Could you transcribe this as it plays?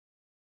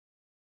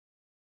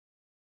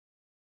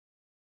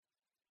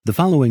The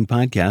following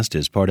podcast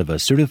is part of a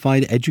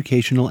certified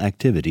educational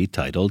activity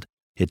titled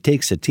It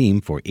Takes a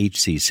Team for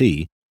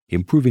HCC,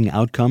 Improving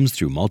Outcomes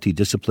Through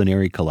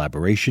Multidisciplinary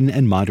Collaboration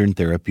and Modern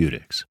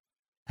Therapeutics.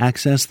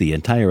 Access the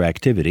entire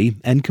activity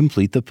and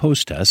complete the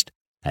post-test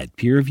at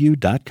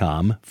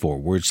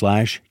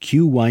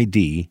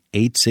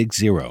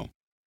peerview.com/QYD860.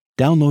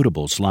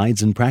 Downloadable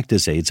slides and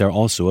practice aids are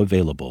also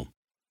available.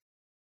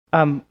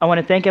 I want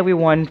to thank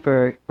everyone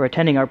for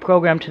attending our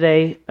program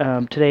today.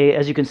 Today,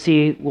 as you can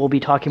see, we'll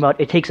be talking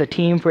about It Takes a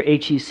Team for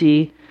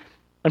HCC,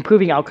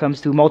 Improving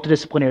Outcomes Through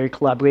Multidisciplinary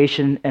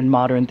Collaboration and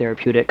Modern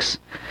Therapeutics.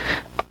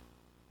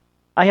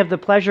 I have the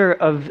pleasure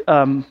of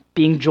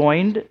being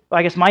joined.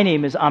 I guess my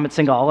name is Amit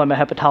Singhal. I'm a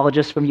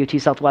hepatologist from UT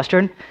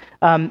Southwestern.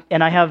 And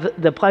I have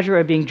the pleasure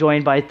of being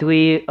joined by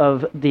three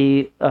of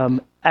the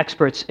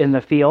experts in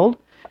the field.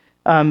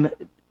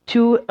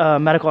 Two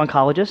medical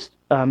oncologists,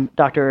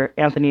 Dr.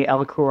 Anthony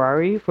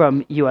El-Khoury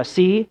from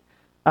USC,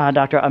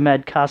 Dr.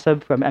 Ahmed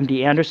Kassab from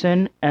MD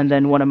Anderson, and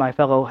then one of my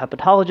fellow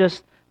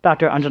hepatologists,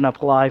 Dr. Anjana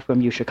Pillai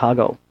from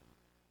UChicago.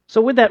 So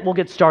with that, we'll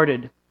get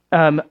started.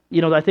 I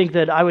think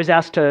that I was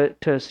asked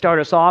to start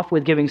us off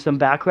with giving some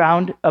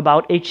background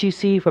about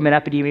HCC from an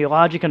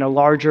epidemiologic and a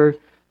larger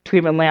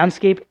treatment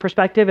landscape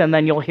perspective, and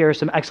then you'll hear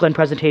some excellent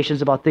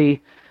presentations about the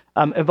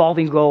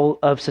evolving role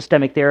of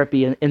systemic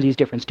therapy in these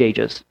different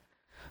stages.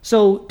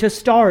 So to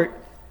start,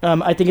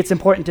 I think it's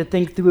important to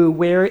think through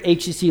where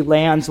HCC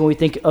lands when we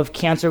think of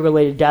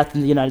cancer-related death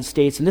in the United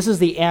States. And this is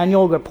the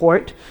annual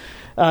report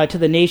to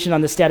the nation on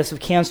the status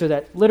of cancer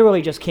that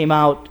literally just came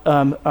out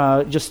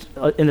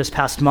in this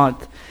past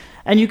month.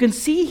 And you can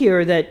see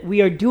here that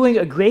we are doing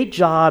a great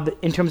job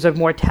in terms of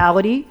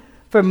mortality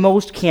for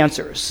most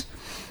cancers.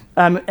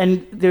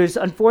 And there's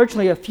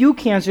unfortunately a few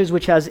cancers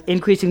which has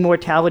increasing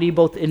mortality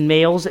both in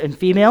males and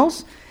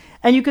females.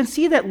 And you can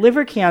see that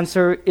liver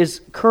cancer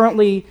is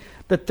currently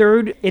the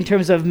third in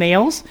terms of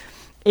males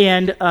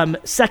and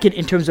second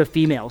in terms of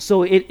females.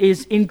 So it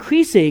is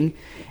increasing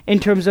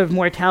in terms of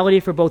mortality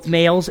for both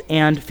males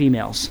and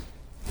females.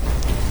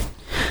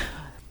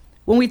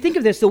 When we think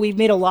of this, though, we've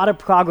made a lot of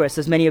progress,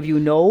 as many of you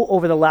know,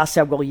 over the last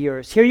several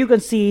years. Here you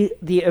can see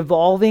the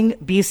evolving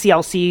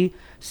BCLC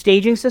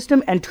staging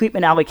system and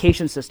treatment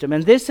allocation system.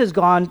 And this has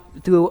gone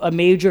through a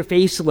major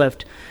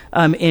facelift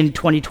in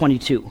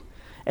 2022.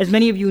 As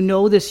many of you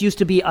know, this used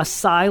to be a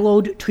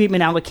siloed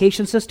treatment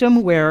allocation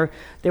system where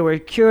there were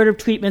curative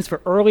treatments for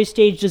early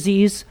stage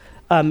disease,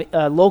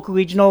 local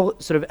regional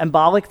sort of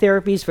embolic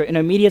therapies for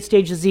intermediate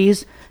stage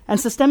disease, and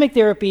systemic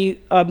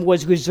therapy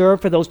was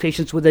reserved for those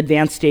patients with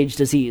advanced stage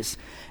disease.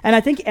 And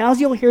I think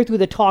as you'll hear through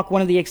the talk,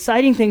 one of the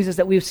exciting things is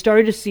that we've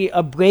started to see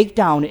a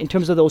breakdown in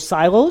terms of those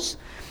silos,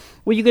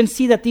 where you can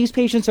see that these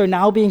patients are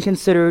now being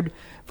considered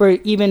for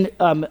even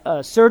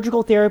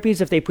surgical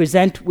therapies if they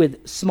present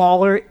with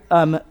smaller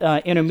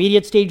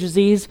intermediate stage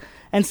disease,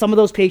 and some of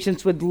those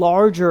patients with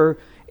larger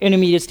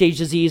intermediate stage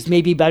disease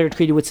may be better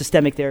treated with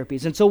systemic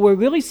therapies. And so we're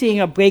really seeing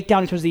a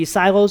breakdown in terms of these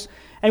silos,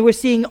 and we're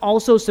seeing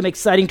also some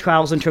exciting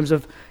trials in terms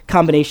of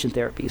combination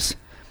therapies.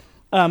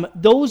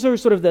 Those are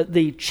sort of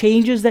the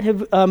changes that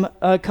have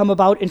come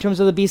about in terms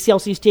of the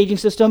BCLC staging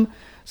system.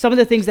 Some of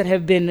the things that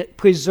have been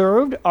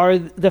preserved are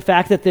the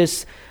fact that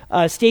this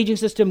staging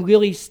system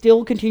really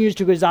still continues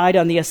to reside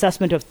on the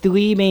assessment of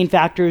three main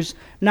factors,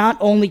 not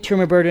only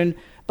tumor burden,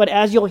 but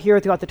as you'll hear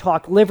throughout the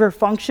talk, liver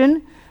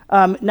function,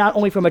 not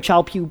only from a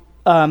Child-Pugh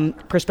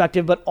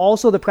perspective, but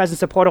also the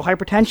presence of portal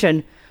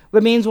hypertension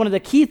remains one of the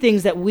key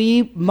things that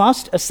we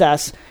must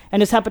assess,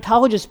 and as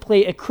hepatologists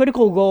play a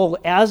critical role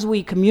as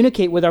we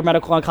communicate with our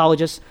medical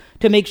oncologists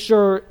to make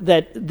sure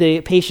that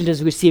the patient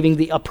is receiving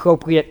the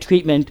appropriate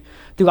treatment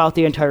throughout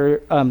the entire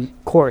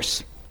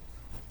course.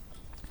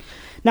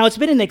 Now, it's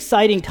been an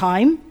exciting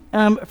time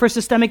for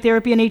systemic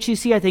therapy in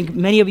HCC. I think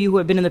many of you who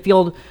have been in the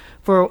field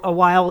for a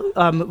while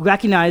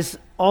recognize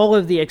all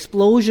of the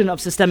explosion of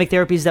systemic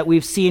therapies that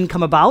we've seen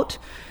come about.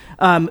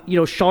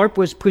 SHARP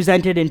was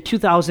presented in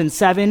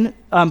 2007,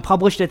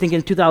 published, I think,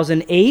 in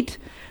 2008.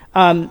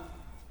 And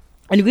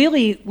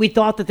really, we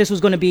thought that this was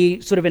going to be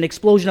sort of an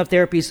explosion of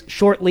therapies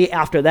shortly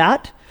after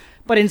that.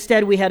 But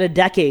instead, we had a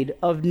decade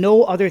of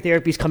no other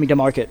therapies coming to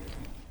market.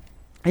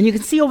 And you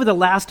can see over the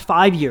last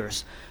 5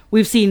 years,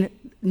 we've seen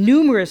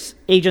numerous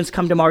agents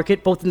come to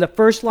market, both in the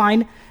first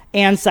line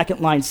and second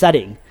line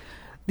setting.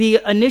 The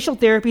initial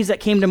therapies that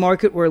came to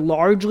market were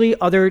largely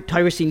other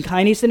tyrosine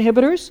kinase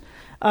inhibitors.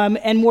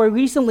 And more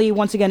recently,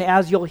 once again,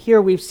 as you'll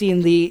hear, we've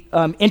seen the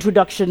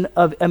introduction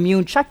of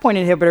immune checkpoint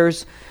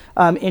inhibitors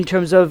in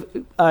terms of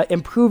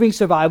improving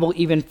survival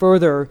even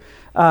further,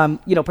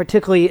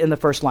 particularly in the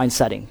first line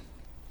setting.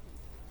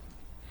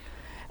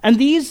 And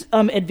these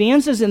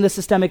advances in the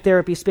systemic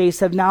therapy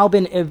space have now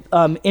been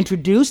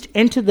introduced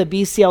into the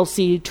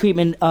BCLC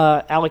treatment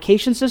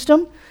allocation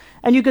system.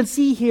 And you can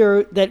see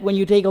here that when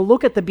you take a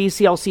look at the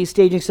BCLC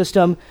staging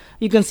system,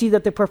 you can see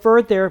that the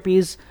preferred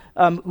therapies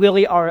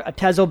really are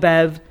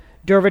atezo-bev,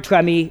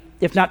 durva-tremi,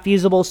 if not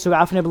feasible,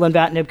 sorafenib,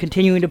 lenvatinib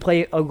continuing to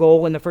play a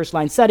role in the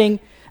first-line setting,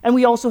 And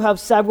we also have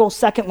several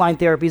second-line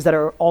therapies that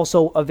are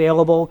also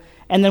available.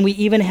 And then we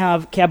even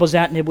have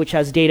cabozantinib, which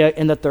has data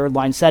in the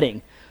third-line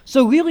setting.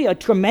 So really a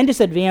tremendous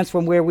advance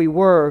from where we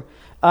were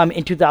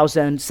in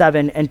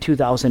 2007 and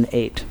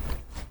 2008.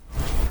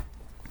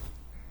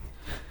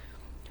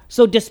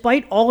 So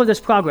despite all of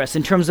this progress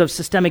in terms of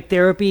systemic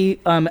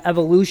therapy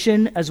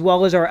evolution, as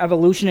well as our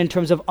evolution in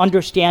terms of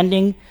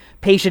understanding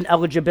patient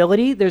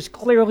eligibility, there's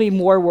clearly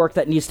more work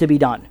that needs to be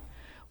done.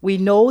 We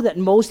know that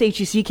most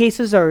HCC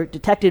cases are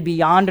detected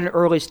beyond an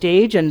early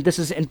stage, and this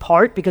is in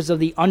part because of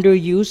the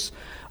underuse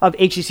of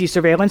HCC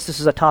surveillance. This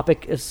is a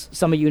topic, as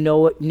some of you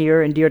know,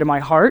 near and dear to my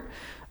heart.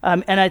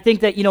 And I think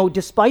that,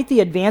 despite the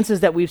advances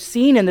that we've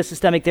seen in the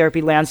systemic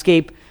therapy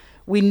landscape,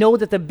 we know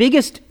that the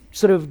biggest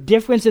sort of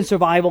difference in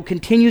survival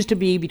continues to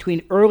be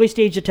between early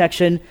stage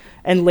detection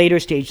and later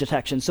stage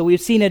detection. So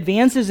we've seen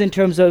advances in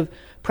terms of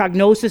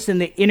prognosis in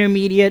the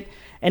intermediate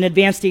and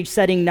advanced stage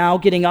setting now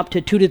getting up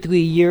to 2 to 3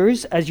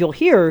 years, as you'll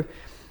hear.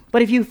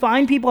 But if you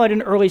find people at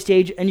an early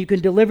stage and you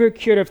can deliver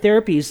curative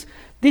therapies,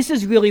 this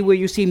is really where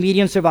you see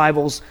median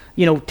survivals,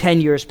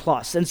 10 years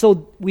plus. And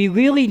so we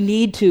really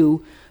need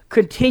to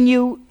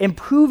continue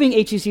improving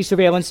HCC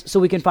surveillance so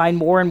we can find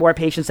more and more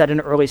patients at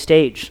an early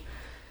stage.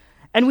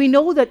 And we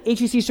know that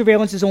HCC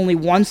surveillance is only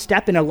one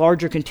step in a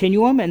larger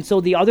continuum. And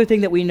so the other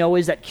thing that we know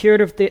is that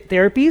curative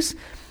therapies,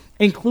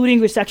 including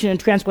resection and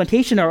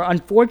transplantation, are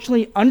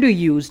unfortunately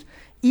underused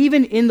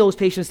even in those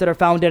patients that are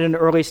found at an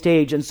early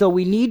stage. And so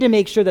we need to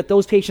make sure that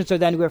those patients are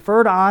then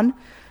referred on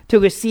to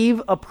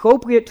receive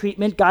appropriate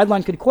treatment,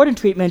 guideline concordant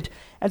treatment,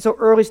 and so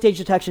early stage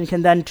detection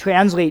can then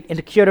translate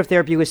into curative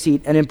therapy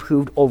receipt and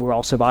improved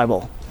overall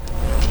survival.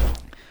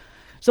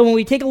 So when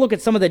we take a look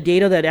at some of the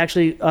data that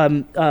actually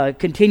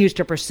continues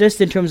to persist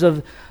in terms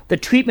of the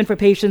treatment for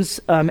patients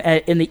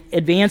in the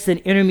advanced and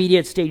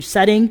intermediate stage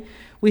setting,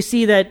 we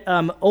see that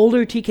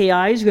older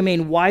TKIs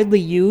remain widely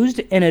used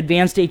in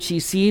advanced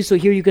HCC. So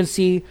here you can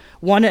see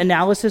one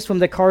analysis from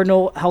the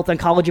Cardinal Health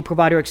Oncology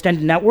Provider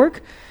Extended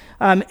Network.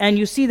 And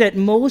you see that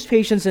most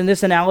patients in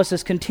this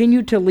analysis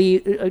continue to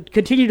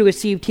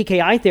receive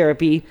TKI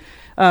therapy,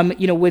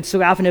 with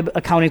sorafenib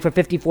accounting for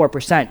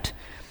 54%.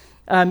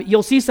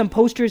 You'll see some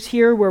posters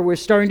here where we're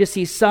starting to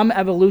see some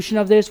evolution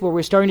of this, where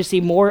we're starting to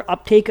see more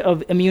uptake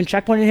of immune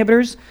checkpoint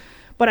inhibitors.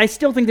 But I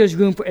still think there's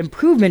room for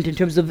improvement in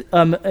terms of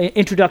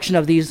introduction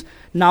of these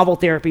novel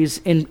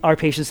therapies in our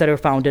patients that are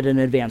found at an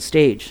advanced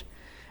stage.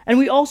 And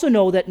we also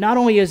know that not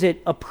only is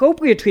it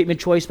appropriate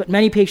treatment choice, but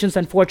many patients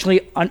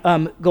unfortunately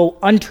go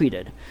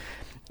untreated.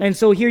 And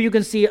so here you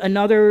can see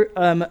another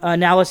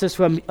analysis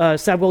from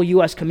several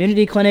U.S.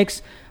 community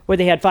clinics where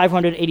they had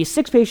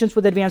 586 patients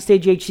with advanced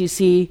stage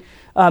HCC,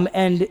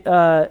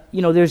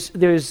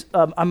 there's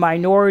a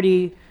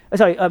minority.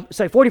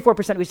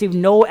 44% received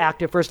no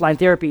active first-line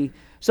therapy.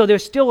 So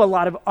there's still a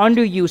lot of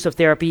underuse of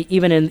therapy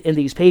even in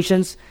these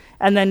patients.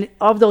 And then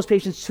of those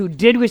patients who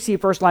did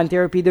receive first-line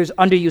therapy, there's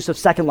underuse of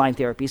second-line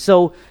therapy.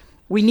 So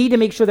we need to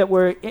make sure that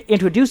we're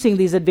introducing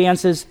these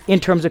advances in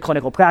terms of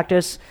clinical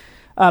practice.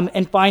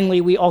 And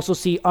finally, we also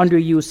see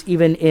underuse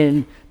even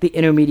in the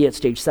intermediate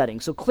stage setting.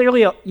 So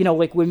clearly,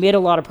 we made a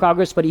lot of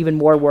progress, but even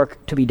more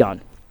work to be done.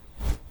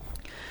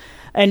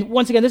 And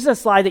once again, this is a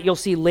slide that you'll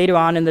see later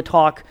on in the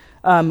talk,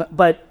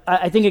 but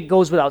I think it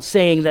goes without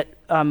saying that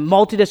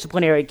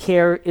multidisciplinary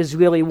care is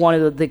really one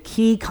of the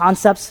key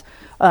concepts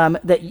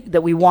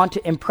that we want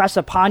to impress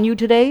upon you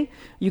today.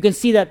 You can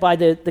see that by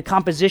the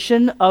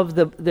composition of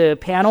the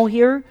panel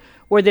here,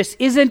 where this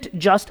isn't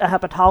just a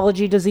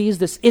hepatology disease,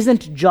 this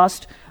isn't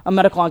just a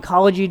medical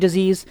oncology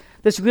disease.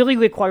 This really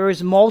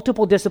requires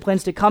multiple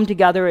disciplines to come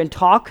together and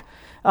talk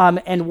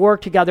and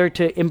work together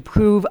to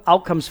improve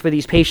outcomes for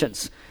these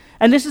patients.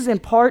 And this is in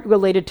part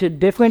related to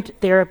different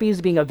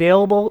therapies being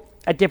available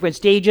at different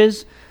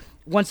stages.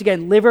 Once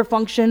again, liver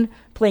function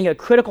playing a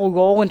critical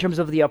role in terms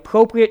of the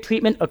appropriate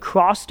treatment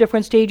across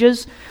different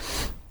stages.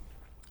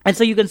 And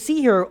so you can see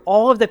here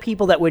all of the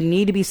people that would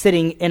need to be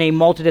sitting in a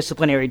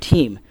multidisciplinary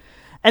team.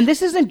 And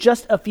this isn't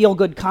just a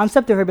feel-good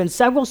concept. There have been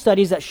several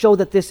studies that show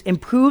that this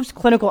improves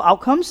clinical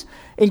outcomes,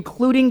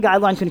 including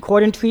guideline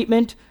concordant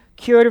treatment,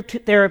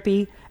 curative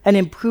therapy, and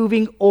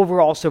improving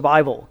overall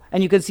survival.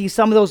 And you can see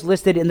some of those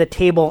listed in the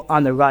table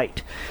on the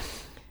right.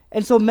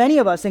 And so many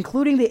of us,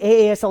 including the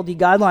AASLD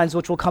guidelines,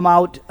 which will come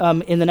out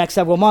in the next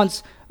several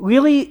months,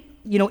 really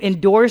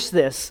endorse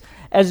this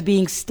as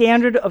being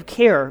standard of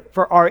care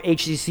for our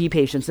HCC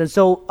patients. And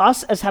so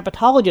us as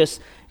hepatologists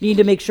need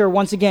to make sure,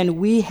 once again,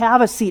 we have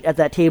a seat at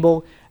that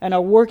table and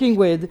are working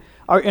with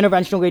our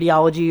interventional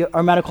radiology,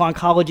 our medical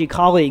oncology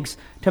colleagues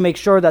to make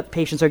sure that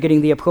patients are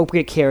getting the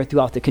appropriate care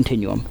throughout the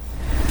continuum.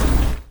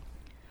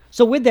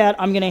 So with that,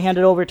 I'm going to hand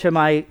it over to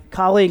my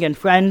colleague and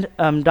friend,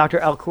 Dr.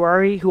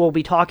 El-Khoury, who will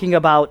be talking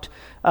about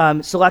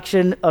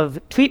selection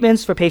of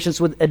treatments for patients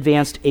with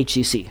advanced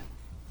HCC.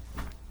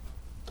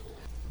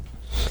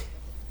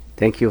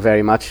 Thank you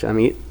very much,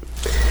 Amit.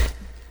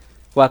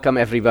 Welcome,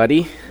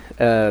 everybody.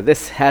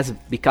 This has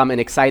become an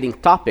exciting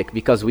topic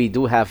because we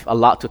do have a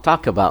lot to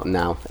talk about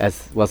now,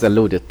 as was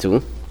alluded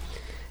to.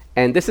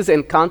 And this is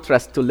in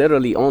contrast to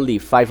literally only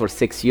 5 or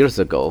 6 years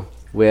ago,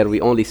 where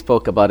we only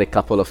spoke about a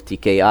couple of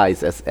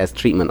TKIs as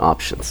treatment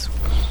options.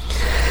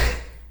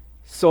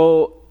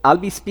 So I'll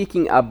be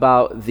speaking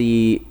about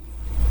the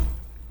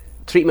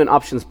treatment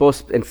options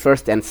both in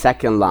first and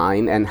second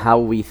line and how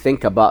we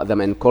think about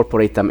them and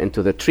incorporate them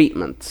into the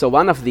treatment. So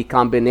one of the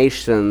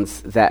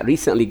combinations that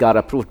recently got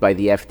approved by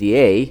the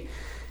FDA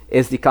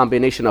is the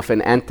combination of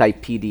an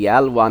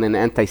anti-PD-L1 and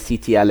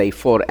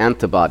anti-CTLA-4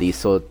 antibody,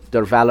 so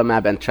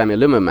durvalumab and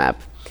tremelimumab.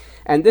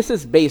 And this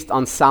is based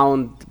on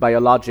sound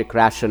biologic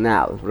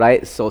rationale,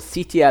 right? So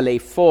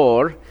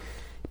CTLA-4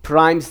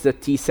 primes the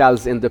T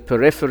cells in the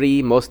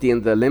periphery, mostly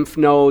in the lymph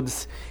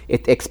nodes.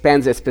 It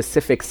expands a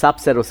specific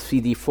subset of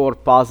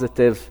CD4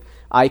 positive,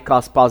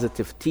 ICOS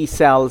positive T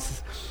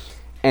cells.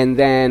 And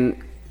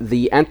then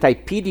the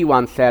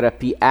anti-PD-1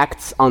 therapy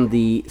acts on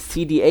the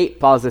CD8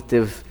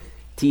 positive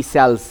T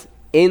cells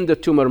in the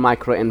tumor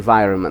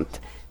microenvironment.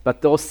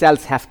 But those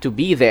cells have to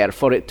be there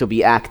for it to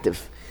be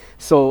active.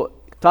 So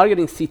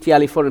targeting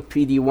CTLA-4 and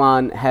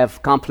PD-1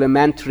 have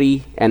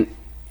complementary and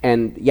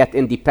yet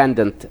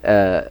independent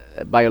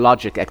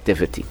biologic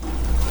activity.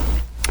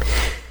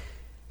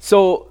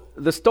 So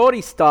the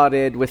story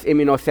started with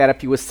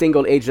immunotherapy with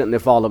single-agent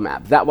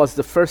nivolumab. That was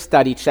the first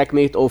study,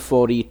 Checkmate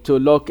 040, to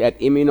look at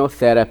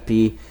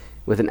immunotherapy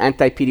with an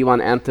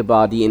anti-PD-1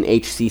 antibody in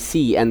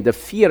HCC. And the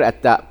fear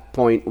at that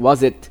point,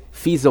 was it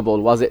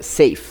feasible? Was it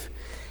safe?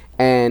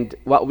 And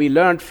what we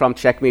learned from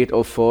Checkmate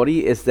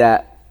 040 is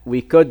that we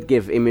could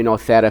give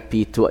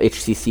immunotherapy to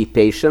HCC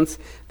patients,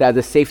 that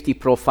the safety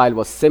profile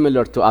was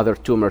similar to other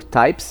tumor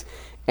types,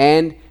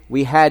 and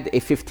we had a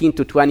 15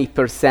 to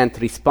 20%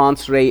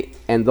 response rate,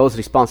 and those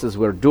responses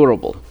were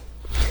durable.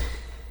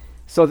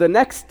 So the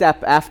next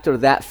step after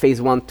that phase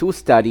 1/2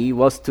 study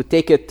was to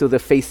take it to the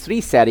phase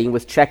 3 setting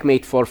with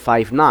Checkmate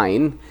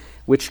 459,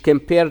 which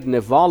compared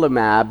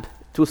nivolumab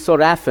to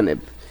sorafenib.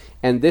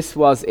 And this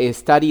was a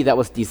study that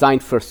was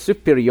designed for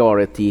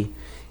superiority,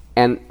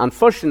 and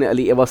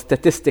unfortunately, it was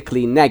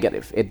statistically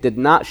negative. It did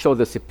not show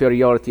the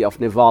superiority of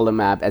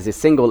nivolumab as a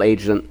single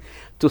agent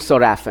to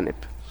sorafenib.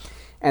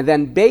 And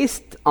then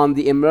based on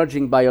the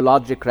emerging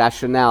biologic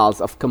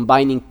rationales of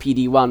combining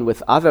PD-1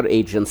 with other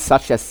agents,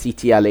 such as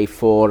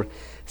CTLA-4,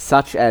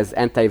 such as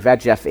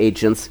anti-VEGF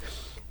agents,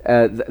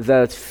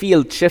 the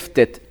field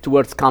shifted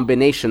towards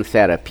combination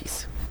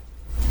therapies.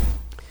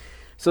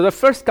 So the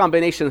first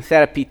combination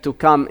therapy to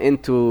come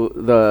into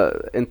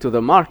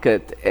the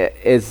market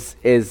is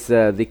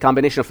the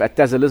combination of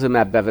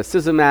atezolizumab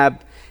bevacizumab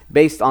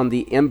based on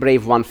the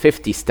EMBRAVE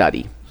 150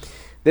 study.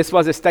 This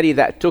was a study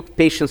that took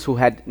patients who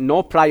had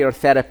no prior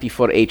therapy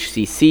for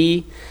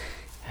HCC,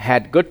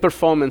 had good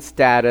performance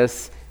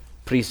status,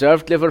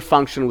 preserved liver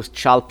function with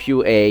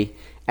Child-Pugh-A,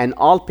 and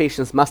all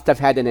patients must have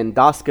had an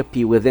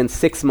endoscopy within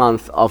 6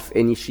 months of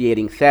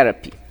initiating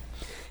therapy.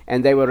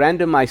 And they were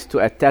randomized to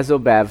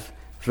atezobev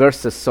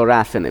versus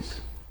sorafenib.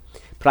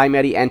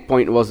 Primary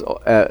endpoint was,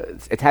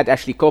 it had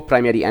actually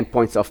co-primary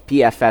endpoints of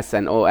PFS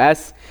and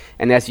OS.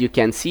 And as you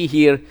can see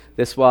here,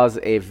 this was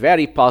a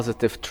very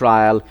positive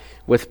trial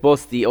with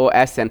both the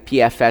OS and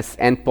PFS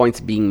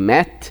endpoints being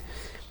met.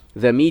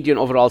 The median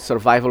overall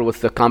survival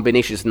with the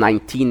combination is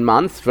 19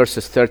 months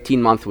versus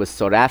 13 months with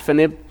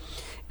sorafenib.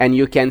 And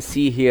you can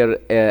see here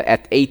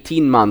at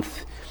 18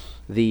 months,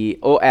 the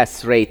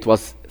OS rate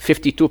was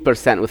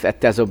 52% with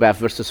atezobev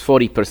versus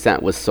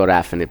 40% with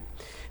sorafenib.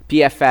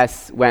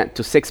 PFS went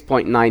to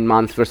 6.9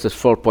 months versus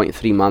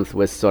 4.3 months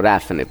with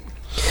sorafenib.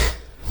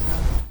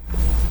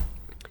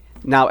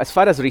 Now, as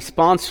far as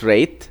response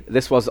rate,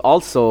 this was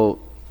also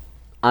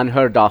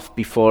unheard of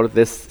before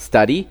this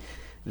study,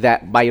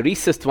 that by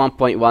RECIST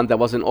 1.1, there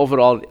was an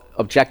overall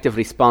objective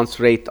response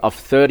rate of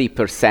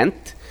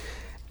 30%,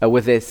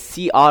 with a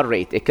CR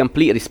rate, a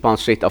complete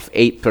response rate of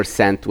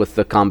 8% with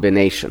the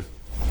combination.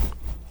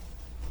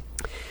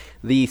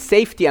 The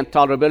safety and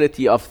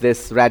tolerability of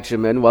this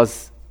regimen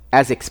was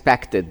as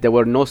expected. There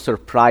were no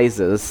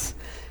surprises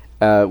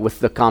with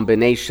the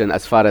combination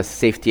as far as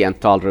safety and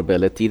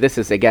tolerability. This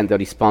is, again, the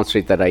response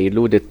rate that I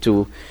alluded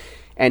to.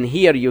 And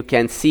here you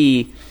can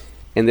see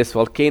in this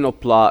volcano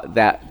plot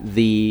that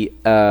the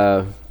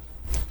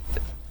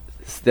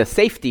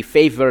safety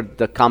favored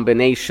the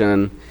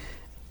combination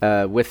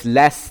with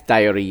less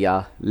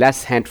diarrhea,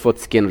 less hand-foot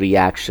skin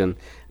reaction,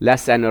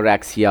 less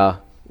anorexia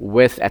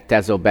with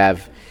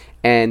atezobev.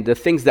 And the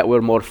things that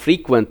were more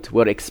frequent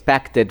were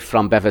expected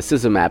from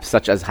bevacizumab,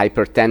 such as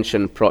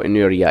hypertension,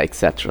 proteinuria,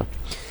 etc.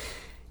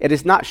 It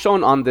is not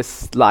shown on this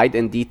slide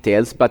in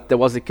details, but there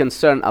was a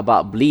concern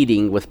about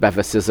bleeding with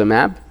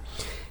bevacizumab.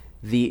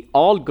 The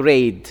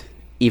all-grade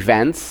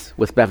events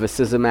with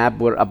bevacizumab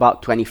were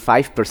about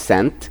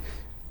 25%,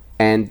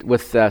 and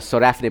with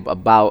sorafenib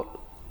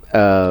about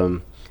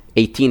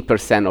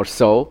 18% or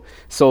so.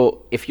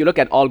 So if you look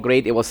at all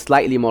grade, it was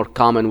slightly more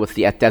common with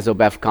the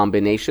atezobev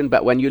combination.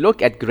 But when you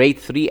look at grade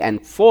 3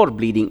 and 4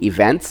 bleeding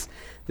events,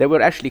 they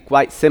were actually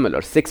quite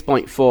similar,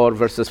 6.4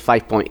 versus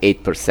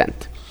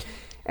 5.8%.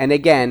 And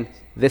again,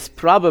 this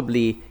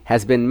probably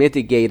has been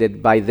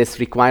mitigated by this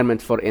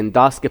requirement for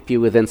endoscopy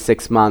within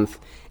 6 months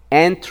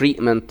and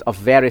treatment of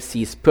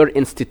varices per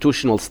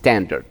institutional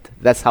standard.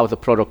 That's how the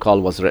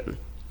protocol was written.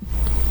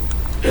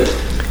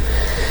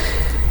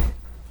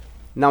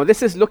 Now,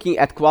 this is looking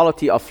at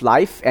quality of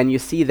life, and you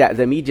see that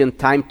the median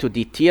time to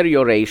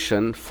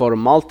deterioration for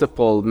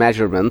multiple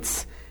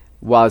measurements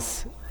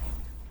was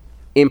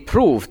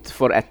improved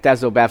for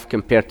atezobev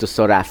compared to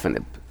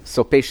sorafenib.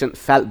 So patient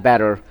felt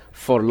better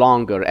for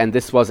longer, and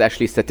this was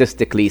actually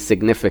statistically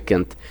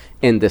significant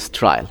in this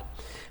trial.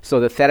 So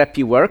the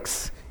therapy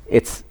works,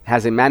 it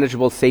has a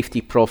manageable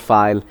safety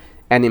profile,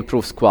 and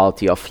improves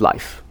quality of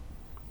life.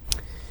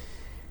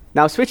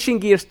 Now, switching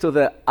gears to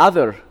the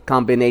other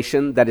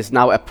combination that is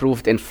now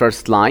approved in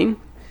first line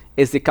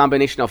is the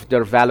combination of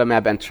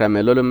durvalumab and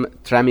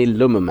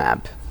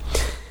tremelimumab.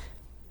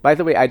 By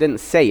the way, I didn't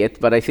say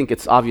it, but I think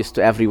it's obvious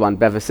to everyone.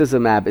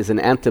 Bevacizumab is an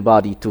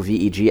antibody to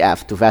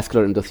VEGF, to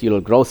vascular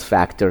endothelial growth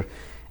factor,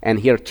 and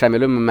here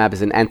tremelimumab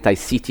is an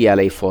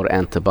anti-CTLA4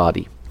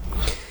 antibody.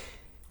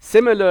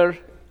 Similar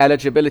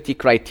eligibility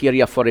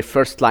criteria for a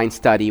first-line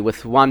study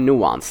with one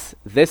nuance.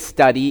 This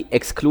study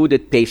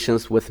excluded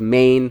patients with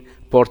main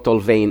portal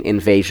vein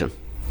invasion.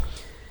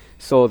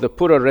 So the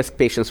poorer risk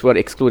patients were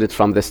excluded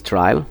from this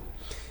trial.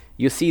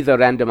 You see the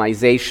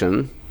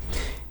randomization.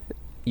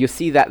 You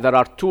see that there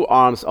are two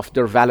arms of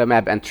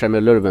durvalumab and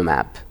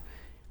tremelimumab.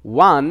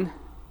 One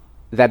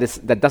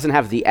that doesn't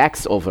have the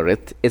X over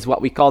it is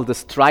what we call the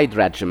STRIDE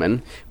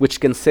regimen, which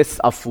consists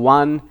of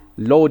one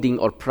loading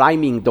or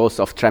priming dose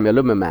of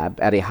tremelimumab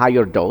at a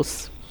higher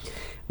dose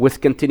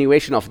with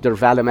continuation of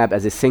durvalumab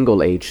as a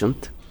single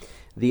agent.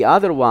 The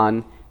other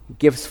one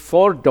gives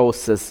 4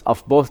 doses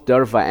of both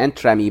durva and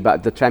tremi,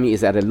 but the tremi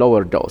is at a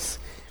lower dose.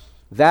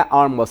 That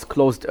arm was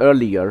closed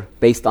earlier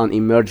based on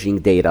emerging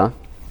data.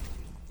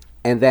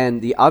 And then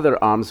the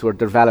other arms were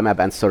durvalumab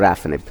and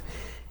sorafenib.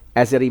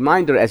 As a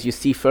reminder, as you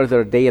see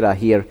further data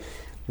here,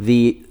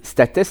 the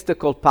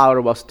statistical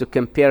power was to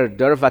compare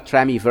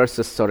durva-tremi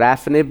versus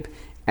sorafenib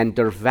and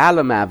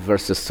durvalumab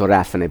versus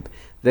sorafenib.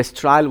 This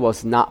trial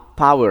was not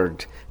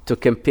powered to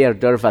compare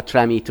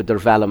durva-tremi to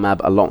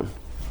durvalumab alone.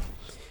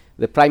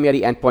 The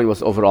primary endpoint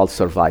was overall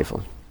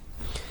survival.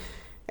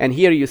 And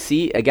here you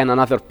see, again,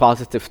 another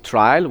positive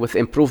trial with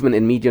improvement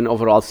in median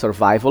overall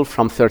survival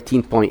from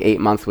 13.8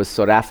 months with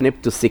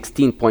sorafenib to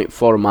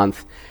 16.4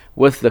 months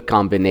with the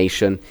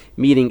combination,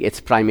 meeting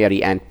its primary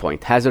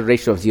endpoint. Hazard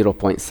ratio of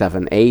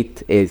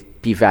 0.78, a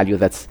p-value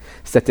that's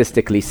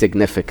statistically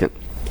significant.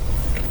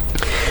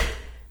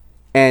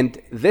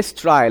 And this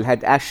trial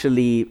had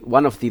actually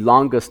one of the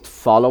longest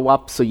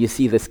follow-ups, so you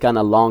see this kind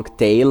of long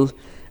tail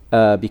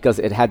because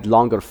it had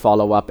longer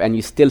follow-up, and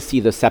you still see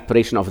the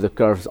separation of the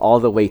curves all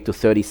the way to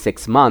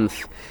 36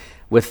 months,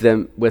 with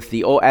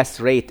the OS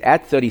rate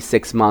at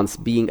 36 months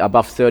being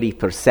above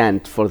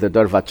 30% for the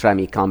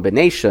durva-tremi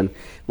combination,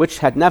 which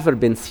had never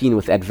been seen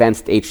with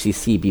advanced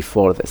HCC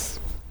before this.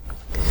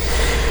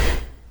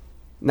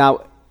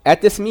 Now,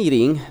 at this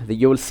meeting,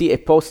 you will see a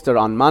poster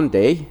on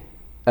Monday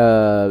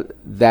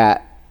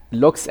that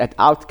looks at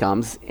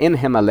outcomes in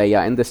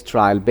Himalaya in this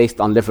trial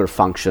based on liver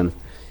function.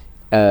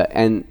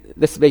 And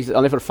this is based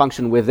on liver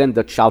function within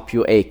the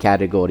Child-Pugh A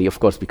category, of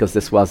course, because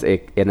this was an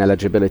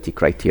eligibility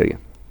criteria.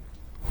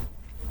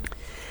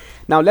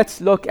 Now let's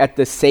look at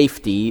the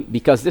safety,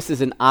 because this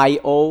is an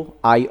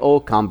IO-IO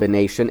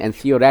combination and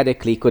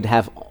theoretically could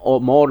have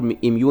more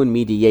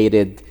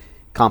immune-mediated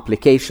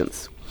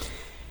complications.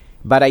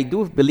 But I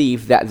do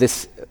believe that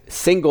this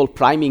single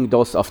priming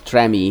dose of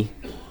tremi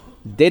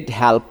did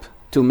help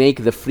to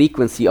make the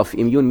frequency of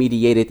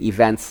immune-mediated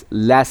events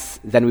less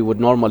than we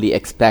would normally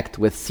expect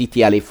with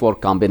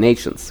CTLA4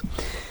 combinations.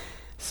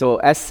 So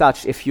as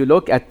such, if you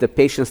look at the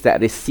patients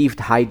that received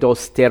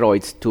high-dose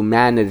steroids to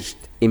manage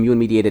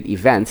immune-mediated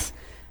events,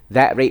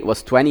 that rate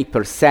was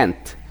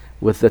 20%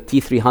 with the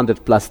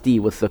T300 plus D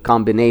with the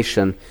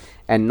combination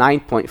and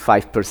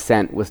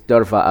 9.5% with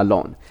durva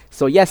alone.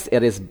 So yes,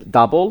 it is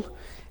double,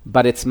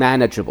 but it's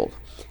manageable.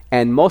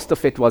 And most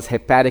of it was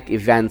hepatic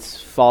events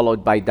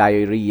followed by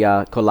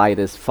diarrhea,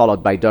 colitis,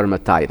 followed by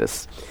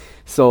dermatitis.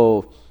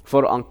 So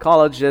for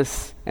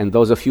oncologists and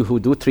those of you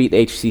who do treat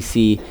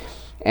HCC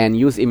and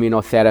use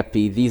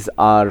immunotherapy, these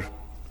are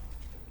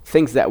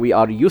things that we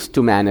are used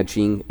to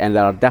managing and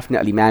that are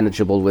definitely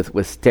manageable with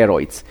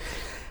steroids.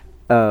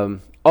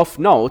 Of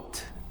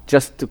note,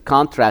 just to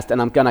contrast,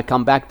 and I'm going to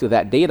come back to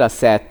that data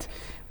set,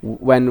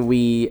 when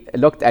we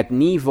looked at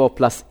Nivo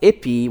plus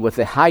Ipi with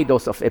a high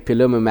dose of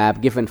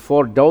ipilimumab given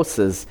 4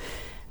 doses,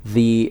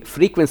 the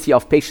frequency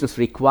of patients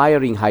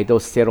requiring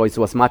high-dose steroids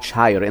was much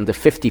higher, in the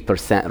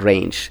 50%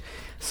 range.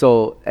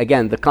 So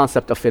again, the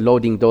concept of a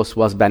loading dose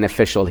was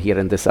beneficial here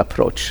in this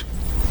approach.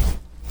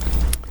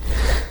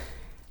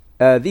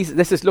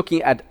 This is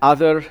looking at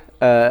other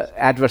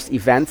adverse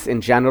events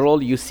in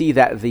general. You see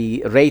that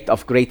the rate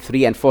of grade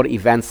 3 and 4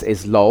 events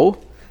is low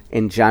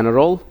in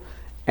general,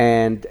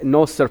 and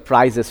no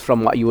surprises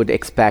from what you would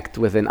expect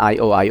with an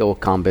IO-IO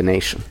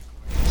combination.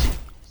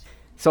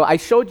 So I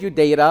showed you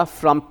data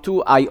from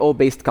 2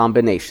 IO-based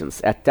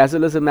combinations,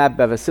 atezolizumab,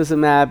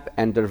 bevacizumab,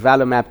 and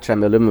durvalumab,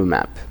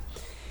 tremelimumab.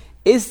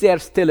 Is there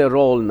still a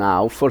role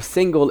now for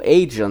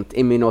single-agent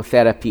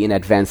immunotherapy in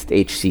advanced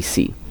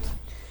HCC?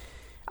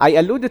 I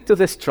alluded to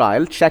this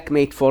trial,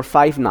 Checkmate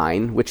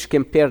 459, which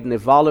compared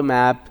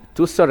nivolumab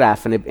to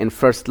sorafenib in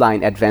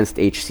first-line advanced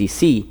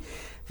HCC.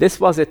 This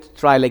was a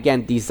trial,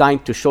 again,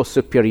 designed to show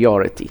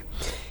superiority.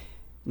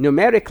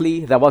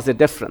 Numerically, there was a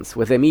difference,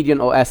 with a median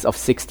OS of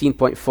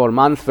 16.4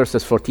 months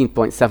versus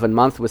 14.7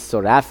 months with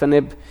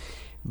sorafenib,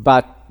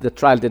 but the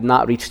trial did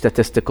not reach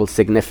statistical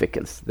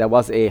significance. There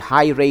was a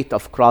high rate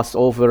of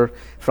crossover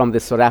from the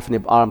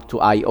sorafenib arm to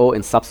IO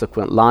in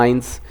subsequent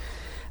lines,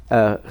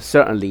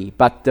 certainly,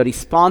 but the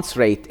response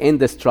rate in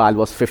this trial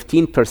was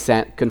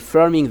 15%,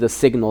 confirming the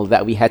signal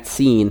that we had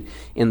seen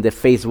in the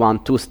phase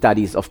 1-2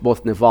 studies of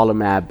both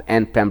nivolumab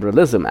and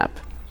pembrolizumab.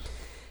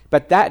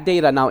 But that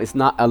data now is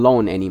not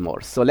alone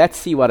anymore, so let's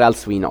see what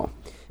else we know.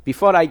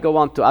 Before I go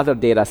on to other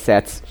data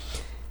sets,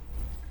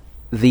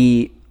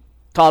 the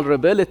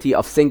tolerability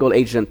of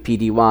single-agent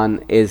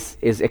PD-1 is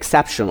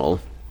exceptional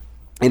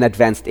in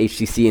advanced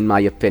HCC, in my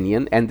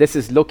opinion, and this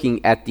is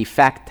looking at the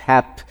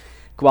FACT-HAP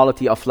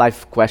Quality of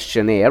Life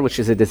Questionnaire, which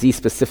is a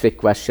disease-specific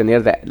questionnaire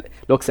that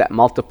looks at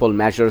multiple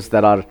measures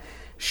that are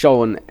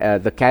shown,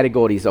 the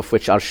categories of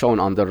which are shown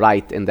on the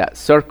right in that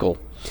circle.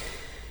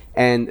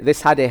 And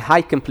this had a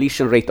high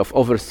completion rate of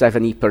over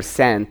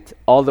 70%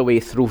 all the way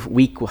through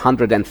week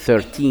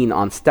 113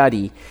 on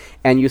study.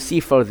 And you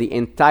see for the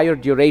entire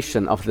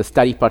duration of the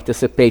study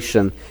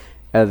participation,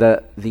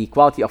 the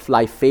quality of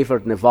life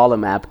favored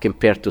nivolumab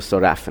compared to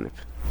sorafenib.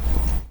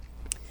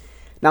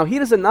 Now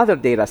here is another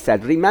data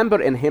set. Remember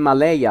in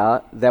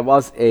Himalaya, there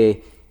was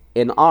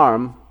an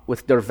arm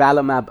with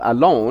durvalumab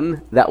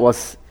alone that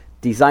was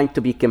designed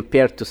to be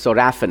compared to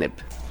sorafenib.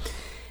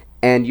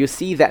 And you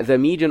see that the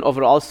median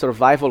overall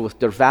survival with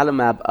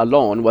durvalumab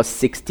alone was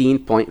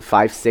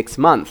 16.56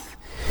 months.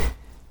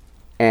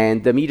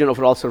 And the median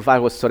overall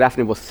survival with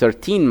sorafenib was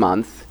 13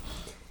 months.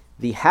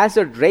 The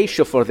hazard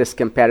ratio for this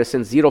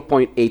comparison,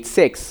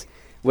 0.86,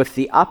 with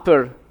the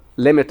upper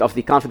limit of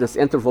the confidence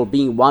interval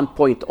being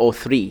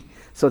 1.03.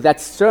 So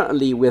that's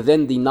certainly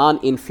within the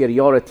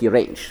non-inferiority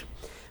range.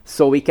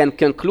 So we can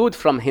conclude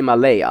from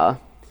Himalaya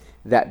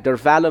that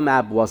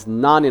durvalumab was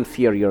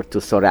non-inferior to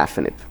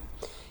sorafenib.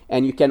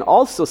 And you can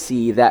also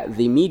see that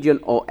the median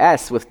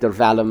OS with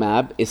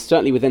durvalumab is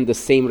certainly within the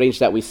same range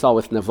that we saw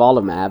with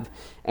nivolumab,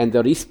 and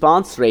the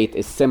response rate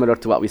is similar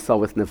to what we saw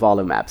with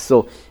nivolumab.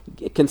 So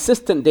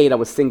consistent data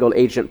with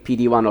single-agent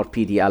PD-1 or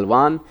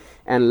PD-L1.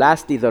 And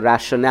lastly, the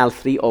Rationale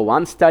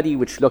 301 study,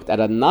 which looked at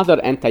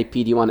another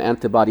anti-PD-1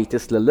 antibody,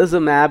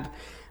 tislelizumab,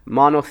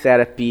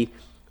 monotherapy,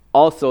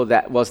 also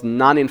that was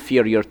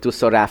non-inferior to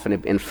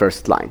sorafenib in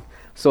first line.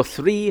 So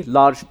 3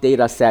 large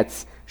data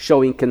sets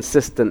showing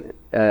consistent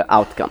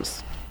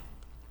outcomes.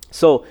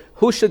 So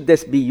who should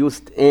this be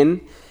used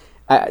in?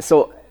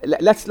 So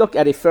let's look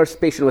at a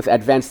first patient with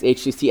advanced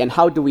HCC and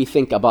how do we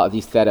think about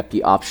these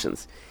therapy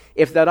options.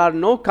 If there are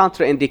no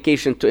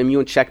contraindication to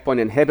immune checkpoint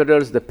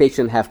inhibitors, the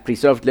patient have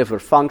preserved liver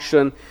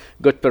function,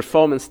 good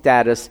performance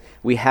status,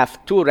 we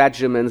have 2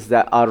 regimens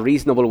that are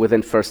reasonable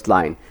within first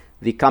line.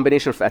 The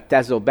combination of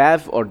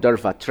atezo-bev or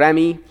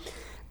durva-tremi,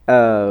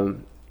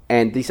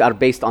 and these are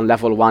based on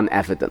level 1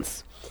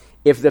 evidence.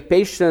 If the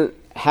patient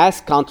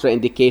has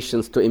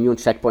contraindications to immune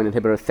checkpoint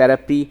inhibitor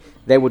therapy,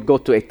 they would go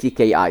to a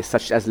TKI,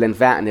 such as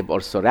lenvatinib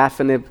or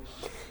sorafenib.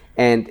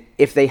 And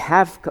if they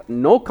have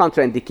no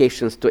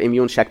contraindications to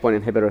immune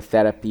checkpoint inhibitor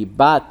therapy,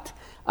 but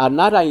are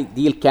not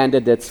ideal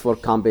candidates for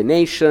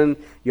combination,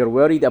 you're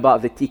worried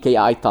about the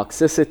TKI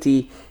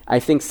toxicity, I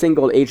think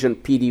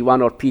single-agent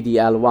PD-1 or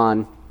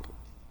PD-L1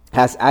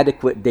 has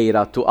adequate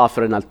data to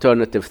offer an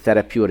alternative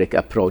therapeutic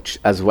approach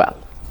as well.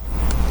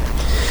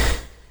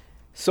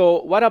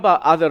 So what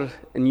about other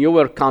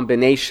newer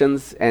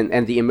combinations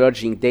and the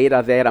emerging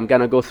data there? I'm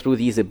going to go through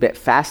these a bit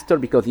faster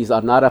because these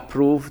are not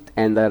approved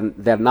and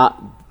they're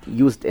not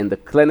used in the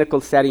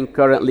clinical setting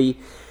currently.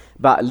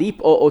 But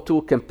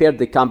LEAP-002 compared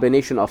the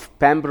combination of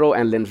pembro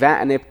and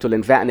lenvatinib to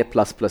lenvatinib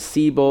plus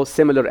placebo,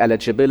 similar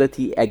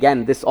eligibility.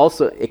 Again, this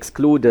also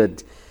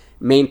excluded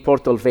main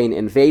portal vein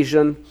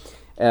invasion.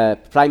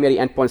 Primary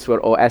endpoints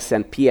were OS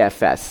and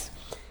PFS.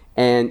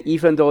 And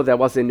even though there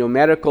was a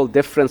numerical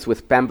difference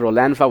with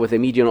pembro-lenva with a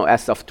median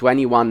OS of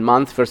 21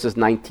 months versus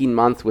 19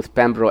 months with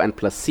pembro and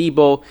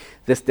placebo,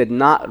 this did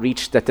not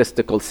reach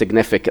statistical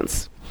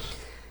significance.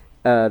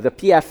 The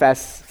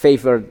PFS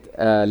favored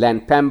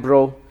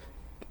len-pembro.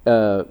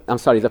 The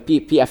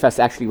PFS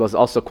actually was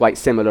also quite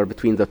similar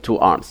between the 2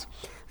 arms.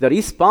 The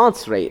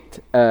response rate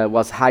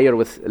was higher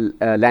with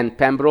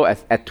len-pembro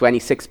at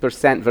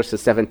 26%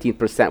 versus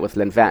 17% with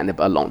lenvatinib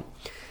alone.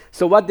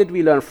 So what did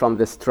we learn from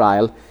this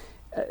trial?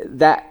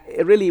 That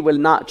it really will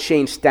not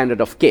change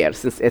standard of care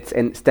since it's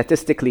a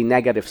statistically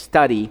negative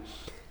study,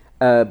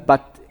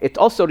 but it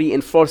also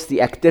reinforced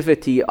the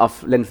activity of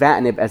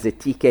lenvatinib as a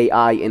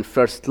TKI in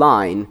first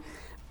line,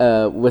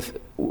 with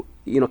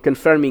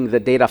confirming the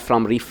data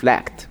from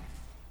REFLECT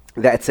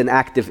that it's an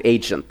active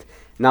agent.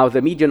 Now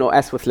the median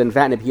OS with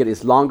lenvatinib here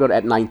is longer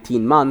at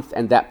 19 months,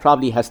 and that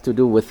probably has to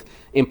do with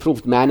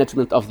improved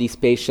management of these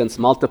patients,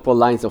 multiple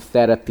lines of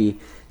therapy,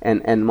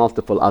 and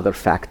multiple other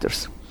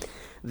factors.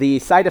 The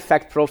side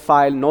effect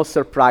profile, no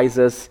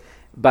surprises.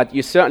 But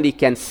you certainly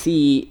can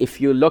see,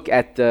 if you look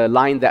at the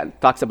line that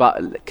talks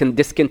about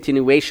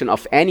discontinuation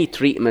of any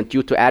treatment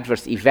due to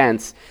adverse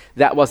events,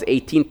 that was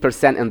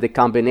 18% in the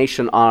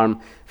combination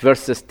arm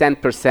versus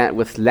 10%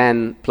 with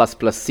len plus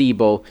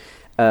placebo.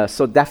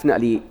 So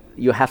definitely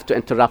you have to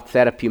interrupt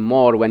therapy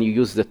more when you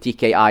use the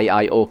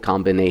TKI-IO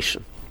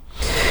combination.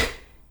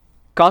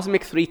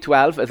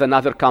 COSMIC-312 is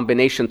another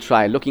combination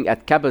trial looking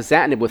at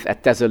cabozantinib with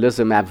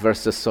atezolizumab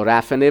versus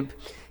sorafenib.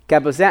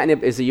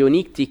 Cabozantinib is a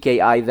unique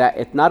TKI that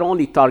it not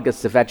only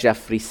targets the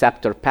VEGF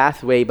receptor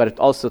pathway, but it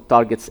also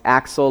targets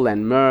AXL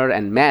and MER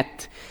and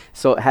MET,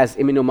 so it has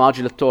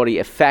immunomodulatory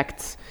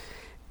effects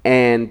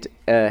and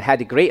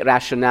had a great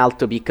rationale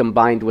to be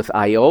combined with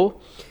IO.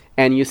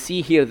 And you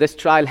see here, this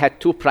trial had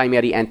two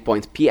primary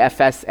endpoints,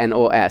 PFS and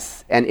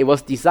OS, and it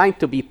was designed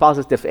to be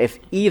positive if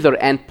either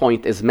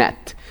endpoint is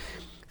met.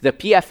 The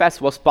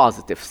PFS was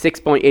positive,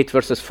 6.8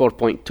 versus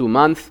 4.2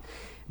 months,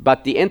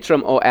 but the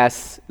interim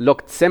OS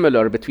looked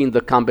similar between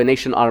the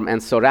combination arm and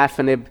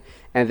sorafenib,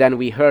 and then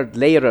we heard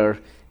later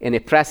in a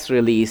press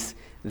release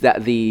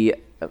that the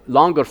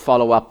longer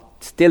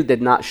follow-up still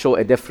did not show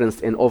a difference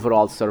in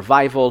overall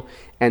survival,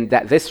 and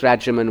that this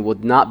regimen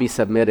would not be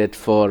submitted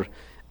for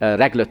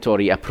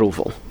regulatory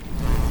approval.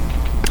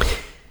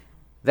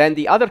 Then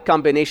the other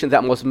combination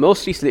that was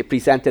most recently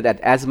presented at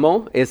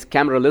ESMO is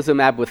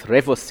camrelizumab with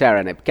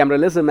rivoceranib.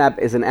 Camrelizumab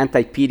is an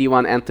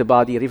anti-PD-1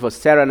 antibody.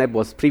 Rivoceranib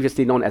was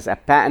previously known as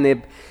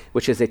apatinib,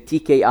 which is a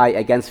TKI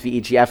against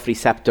VEGF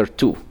receptor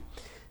 2.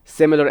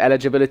 Similar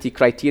eligibility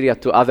criteria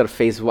to other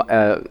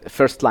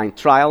first-line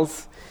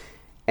trials.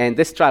 And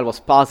this trial was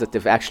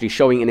positive, actually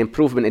showing an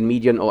improvement in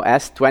median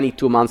OS,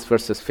 22 months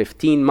versus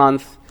 15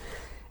 months.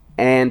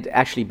 And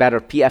actually better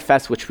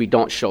PFS, which we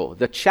don't show.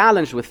 The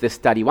challenge with this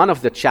study, one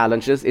of the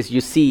challenges, is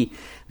you see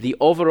the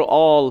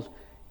overall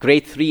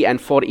grade 3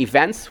 and 4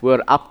 events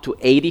were up to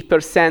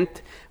 80%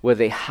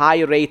 with a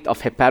high rate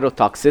of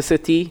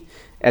hepatotoxicity.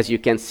 As you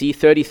can see,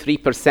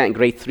 33%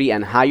 grade 3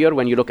 and higher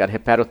when you look at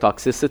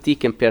hepatotoxicity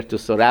compared to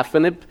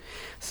sorafenib.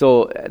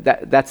 So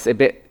that's a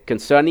bit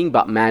concerning,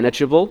 but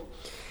manageable.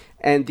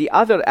 And the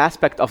other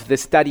aspect of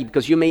this study,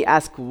 because you may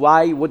ask,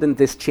 why wouldn't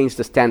this change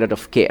the standard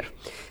of care?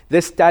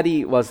 This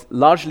study was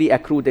largely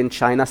accrued in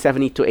China,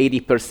 70 to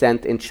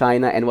 80% in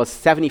China, and was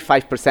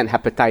 75%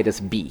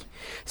 hepatitis B.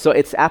 So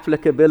its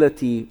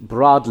applicability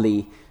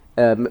broadly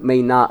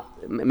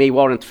may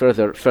warrant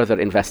further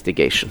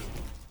investigation.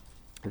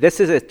 This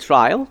is a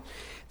trial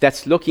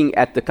that's looking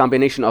at the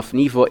combination of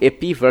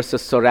nivo-ipi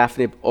versus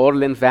sorafenib or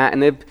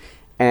lenvatinib,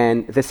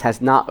 and this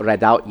has not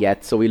read out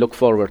yet, so we look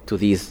forward to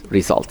these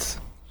results.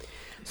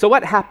 So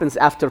what happens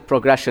after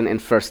progression in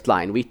first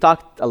line? We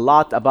talked a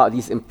lot about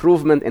these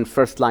improvement in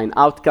first line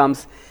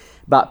outcomes,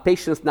 but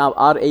patients now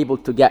are able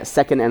to get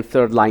second and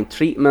third line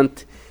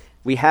treatment.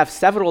 We have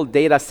several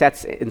data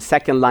sets in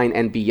second line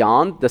and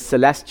beyond. The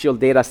Celestial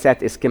data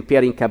set is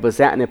comparing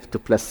cabozantinib to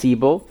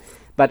placebo,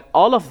 but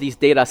all of these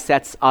data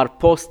sets are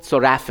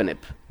post-sorafenib,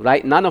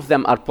 right? None of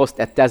them are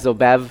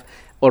post-atezobev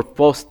or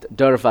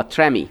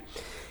post-durva-tremi.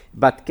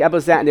 But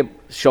cabozantinib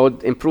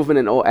showed improvement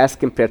in OS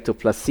compared to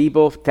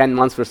placebo, 10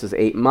 months versus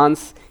 8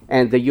 months.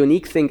 And the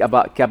unique thing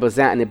about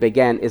cabozantinib,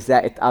 again, is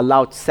that it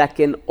allowed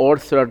second or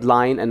third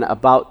line, and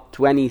about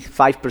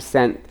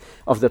 25%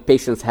 of the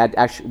patients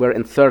were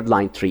in third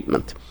line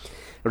treatment.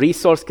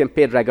 Resource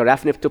compared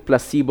regorafenib to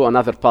placebo,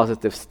 another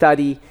positive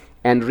study,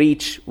 and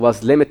REACH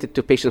was limited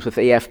to patients with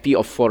AFP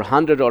of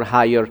 400 or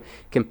higher,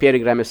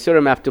 comparing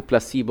ramucirumab to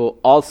placebo,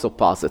 also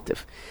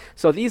positive.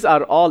 So these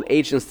are all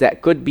agents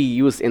that could be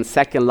used in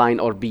second line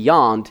or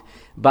beyond,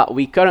 but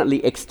we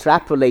currently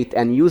extrapolate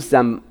and use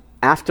them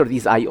after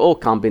these IO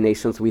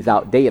combinations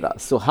without data.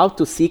 So how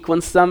to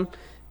sequence them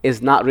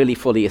is not really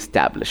fully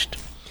established.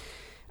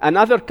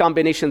 Another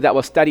combination that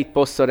was studied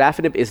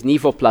post-sorafenib is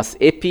nivo plus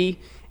ipi,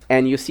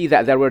 and you see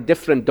that there were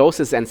different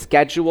doses and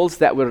schedules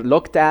that were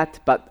looked at,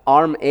 but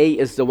Arm A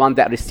is the one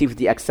that received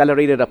the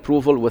accelerated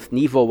approval with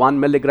nivo 1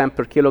 milligram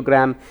per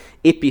kilogram,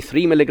 ipi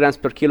 3 milligrams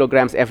per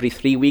kilogram every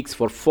 3 weeks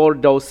for 4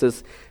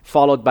 doses,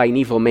 followed by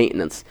nivo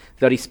maintenance.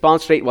 The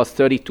response rate was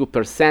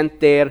 32%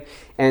 there,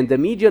 and the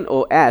median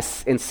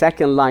OS in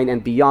second line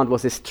and beyond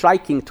was a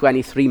striking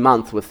 23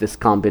 months with this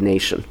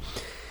combination.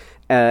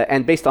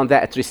 And based on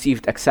that, it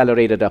received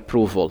accelerated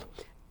approval.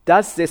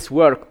 Does this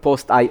work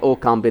post-IO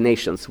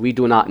combinations? We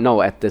do not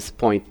know at this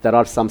point. There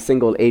are some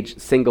single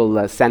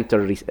center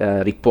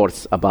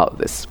reports about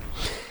this.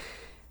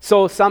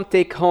 So some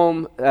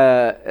take-home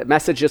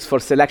messages for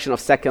selection of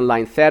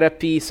second-line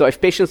therapy. So if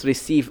patients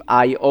receive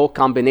IO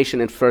combination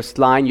in first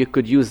line, you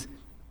could use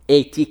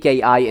a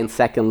TKI in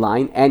second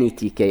line, any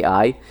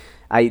TKI.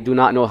 I do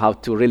not know how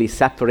to really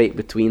separate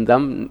between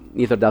them.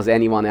 Neither does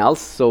anyone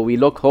else. So we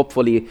look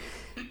hopefully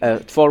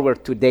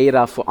forward to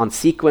data on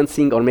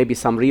sequencing or maybe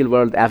some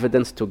real-world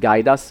evidence to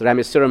guide us.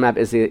 Ramucirumab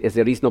is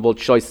a reasonable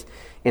choice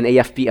in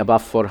AFP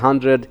above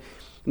 400.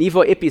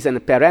 Nivo-ipi is in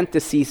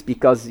parentheses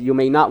because you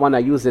may not want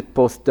to use it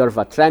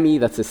post-durva-tremi.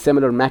 That's a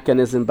similar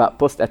mechanism, but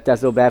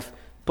post-atezobev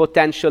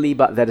potentially,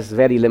 but there is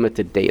very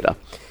limited data.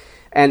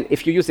 And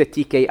if you use a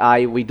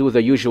TKI, we do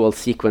the usual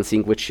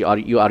sequencing, which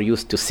you are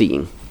used to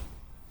seeing.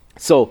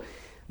 So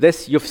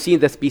you've seen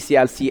this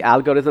BCLC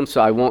algorithm,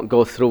 so I won't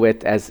go through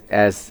it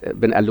as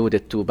been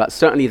alluded to, but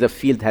certainly the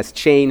field has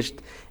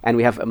changed, and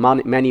we have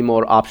many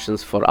more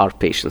options for our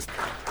patients.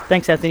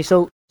 Thanks, Anthony.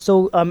 So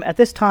at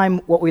this time,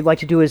 what we'd like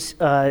to do is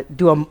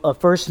do a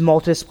first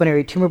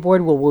multidisciplinary tumor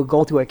board where we'll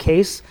go through a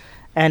case,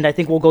 and I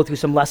think we'll go through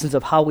some lessons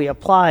of how we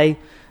apply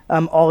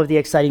all of the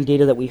exciting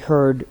data that we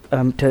heard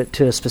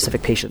to a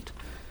specific patient.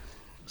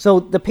 So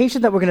the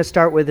patient that we're going to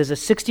start with is a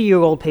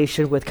 60-year-old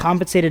patient with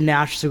compensated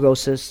NASH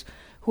cirrhosis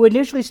who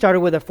initially started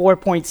with a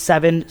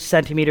 4.7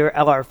 centimeter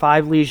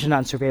LR5 lesion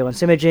on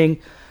surveillance imaging,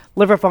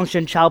 liver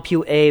function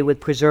Child-Pugh-A with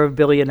preserved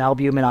billion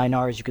albumin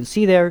INR, as you can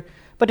see there,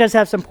 but does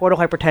have some portal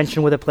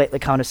hypertension with a platelet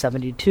count of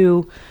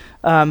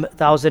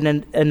 72,000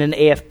 and an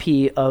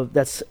AFP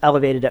that's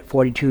elevated at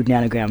 42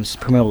 nanograms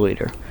per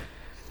milliliter.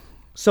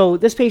 So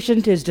this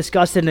patient is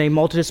discussed in a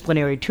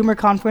multidisciplinary tumor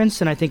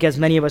conference, and I think as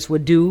many of us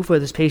would do for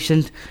this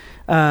patient,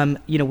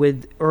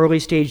 with early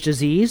stage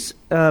disease,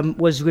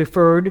 was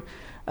referred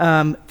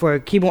for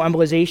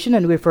chemoembolization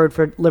and referred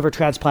for liver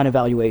transplant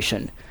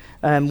evaluation.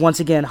 Once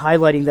again,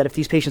 highlighting that if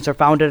these patients are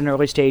found at an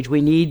early stage,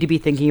 we need to be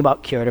thinking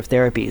about curative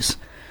therapies.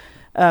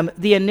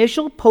 The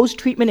initial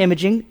post-treatment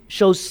imaging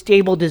shows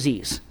stable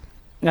disease.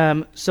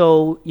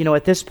 So,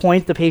 at this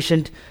point, the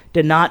patient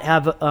did not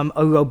have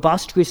a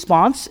robust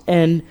response,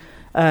 and,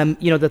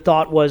 the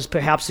thought was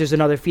perhaps there's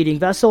another feeding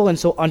vessel, and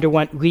so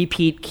underwent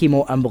repeat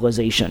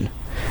chemoembolization.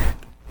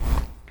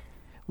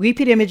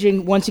 Repeat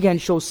imaging, once again,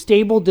 shows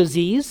stable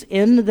disease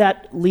in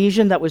that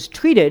lesion that was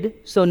treated,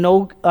 so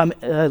no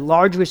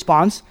large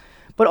response,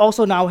 but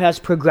also now has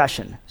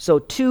progression. So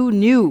 2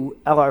 new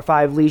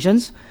LR5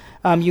 lesions.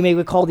 You may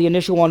recall the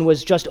initial one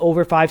was just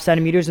over 5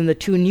 centimeters, and the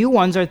 2 new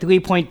ones are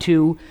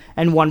 3.2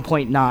 and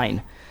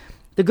 1.9.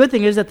 The good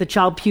thing is that the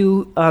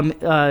Child-Pugh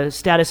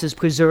status is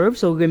preserved,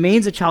 so it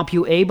remains a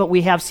Child-Pugh-A, but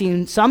we have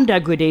seen some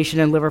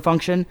degradation in liver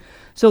function,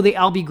 so the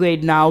ALB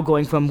grade now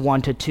going from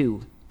 1 to 2.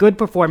 Good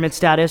performance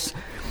status.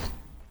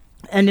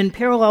 And in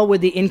parallel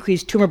with the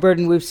increased tumor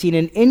burden, we've seen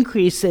an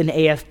increase in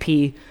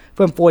AFP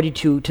from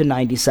 42 to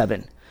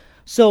 97.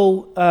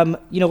 So,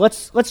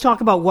 let's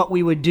talk about what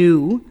we would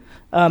do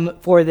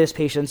for this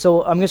patient.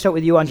 So I'm going to start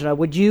with you, Anjana.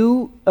 Would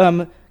you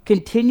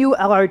continue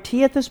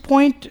LRT at this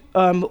point,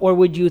 or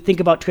would you think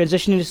about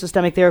transitioning to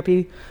systemic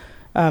therapy?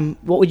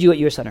 What would you at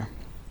your center?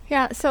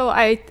 Yeah, so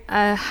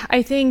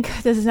I think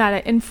this is not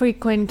an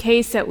infrequent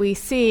case that we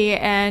see,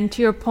 and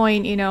to your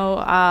point,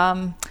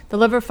 the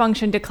liver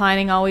function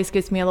declining always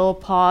gives me a little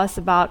pause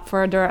about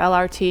further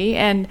LRT,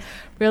 and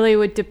really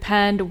would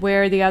depend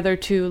where the other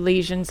 2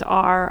 lesions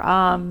are.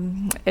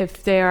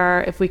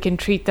 If we can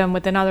treat them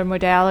with another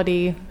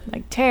modality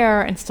like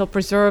TARE and still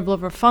preserve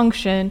liver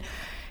function,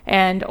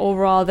 and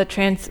overall the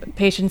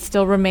patient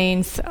still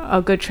remains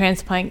a good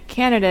transplant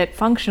candidate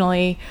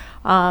functionally,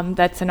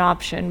 that's an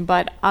option.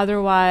 But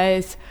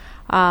otherwise,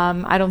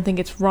 I don't think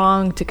it's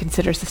wrong to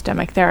consider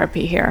systemic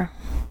therapy here.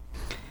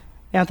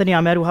 Anthony,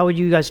 Ahmed, how would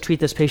you guys treat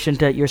this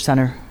patient at your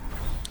center?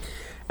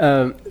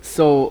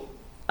 So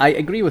I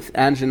agree with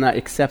Anjana,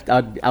 except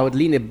I would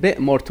lean a bit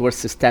more towards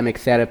systemic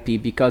therapy,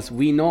 because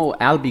we know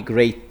ALB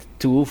grade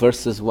 2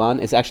 versus 1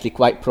 is actually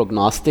quite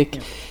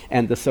prognostic,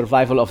 and the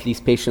survival of these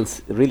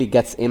patients really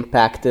gets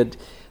impacted.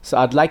 So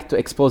I'd like to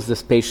expose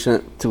this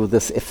patient to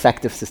this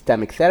effective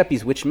systemic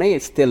therapies, which may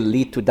still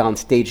lead to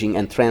downstaging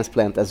and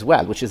transplant as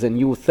well, which is a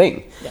new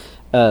thing.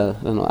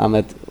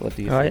 Ahmed, what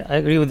do you think? I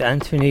agree with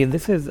Anthony.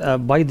 This is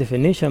by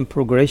definition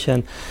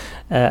progression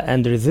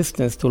and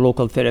resistance to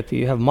local therapy.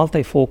 You have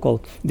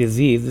multifocal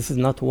disease. This is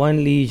not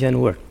one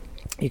lesion where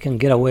you can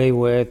get away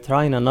with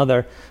trying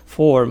another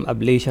form,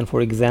 ablation,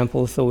 for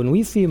example. So when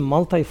we see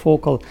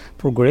multifocal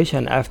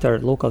progression after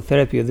local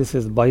therapy, this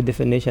is by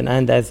definition,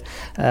 and as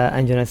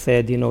Anjana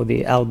said, the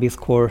ALB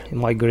score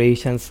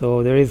migration.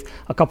 So there is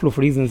a couple of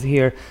reasons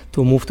here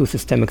to move to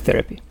systemic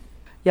therapy.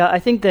 Yeah, I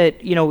think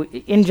that,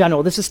 in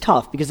general, this is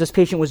tough because this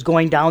patient was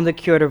going down the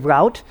curative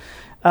route.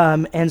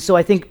 And so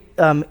I think,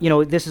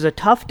 this is a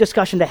tough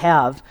discussion to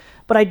have.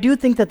 But I do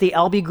think that the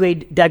ALB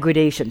grade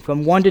degradation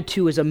from 1 to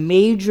 2 is a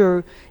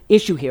major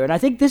issue here. And I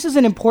think this is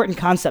an important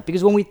concept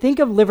because when we think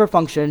of liver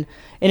function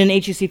in an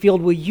HCC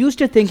field, we're used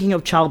to thinking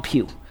of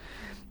Child-Pugh.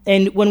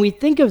 And when we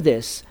think of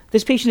this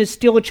patient is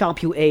still a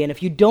Child-Pugh-A. And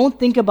if you don't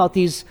think about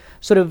these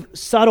sort of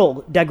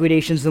subtle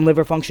degradations in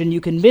liver function,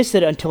 you can miss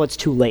it until it's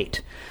too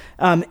late.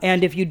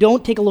 And if you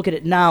don't take a look at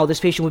it now, this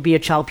patient would be a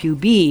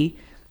Child-Pugh-B,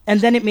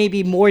 and then it may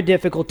be more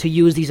difficult to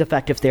use these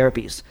effective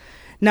therapies.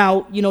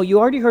 Now, you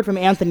already heard from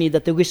Anthony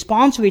that the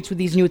response rates with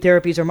these new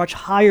therapies are much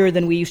higher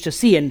than we used to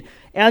see. And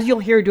as you'll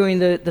hear during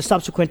the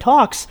subsequent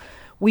talks,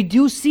 we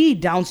do see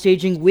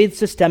downstaging with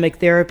systemic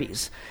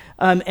therapies.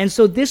 And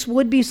so this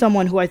would be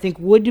someone who I think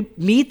would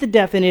meet the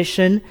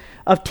definition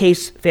of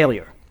TACE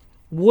failure,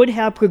 would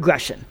have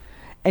progression,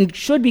 and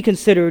should be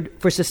considered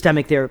for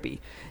systemic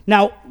therapy.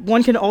 Now,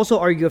 one can also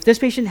argue if this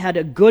patient had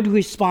a good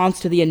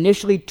response to the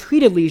initially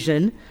treated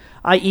lesion,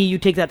 i.e. you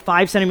take that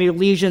 5 centimeter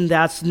lesion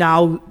that's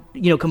now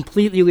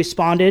completely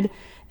responded,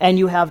 and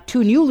you have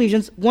 2 new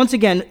lesions, once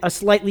again, a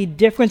slightly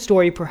different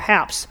story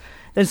perhaps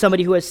than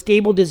somebody who has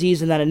stable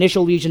disease in that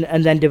initial lesion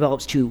and then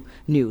develops 2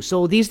 new.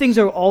 So these things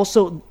are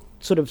also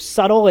sort of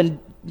subtle and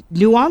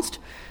nuanced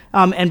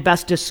and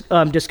best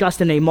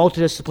discussed in a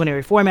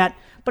multidisciplinary format.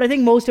 But I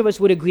think most of us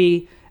would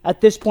agree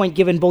at this point,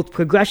 given both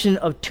progression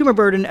of tumor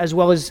burden as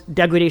well as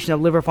degradation of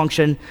liver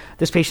function,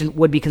 this patient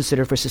would be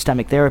considered for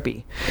systemic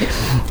therapy.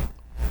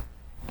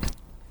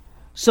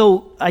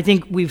 So I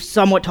think we've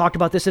somewhat talked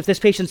about this. If this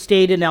patient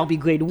stayed in LB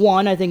grade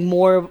 1, I think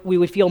we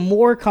would feel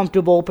more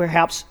comfortable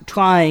perhaps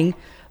trying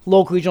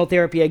local regional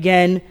therapy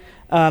again,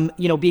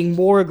 being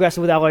more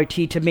aggressive with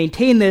LRT to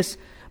maintain this.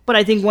 But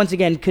I think, once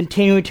again,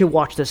 continuing to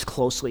watch this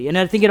closely. And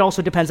I think it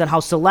also depends on how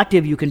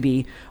selective you can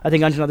be. I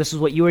think, Anjana, this is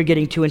what you were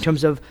getting to in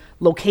terms of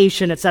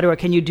location, et cetera.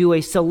 Can you do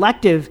a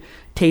selective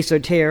TACE or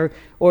TARE,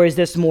 or is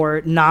this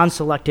more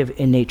non-selective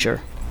in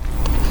nature?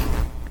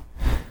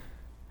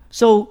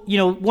 So,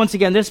 once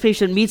again, this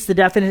patient meets the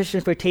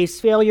definition for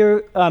TACE failure,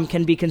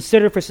 can be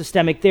considered for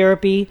systemic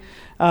therapy,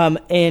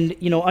 and,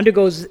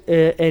 undergoes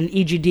an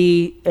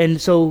EGD.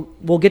 And so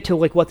we'll get to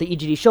what the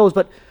EGD shows,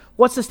 but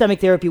what systemic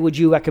therapy would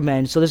you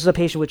recommend? So this is a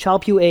patient with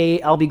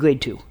Child-Pugh-A, LB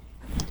grade 2.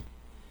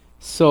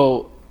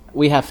 So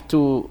we have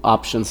 2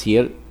 options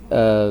here,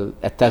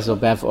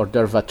 atezo-bev or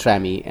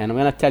durva-tremi, and I'm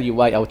going to tell you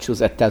why I would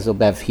choose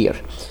atezo-bev here.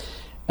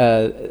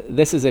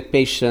 This is a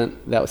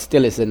patient that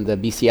still is in the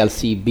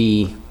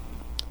BCLC-B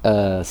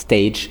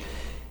stage.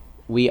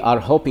 We are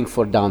hoping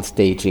for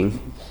downstaging,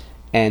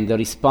 and the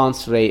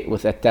response rate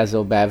with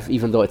atezo-bev,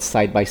 even though it's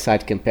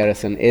side-by-side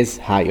comparison, is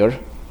higher.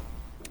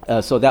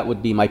 So that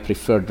would be my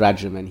preferred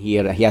regimen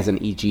here. He has an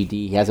EGD,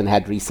 he hasn't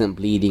had recent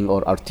bleeding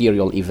or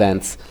arterial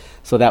events,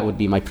 so that would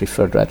be my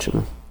preferred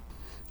regimen.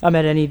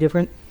 Ahmed, any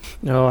different?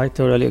 No, I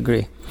totally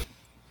agree.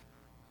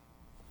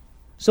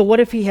 So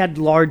what if he had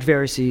large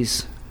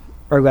varices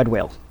or red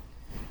whale?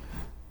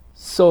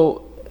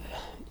 So,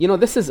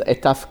 this is a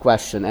tough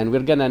question, and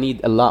we're going to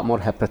need a lot more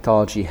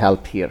hepatology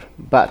help here.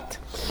 But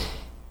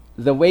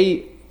the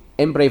way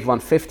EMBRAVE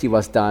 150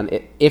 was done,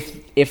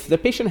 if the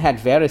patient had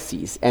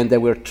varices and they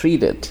were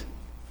treated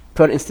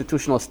per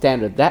institutional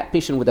standard, that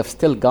patient would have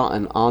still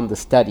gotten on the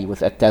study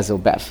with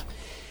atezo-bev.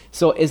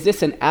 So is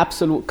this an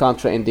absolute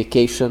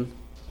contraindication?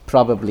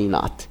 Probably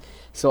not.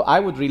 So I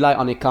would rely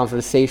on a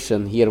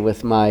conversation here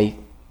with my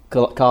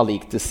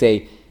colleague to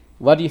say,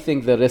 what do you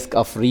think the risk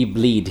of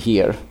rebleed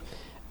here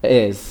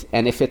is?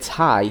 And if it's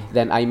high,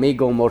 then I may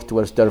go more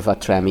towards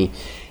durva-tremi.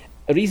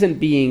 The reason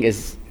being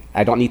is,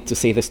 I don't need to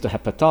say this to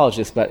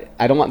hepatologists, but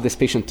I don't want this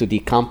patient to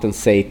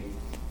decompensate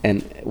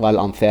while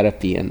on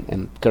therapy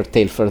and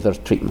curtail further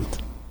treatment.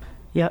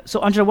 Yeah.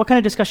 So, Anjana, what kind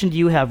of discussion do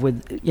you have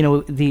with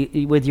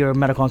with your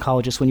medical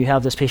oncologist when you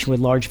have this patient with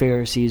large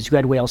varices,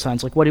 red whale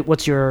signs?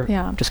 What's your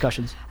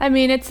discussions? I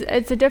mean, it's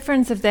a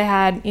difference if they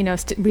had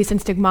recent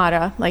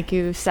stigmata, like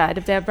you said.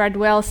 If they have red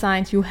whale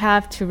signs, you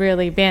have to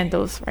really ban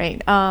those,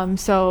 right?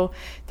 So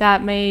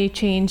that may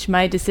change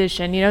my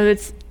decision.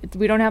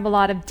 We don't have a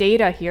lot of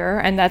data here,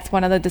 and that's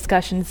one of the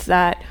discussions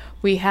that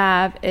we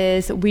have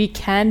is we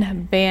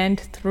can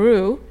band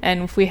through,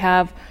 and if we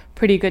have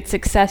pretty good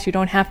success, you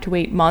don't have to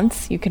wait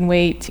months. You can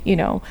wait,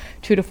 2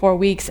 to 4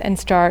 weeks and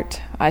start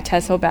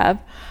atezo-bev.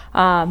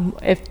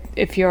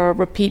 If your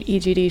repeat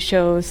EGD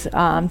shows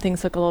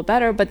things look a little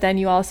better, but then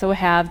you also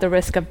have the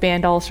risk of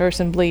band ulcers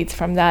and bleeds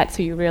from that,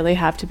 so you really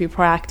have to be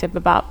proactive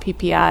about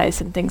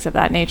PPIs and things of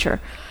that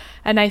nature.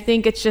 And I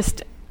think it's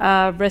just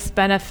a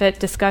risk-benefit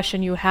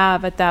discussion you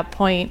have at that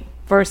point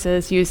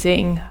versus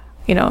using,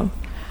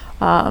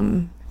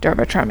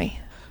 durva-tremi.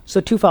 So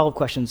 2 follow-up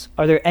questions.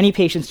 Are there any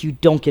patients you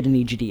don't get an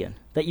EGD in?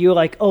 That you're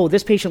like, oh,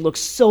 this patient looks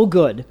so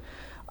good,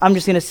 I'm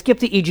just going to skip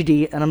the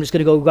EGD and I'm just going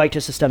to go right to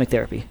systemic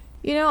therapy?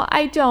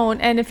 I don't.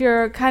 And if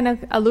you're kind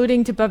of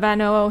alluding to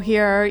Baveno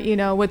here,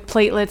 with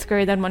platelets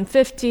greater than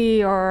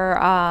 150 or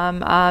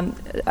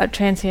a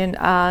transient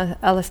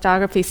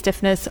elastography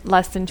stiffness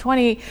less than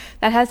 20,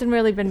 that hasn't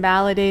really been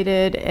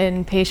validated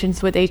in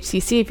patients with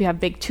HCC. If you have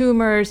big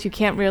tumors, you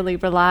can't really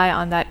rely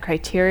on that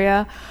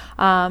criteria.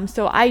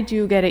 So I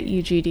do get an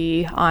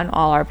EGD on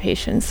all our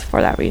patients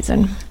for that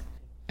reason.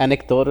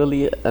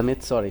 Anecdotally,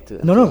 Amit, sorry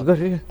to... No, go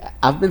ahead.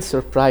 I've been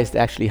surprised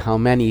actually how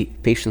many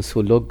patients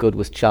who look good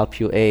with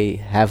Child-Pugh-A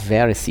have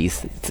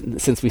varices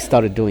since we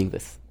started doing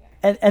this.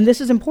 And this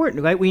is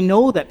important, right? We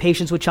know that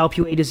patients with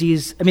Child-Pugh-A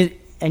disease,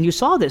 and you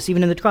saw this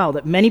even in the trial,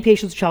 that many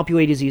patients with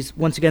Child-Pugh-A disease,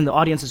 once again, the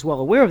audience is well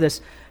aware of this,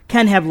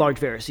 can have large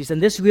varices.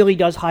 And this really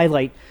does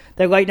highlight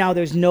that right now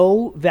there's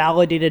no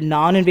validated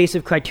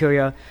non-invasive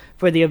criteria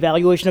for the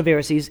evaluation of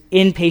varices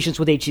in patients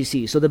with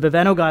HCC. So the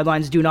Baveno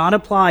guidelines do not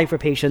apply for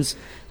patients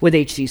with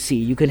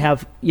HCC. You can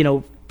have,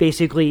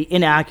 basically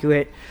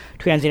inaccurate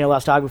transient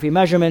elastography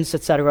measurements,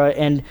 et cetera.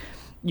 And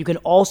you can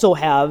also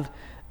have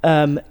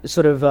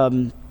sort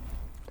of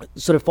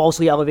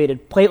falsely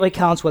elevated platelet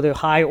counts, whether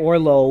high or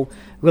low,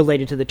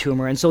 related to the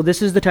tumor. And so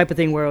this is the type of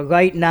thing where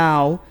right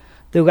now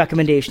the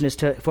recommendation is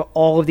for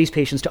all of these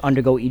patients to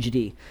undergo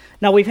EGD.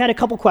 Now, we've had a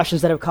couple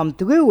questions that have come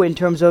through in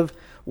terms of,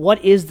 where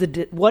is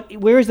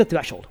the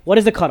threshold? What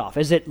is the cutoff?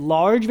 Is it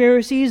large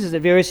varices? Is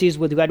it varices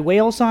with red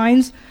whale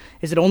signs?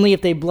 Is it only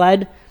if they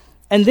bled?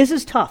 And this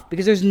is tough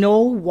because there's no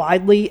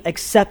widely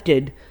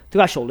accepted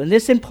threshold. And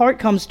this in part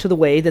comes to the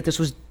way that this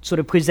was sort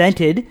of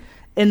presented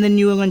in the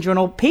New England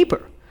Journal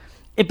paper.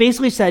 It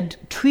basically said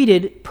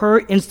treated per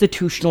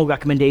institutional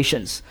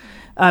recommendations.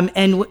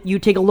 And you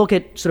take a look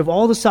at sort of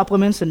all the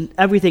supplements and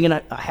everything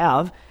I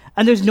have,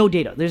 and there's no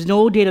data. There's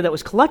no data that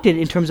was collected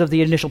in terms of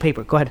the initial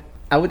paper. Go ahead.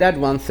 I would add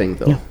one thing,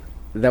 though. Yeah.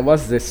 There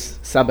was this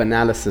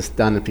sub-analysis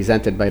done and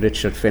presented by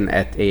Richard Finn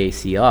at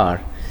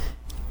AACR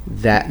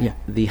that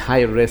the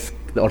high risk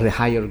or the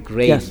higher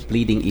grade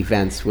bleeding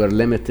events were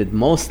limited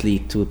mostly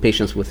to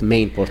patients with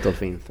main portal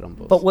vein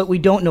thrombosis. But what we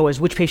don't know is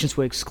which patients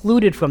were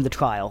excluded from the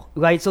trial,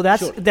 right? So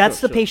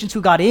that's the patients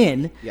who got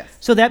in. Yes.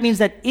 So that means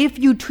that if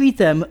you treat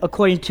them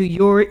according to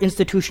your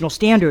institutional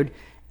standard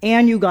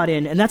and you got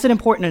in, and that's an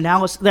important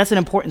analysis, that's an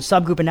important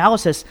subgroup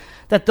analysis,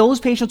 that those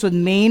patients with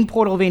main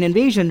portal vein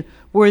invasion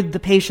were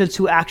the patients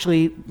who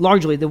actually,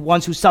 largely, the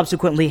ones who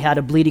subsequently had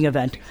a bleeding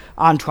event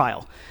on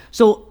trial.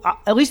 So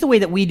at least the way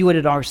that we do it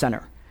at our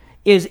center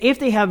is if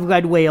they have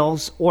red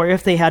whales or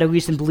if they had a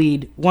recent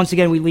bleed, once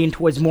again, we lean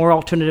towards more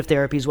alternative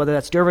therapies, whether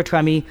that's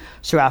durvalumab,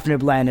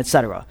 sorafenib, len,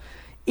 etc.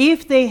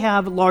 If they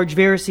have large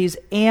varices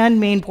and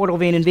main portal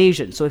vein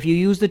invasion, so if you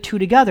use the two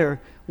together,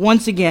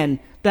 once again,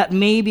 that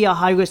may be a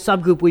high-risk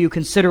subgroup where you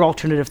consider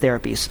alternative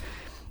therapies.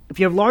 If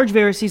you have large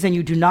varices and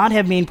you do not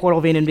have main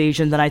portal vein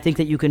invasion, then I think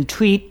that you can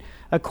treat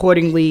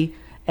accordingly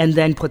and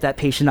then put that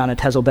patient on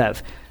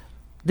atezo-bev.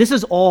 This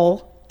is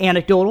all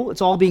anecdotal.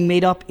 It's all being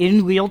made up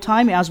in real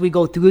time as we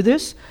go through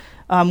this.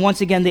 Once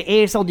again, the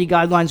AASLD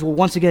guidelines will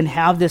once again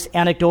have this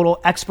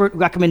anecdotal expert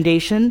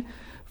recommendation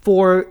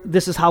for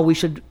this is how we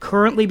should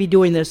currently be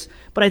doing this.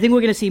 But I think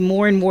we're going to see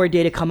more and more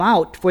data come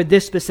out for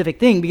this specific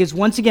thing because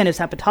once again, as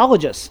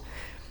hepatologists,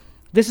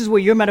 this is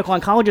where your medical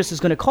oncologist is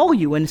going to call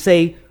you and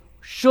say,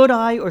 should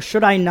I or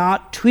should I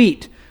not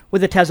treat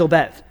with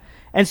atezo-bev?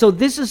 And so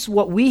this is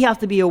what we have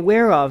to be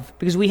aware of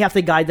because we have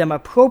to guide them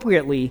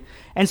appropriately.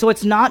 And so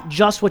it's not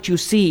just what you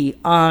see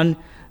on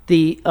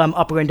the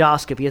upper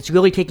endoscopy. It's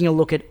really taking a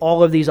look at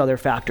all of these other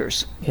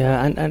factors.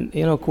 Yeah,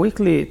 and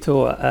quickly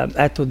to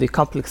add to the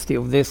complexity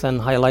of this and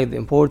highlight the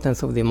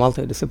importance of the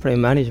multidisciplinary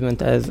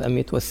management, as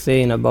Amit was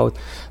saying about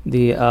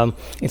the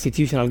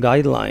institutional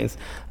guidelines,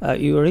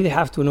 you really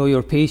have to know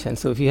your patient.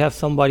 So if you have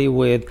somebody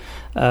with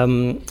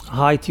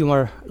high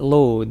tumor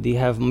load, they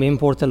have main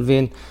portal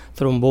vein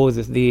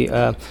thrombosis,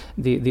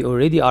 they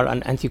already are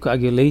on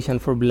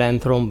anticoagulation for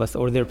bland thrombus,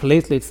 or their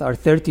platelets are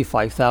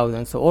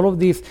 35,000. So all of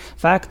these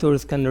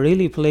factors can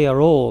really play a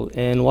role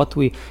in what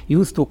we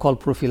used to call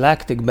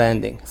prophylactic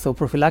banding. So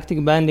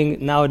prophylactic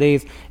banding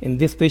nowadays in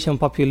this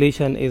patient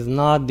population is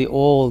not the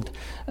old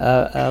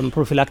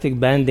prophylactic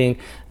banding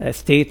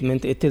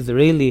statement. It is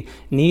really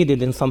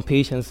needed in some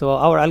patients. So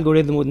our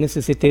algorithm would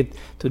necessitate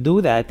to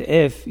do that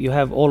if you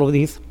have all of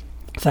these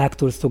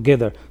factors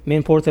together.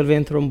 Main portal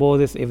vein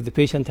thrombosis if the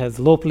patient has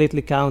low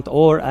platelet count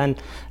or an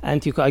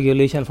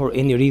anticoagulation for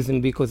any reason,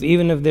 because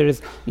even if there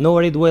is no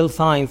red whale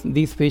signs,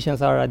 these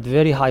patients are at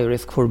very high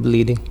risk for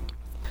bleeding.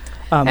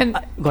 And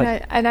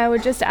I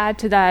would just add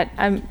to that,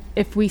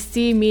 if we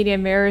see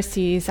median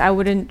varices, I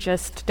wouldn't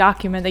just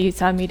document that you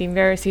saw median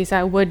varices.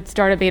 I would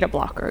start a beta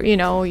blocker.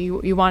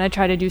 You want to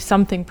try to do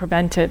something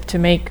preventive to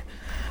make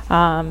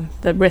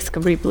the risk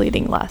of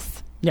rebleeding less.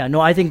 Yeah,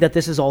 no, I think that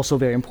this is also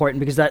very important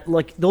because that,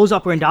 like, those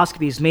upper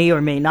endoscopies may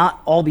or may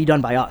not all be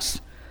done by us.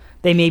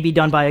 They may be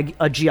done by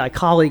a GI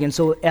colleague, and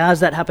so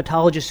as that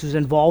hepatologist who's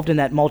involved in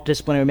that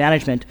multidisciplinary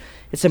management,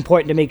 it's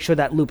important to make sure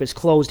that loop is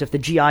closed. If the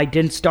GI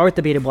didn't start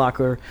the beta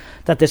blocker,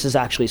 that this is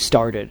actually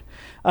started.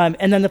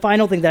 And then the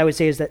final thing that I would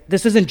say is that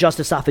this isn't just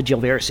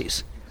esophageal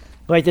varices.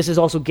 Right, this is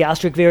also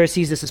gastric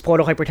varices, this is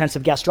portal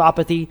hypertensive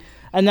gastropathy,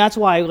 and that's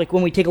why, like,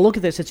 when we take a look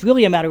at this, it's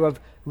really a matter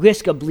of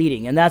risk of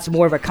bleeding, and that's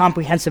more of a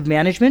comprehensive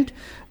management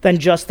than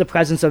just the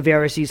presence of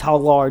varices, how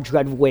large,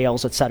 red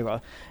whales,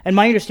 etc. And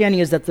my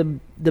understanding is that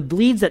the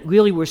bleeds that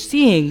really we're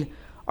seeing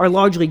are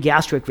largely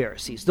gastric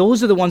varices.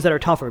 Those are the ones that are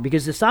tougher,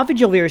 because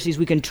esophageal varices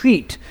we can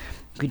treat.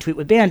 You can treat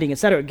with banding,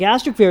 etc.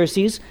 Gastric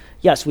varices,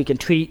 yes, we can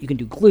treat, you can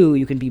do glue,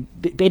 you can be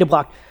beta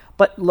blocked,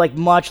 but like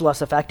much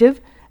less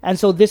effective. And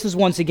so this is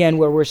once again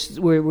where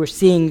we're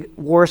seeing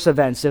worse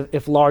events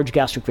if large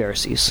gastric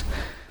varices.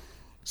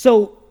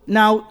 So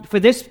now for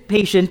this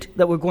patient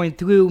that we're going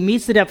through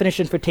meets the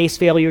definition for taste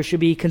failure,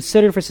 should be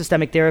considered for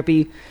systemic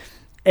therapy.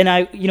 And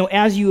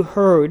as you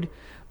heard,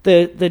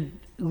 the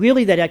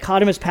really the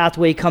dichotomous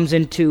pathway comes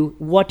into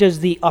what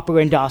does the upper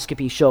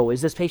endoscopy show?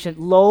 Is this patient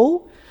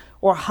low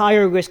or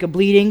higher risk of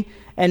bleeding?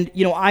 And,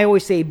 I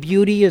always say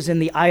beauty is in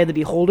the eye of the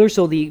beholder.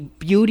 So the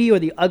beauty or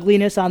the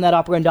ugliness on that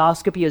upper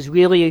endoscopy is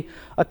really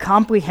a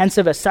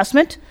comprehensive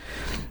assessment.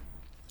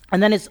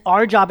 And then it's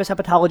our job as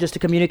hepatologists to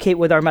communicate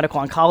with our medical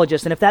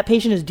oncologist. And if that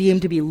patient is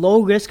deemed to be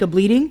low risk of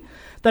bleeding,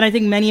 then I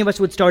think many of us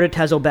would start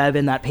atezo-bev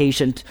in that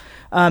patient.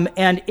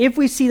 And if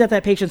we see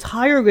that patient's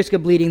higher risk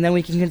of bleeding, then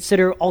we can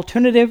consider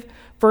alternative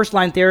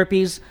first-line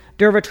therapies.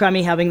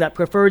 durvatremi having that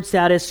preferred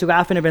status,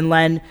 sorafenib and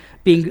len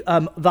being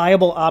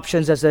viable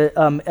options as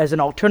an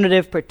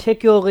alternative,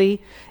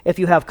 particularly if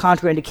you have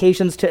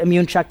contraindications to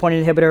immune checkpoint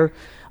inhibitor.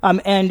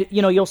 And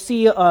you'll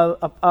see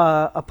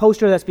a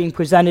poster that's being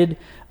presented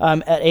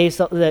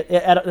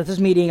at this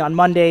meeting on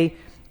Monday,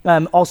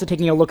 also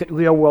taking a look at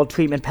real-world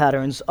treatment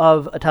patterns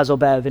of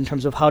atezobev in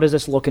terms of how does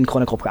this look in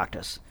clinical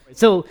practice.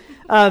 So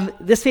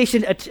this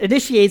patient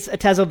initiates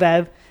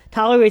atezobev,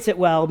 tolerates it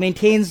well,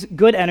 maintains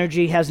good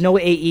energy, has no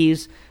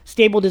AEs,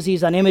 stable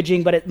disease on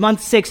imaging, but at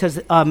month 6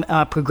 has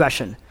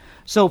progression.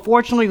 So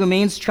fortunately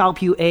remains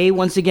Child-Pugh A.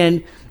 Once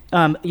again,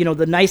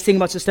 the nice thing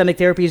about systemic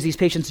therapy is these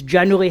patients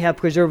generally have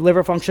preserved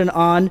liver function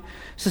on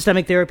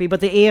systemic therapy,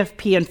 but the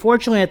AFP,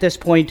 unfortunately, at this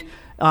point,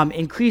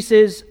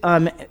 increases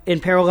in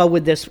parallel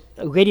with this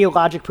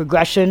radiologic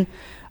progression.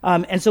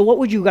 And so what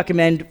would you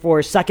recommend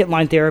for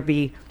second-line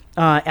therapy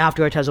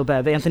after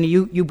atezobev? Anthony,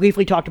 you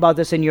briefly talked about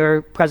this in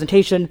your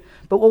presentation,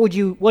 but what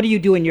do you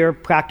do in your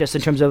practice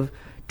in terms of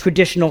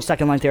traditional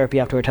second-line therapy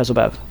after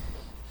atezobev?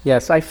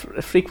 Yes, I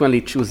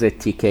frequently choose a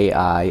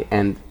TKI,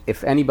 and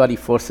if anybody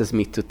forces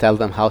me to tell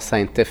them how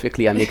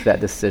scientifically I make that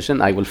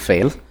decision, I will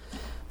fail.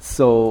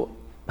 So,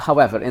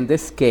 however, in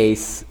this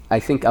case,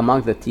 I think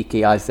among the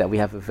TKIs that we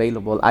have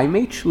available, I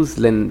may choose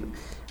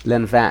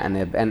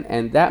lenvatinib,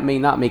 and that may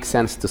not make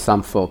sense to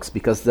some folks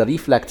because the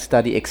REFLECT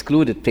study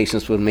excluded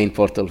patients with main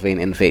portal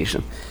vein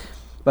invasion.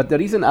 But the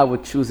reason I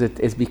would choose it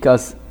is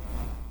because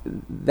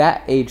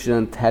that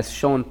agent has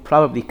shown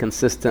probably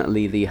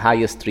consistently the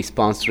highest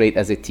response rate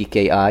as a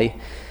TKI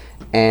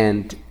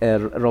and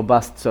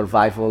robust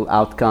survival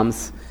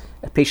outcomes.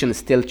 A patient is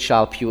still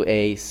Child-Pugh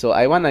A, so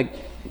I want to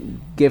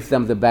give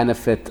them the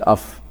benefit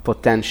of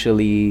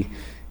potentially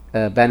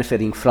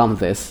benefiting from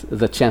this,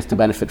 the chance to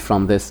benefit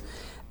from this.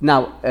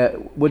 Now,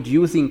 would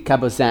using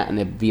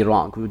cabozantinib be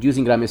wrong? Would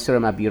using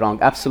ramucirumab be wrong?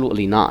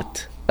 Absolutely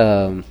not.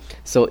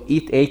 So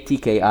a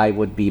TKI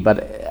would be,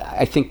 but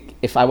I think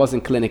if I was in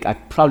clinic, I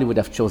probably would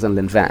have chosen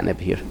lenvatinib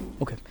here.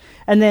 Okay.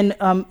 And then,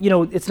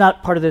 it's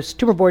not part of this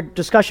tumor board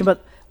discussion,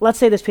 but let's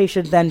say this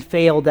patient then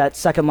failed that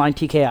second-line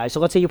TKI.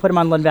 So let's say you put them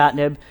on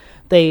lenvatinib.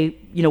 They,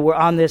 were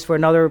on this for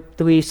another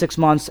 3-6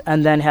 months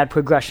and then had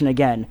progression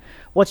again.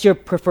 What's your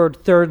preferred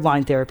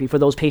third-line therapy for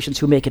those patients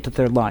who make it to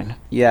third line?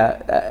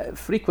 Yeah,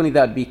 frequently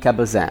that would be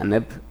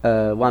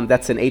cabozantinib. One,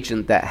 that's an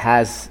agent that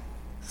has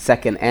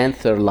second and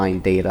third line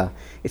data.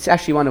 It's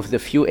actually one of the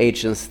few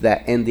agents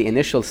that in the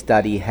initial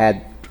study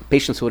had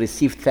patients who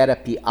received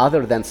therapy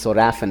other than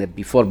sorafenib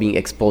before being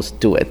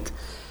exposed to it.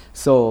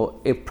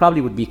 So it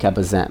probably would be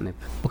cabozantinib.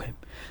 Okay.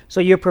 So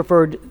your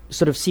preferred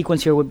sort of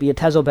sequence here would be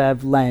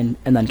atezobev, len,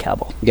 and then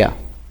cabo. Yeah.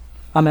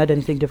 Ahmed,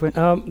 anything different?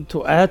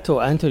 To add to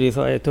Anthony,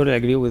 so I totally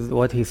agree with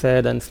what he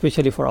said, and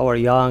especially for our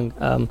young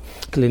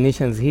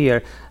clinicians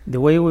here, the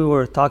way we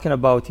were talking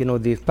about,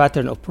 the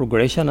pattern of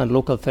progression and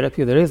local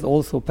therapy, there is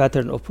also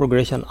pattern of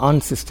progression on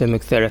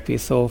systemic therapy.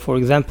 So, for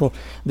example,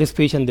 this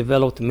patient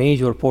developed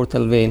major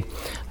portal vein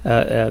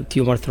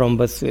tumor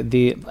thrombus,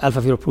 the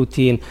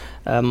alpha-fetoprotein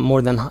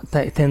more than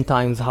 10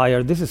 times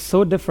higher. This is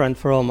so different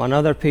from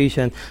another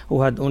patient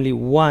who had only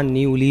one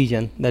new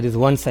lesion that is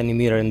 1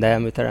 centimeter in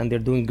diameter, and they're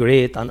doing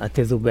great on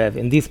atezobev.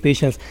 In these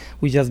patients,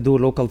 we just do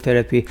local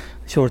therapy,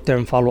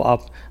 short-term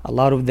follow-up. A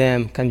lot of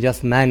them can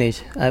just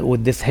manage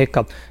with this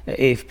hiccup,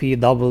 AFP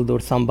doubled or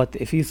some. But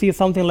if you see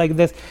something like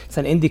this, it's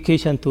an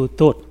indication to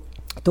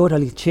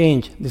totally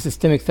change the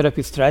systemic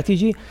therapy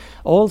strategy.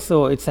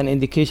 Also, it's an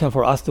indication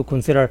for us to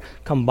consider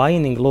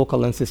combining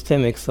local and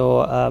systemic.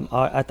 So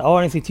at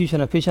our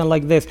institution, a patient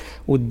like this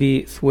would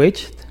be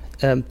switched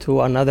to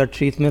another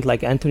treatment,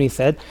 like Anthony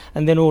said,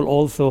 and then we'll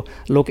also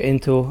look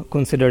into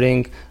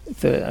considering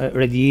the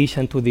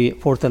radiation to the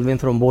portal vein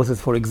thrombosis,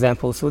 for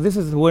example. So this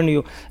is when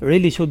you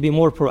really should be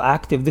more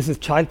proactive. This is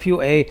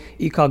Child-Pugh A,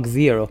 ECOG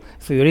 0,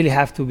 so you really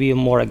have to be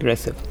more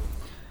aggressive.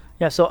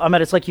 Yeah, so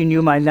Ahmed, it's like you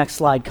knew my next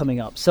slide coming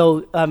up.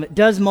 So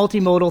does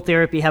multimodal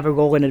therapy have a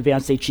role in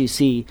advanced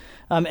HCC?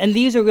 And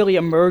these are really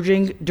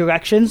emerging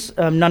directions.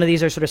 None of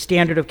these are sort of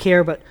standard of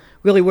care, but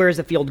really where is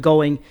the field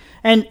going?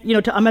 And,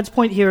 to Ahmed's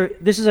point here,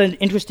 this is an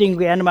interesting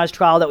randomized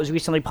trial that was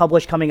recently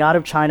published coming out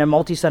of China,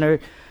 multi-center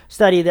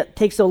study that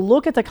takes a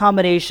look at the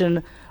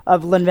combination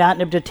of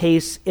lenvatinib to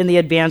TACE in the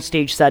advanced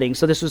stage setting.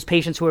 So this was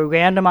patients who were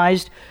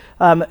randomized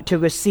to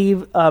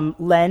receive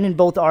len in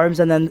both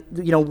arms, and then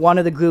one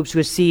of the groups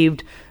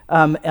received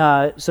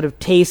sort of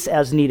TACE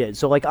as needed,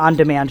 so like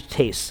on-demand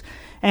TACE.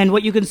 And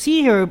what you can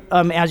see here,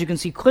 as you can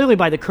see clearly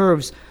by the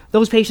curves,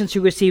 those patients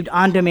who received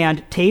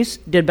on-demand TACE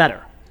did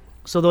better.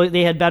 So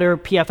they had better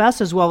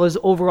PFS as well as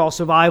overall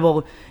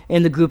survival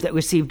in the group that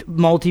received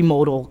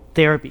multimodal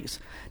therapies.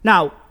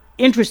 Now,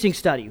 interesting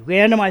study,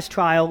 randomized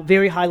trial,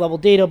 very high-level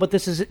data, but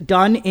this is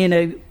done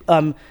in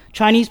a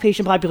Chinese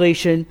patient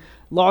population,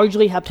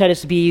 largely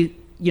hepatitis B,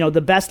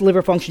 the best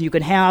liver function you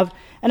can have.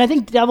 And I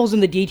think devil's in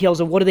the details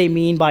of what do they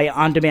mean by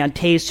on-demand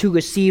TACE, who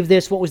received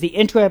this, what was the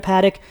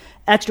intrahepatic,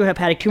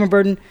 extrahepatic tumor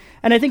burden.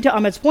 And I think to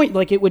Ahmed's point,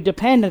 it would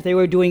depend if they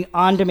were doing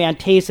on-demand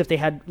TACE, if they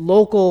had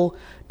local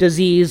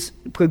disease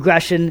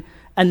progression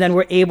and then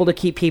we're able to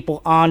keep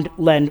people on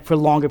LEN for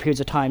longer periods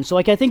of time. So,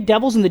 I think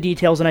devil's in the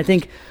details, and I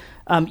think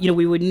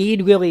we would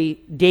need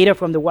really data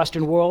from the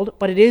Western world,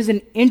 but it is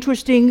an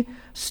interesting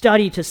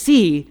study to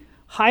see,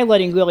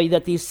 highlighting really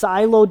that these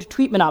siloed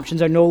treatment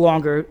options are no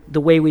longer the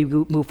way we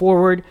move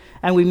forward,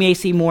 and we may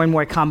see more and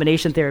more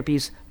combination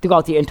therapies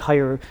throughout the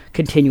entire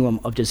continuum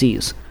of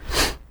disease.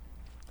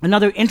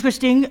 Another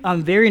interesting,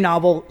 very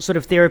novel sort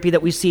of therapy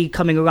that we see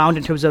coming around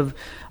in terms of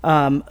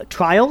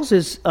trials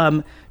is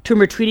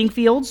tumor treating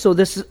fields. So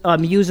this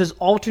uses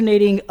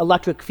alternating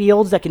electric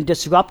fields that can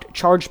disrupt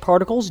charged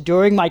particles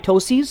during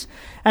mitoses,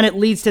 and it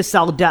leads to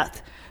cell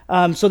death.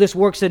 So this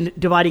works in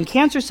dividing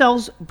cancer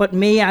cells, but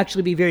may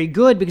actually be very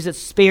good because it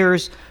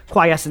spares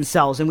quiescent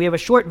cells. And we have a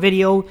short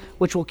video,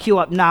 which we'll cue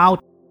up now.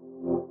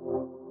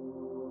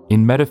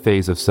 In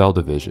metaphase of cell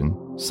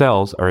division,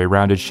 cells are a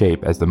rounded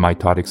shape as the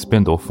mitotic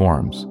spindle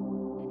forms.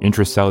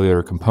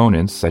 Intracellular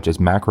components, such as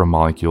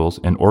macromolecules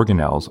and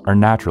organelles, are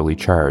naturally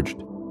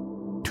charged.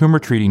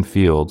 Tumor-treating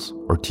fields,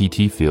 or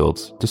TT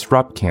fields,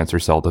 disrupt cancer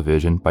cell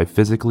division by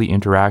physically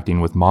interacting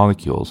with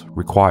molecules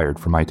required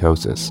for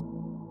mitosis.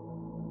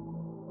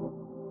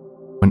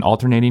 When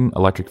alternating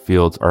electric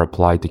fields are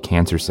applied to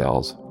cancer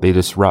cells, they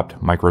disrupt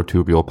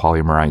microtubule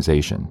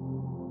polymerization.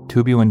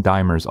 Tubulin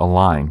dimers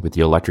align with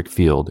the electric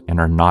field and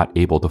are not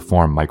able to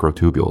form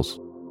microtubules.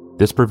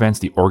 This prevents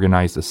the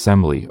organized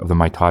assembly of the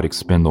mitotic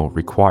spindle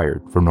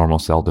required for normal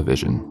cell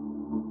division.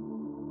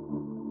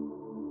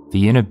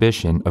 The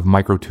inhibition of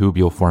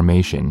microtubule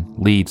formation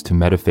leads to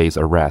metaphase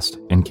arrest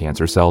and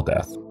cancer cell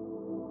death.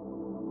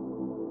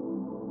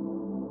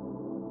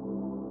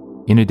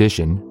 In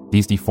addition,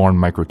 these deformed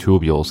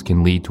microtubules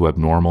can lead to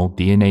abnormal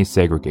DNA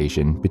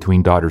segregation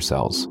between daughter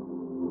cells,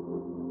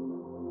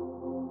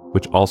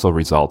 which also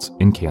results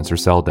in cancer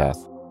cell death.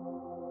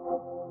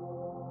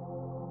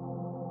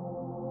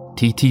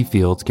 TT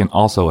fields can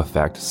also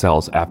affect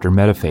cells after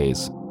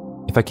metaphase.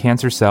 If a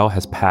cancer cell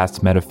has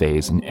passed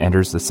metaphase and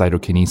enters the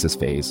cytokinesis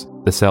phase,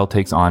 the cell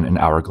takes on an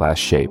hourglass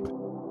shape.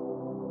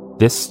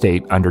 This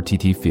state under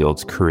TT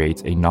fields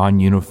creates a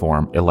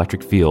non-uniform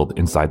electric field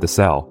inside the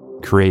cell,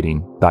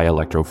 creating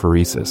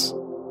dielectrophoresis.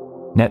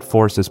 Net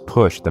forces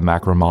push the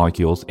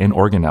macromolecules and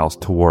organelles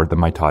toward the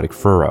mitotic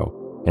furrow,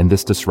 and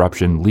this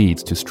disruption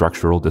leads to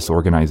structural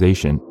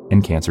disorganization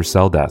and cancer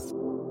cell death.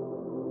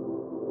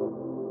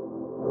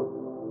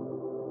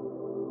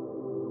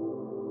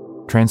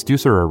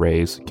 Transducer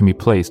arrays can be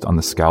placed on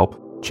the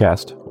scalp,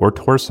 chest, or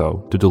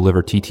torso to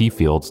deliver TT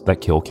fields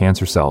that kill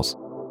cancer cells.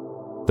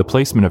 The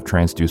placement of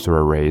transducer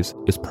arrays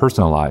is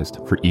personalized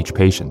for each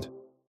patient.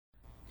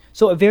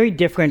 So a very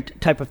different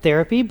type of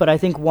therapy, but I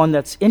think one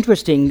that's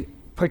interesting,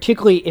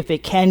 particularly if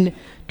it can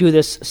do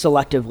this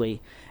selectively.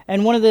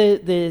 And one of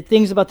the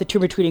things about the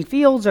tumor treating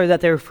fields are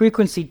that they're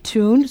frequency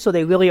tuned, so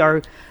they really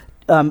are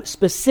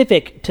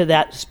specific to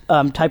that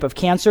type of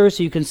cancer.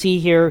 So you can see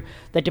here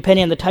that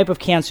depending on the type of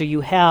cancer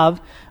you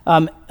have,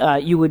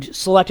 you would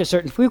select a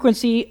certain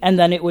frequency, and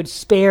then it would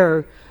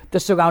spare the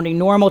surrounding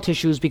normal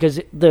tissues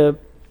because the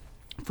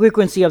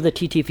frequency of the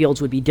TT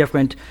fields would be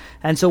different.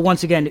 And so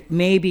once again, it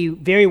may be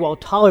very well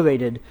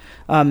tolerated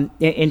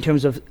in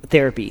terms of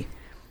therapy.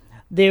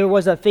 There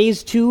was a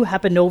phase 2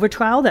 HAPANOVA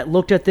trial that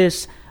looked at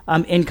this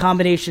in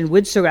combination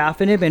with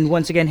sorafenib and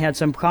once again had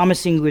some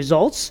promising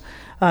results,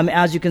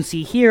 as you can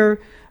see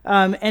here.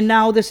 And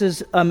now this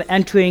is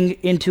entering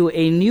into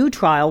a new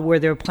trial where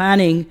they're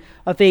planning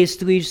a phase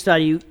 3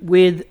 study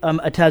with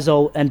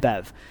atezo and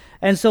bev.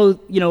 And so,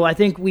 I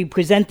think we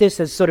present this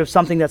as sort of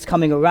something that's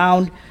coming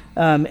around,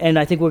 and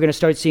I think we're going to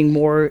start seeing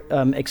more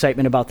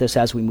excitement about this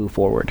as we move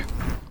forward.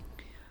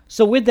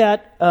 So with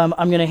that,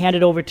 I'm going to hand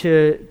it over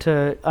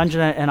to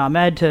Anjana and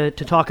Ahmed to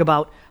talk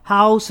about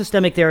how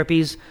systemic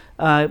therapies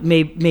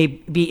may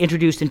be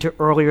introduced into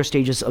earlier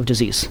stages of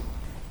disease.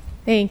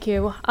 Thank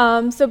you.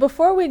 So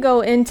before we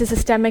go into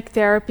systemic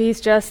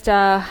therapies, just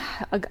an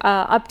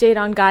update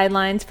on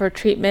guidelines for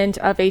treatment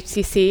of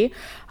HCC.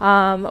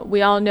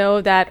 We all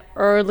know that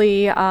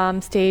early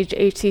stage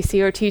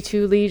HCC or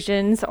T2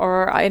 lesions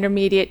or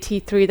intermediate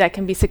T3 that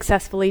can be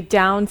successfully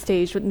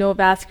downstaged with no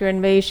vascular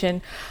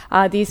invasion,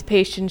 these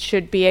patients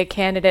should be a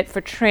candidate for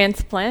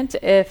transplant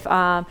if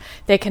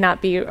they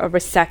cannot be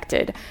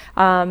resected.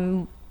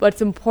 What's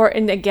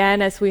important,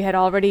 again, as we had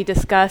already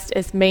discussed,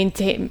 is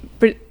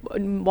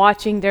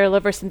watching their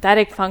liver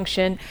synthetic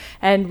function,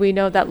 and we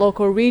know that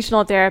local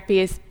regional therapy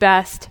is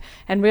best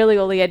and really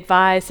only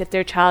advised if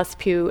they're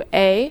Child-Pugh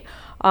A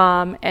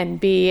and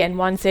B, and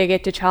once they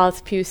get to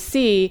Child-Pugh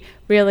C,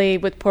 really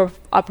with poor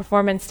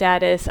performance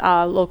status,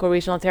 local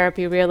regional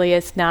therapy really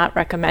is not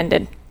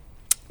recommended.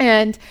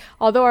 And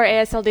although our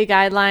AASLD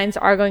guidelines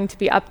are going to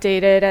be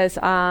updated, as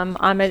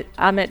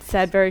Amit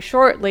said very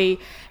shortly,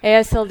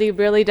 AASLD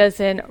really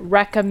doesn't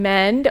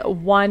recommend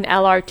one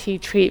LRT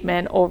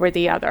treatment over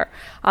the other.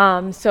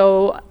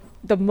 So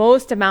the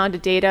most amount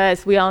of data,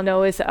 as we all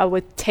know, is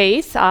with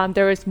TACE.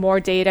 There is more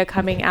data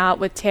coming out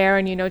with TARE,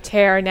 and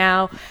TARE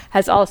now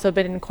has also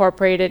been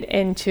incorporated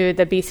into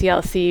the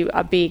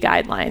BCLC-B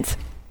guidelines.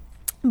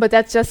 But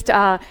that's just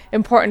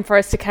important for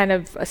us to kind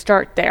of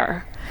start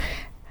there.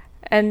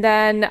 And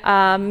then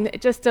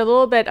just a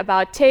little bit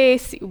about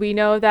TACE. We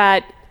know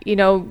that,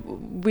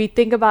 we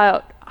think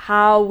about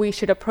how we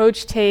should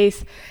approach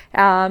TACE.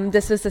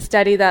 This was a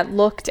study that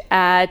looked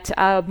at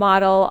a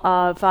model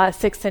of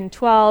 6 and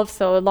 12,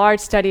 so a large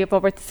study of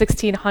over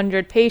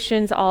 1,600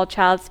 patients, all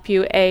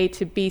Child-Pugh A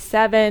to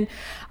B7,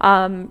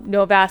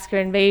 no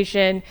vascular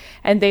invasion,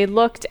 and they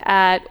looked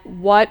at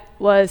what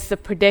was the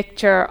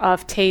predictor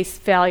of TACE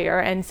failure.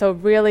 And so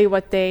really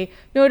what they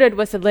noted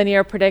was a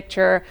linear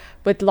predictor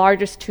with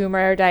largest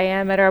tumor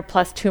diameter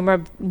plus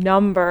tumor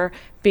number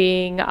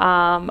being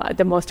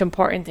the most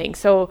important thing.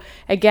 So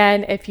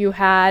again, if you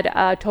had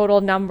a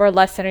total number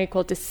less than or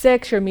equal to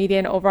 6, your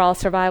median overall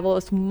survival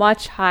is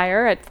much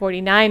higher at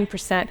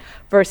 49%,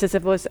 versus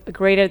if it was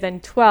greater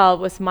than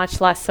 12, was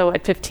much less so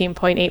at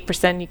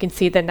 15.8%. You can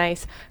see the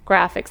nice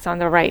graphics on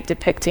the right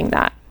depicting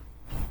that.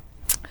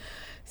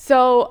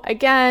 So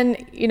again,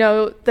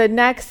 the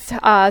next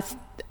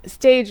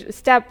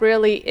step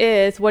really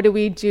is, what do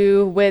we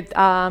do with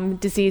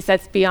disease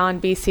that's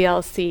beyond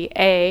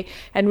BCLC-A,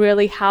 and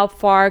really how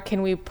far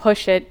can we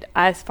push it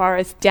as far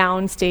as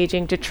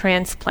downstaging to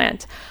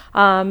transplant?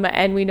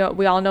 And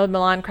we all know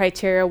Milan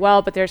criteria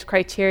well, but there's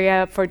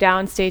criteria for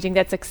downstaging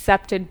that's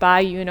accepted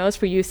by UNOS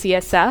for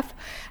UCSF,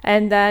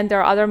 and then there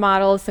are other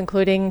models,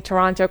 including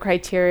Toronto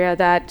criteria,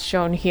 that's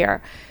shown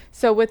here.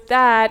 So with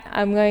that,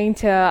 I'm going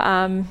to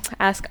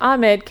ask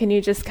Amit, can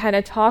you just kind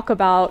of talk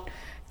about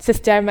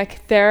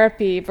systemic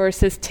therapy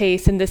versus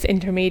TACE in this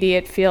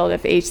intermediate field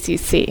of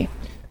HCC?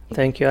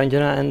 Thank you,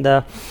 Anjana.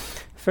 And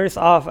first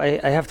off, I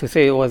have to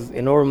say it was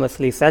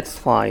enormously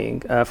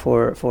satisfying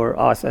for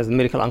us as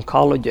medical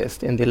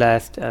oncologists in the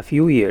last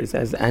few years,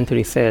 as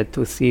Anthony said,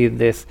 to see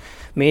this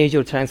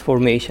major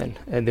transformation,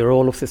 the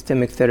role of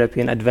systemic therapy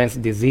in advanced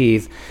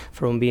disease,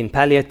 from being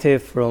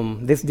palliative,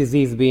 from this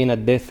disease being a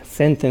death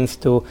sentence,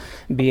 to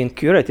being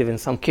curative in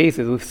some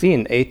cases. We've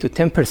seen 8 to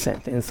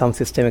 10% in some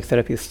systemic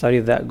therapy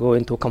studies that go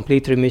into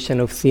complete remission.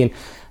 We've seen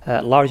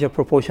larger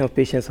proportion of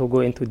patients who go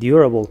into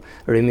durable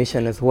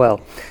remission as well.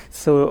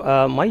 So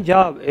my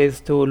job is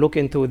to look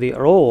into the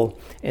role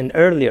in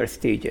earlier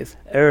stages,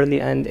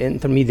 early and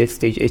intermediate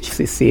stage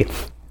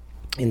HCC.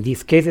 In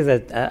these cases,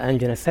 as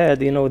Anjana said,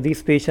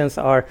 these patients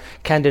are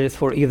candidates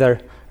for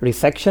either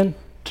resection,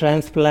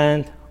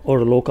 transplant,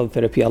 or local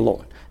therapy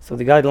alone. So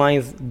the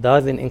guidelines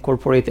doesn't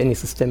incorporate any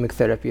systemic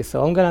therapy.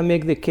 So I'm going to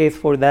make the case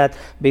for that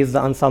based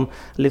on some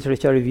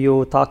literature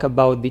review, talk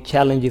about the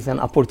challenges and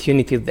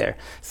opportunities there.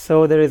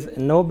 So there is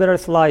no better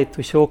slide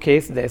to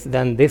showcase this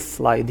than this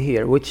slide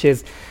here, which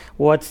is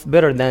what's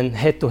better than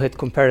head-to-head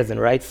comparison,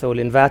 right? So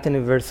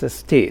lenvatinib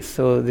versus TACE.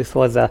 So this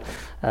was a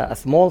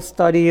small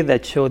study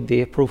that showed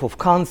the proof of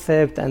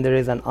concept, and there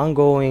is an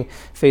ongoing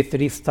phase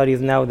 3 studies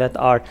now that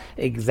are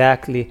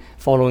exactly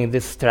following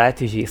this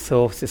strategy.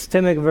 So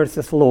systemic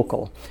versus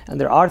local.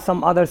 And there are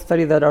some other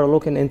studies that are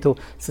looking into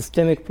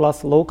systemic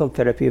plus local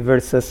therapy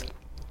versus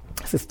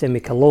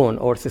systemic alone,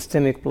 or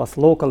systemic plus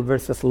local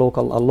versus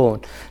local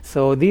alone.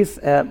 So these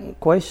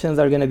questions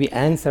are going to be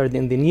answered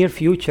in the near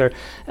future,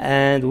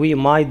 and we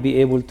might be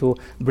able to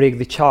break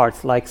the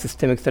charts like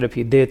systemic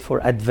therapy did for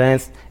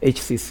advanced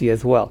HCC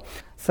as well.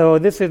 So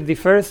this is the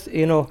first,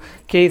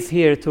 case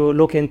here to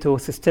look into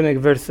systemic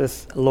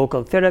versus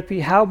local therapy.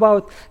 How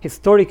about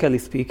historically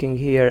speaking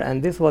here?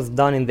 And this was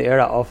done in the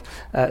era of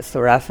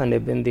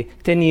sorafenib in the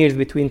 10 years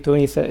between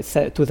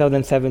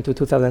 2007 to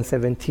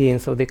 2017.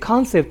 So the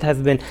concept has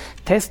been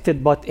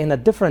tested, but in a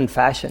different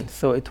fashion.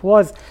 So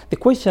the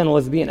question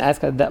was being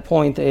asked at that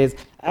point is,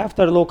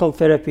 after local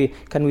therapy,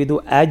 can we do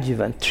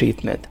adjuvant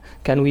treatment?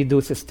 Can we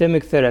do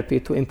systemic therapy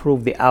to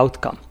improve the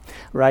outcome?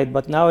 Right?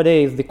 But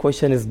nowadays, the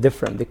question is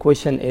different. The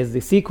question is the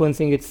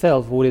sequencing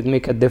itself, would it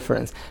make a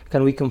difference?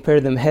 Can we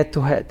compare them head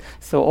to head?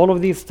 So all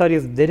of these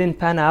studies didn't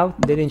pan out,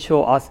 didn't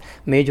show us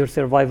major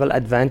survival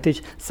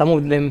advantage. Some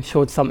of them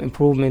showed some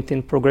improvement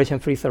in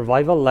progression-free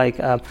survival, like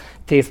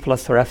TACE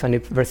plus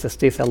sorafenib versus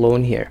TACE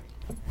alone here.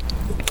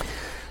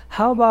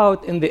 How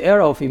about in the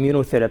era of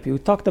immunotherapy? We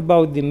talked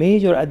about the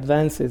major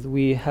advances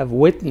we have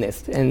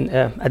witnessed in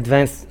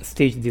advanced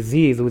stage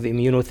disease with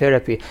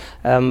immunotherapy.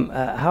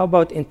 How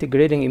about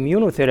integrating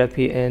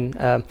immunotherapy in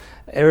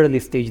early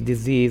stage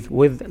disease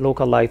with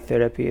localized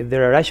therapy?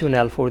 There are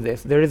rationale for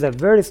this. There is a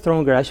very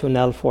strong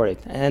rationale for it.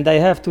 And I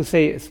have to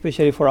say,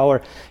 especially for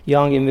our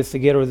young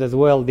investigators as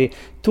well, the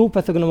two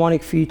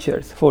pathognomonic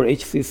features for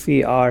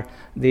HCC are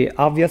the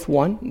obvious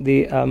one,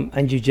 the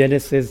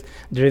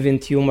angiogenesis-driven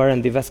tumor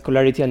and the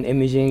vascularity and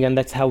imaging, and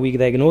that's how we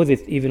diagnose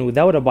it even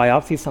without a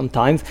biopsy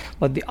sometimes.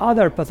 But the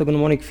other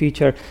pathognomonic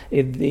feature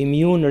is the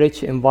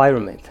immune-rich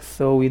environment.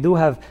 So we do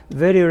have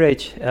very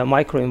rich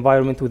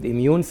microenvironment with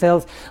immune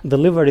cells. The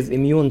liver is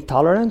immune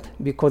tolerant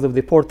because of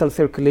the portal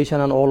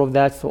circulation and all of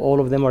that, so all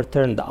of them are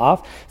turned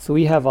off. So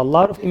we have a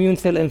lot of immune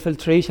cell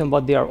infiltration,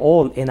 but they are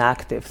all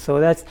inactive. So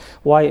that's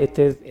why it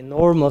is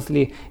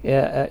enormously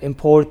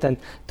important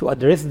to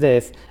address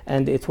this,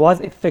 and it was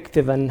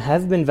effective and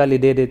has been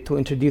validated to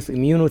introduce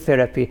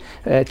immunotherapy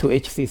to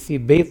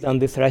HCC based on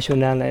this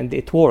rationale, and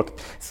it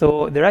worked.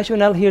 So the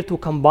rationale here to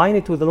combine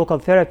it with the local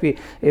therapy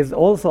is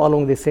also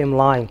along the same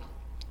line.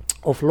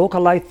 of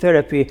localized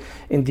therapy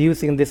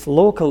inducing this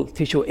local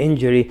tissue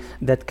injury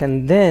that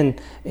can then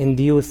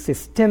induce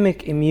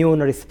systemic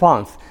immune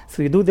response.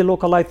 So you do the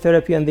localized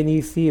therapy and then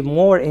you see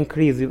more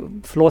increase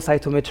flow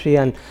cytometry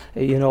and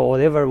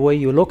whatever way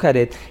you look at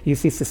it, you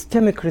see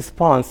systemic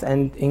response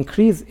and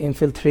increased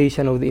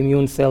infiltration of the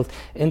immune cells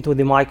into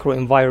the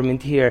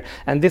microenvironment here.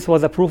 And this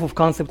was a proof of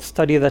concept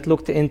study that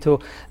looked into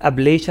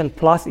ablation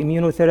plus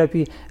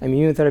immunotherapy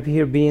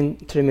here being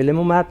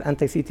tremelimumab,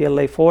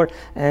 anti-CTLA-4,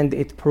 and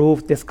it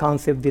proved this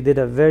concept. They did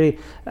a very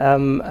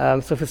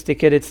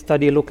sophisticated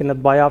study looking at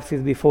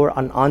biopsies before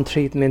and on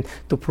treatment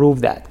to prove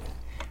that.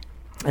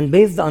 And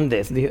based on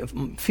this, the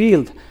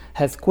field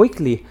has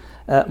quickly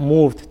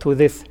moved to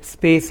this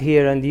space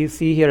here, and you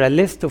see here a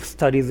list of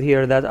studies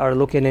here that are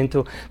looking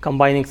into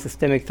combining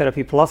systemic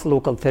therapy plus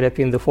local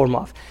therapy in the form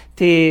of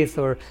TACE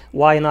or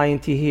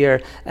Y90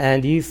 here,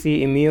 and you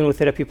see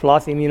immunotherapy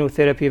plus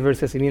immunotherapy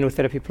versus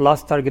immunotherapy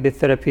plus targeted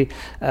therapy,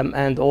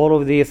 and all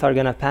of these are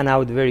going to pan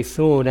out very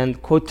soon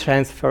and could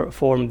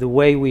transform the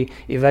way we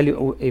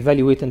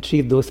evaluate and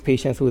treat those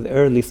patients with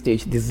early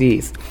stage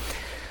disease.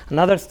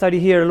 Another study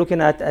here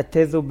looking at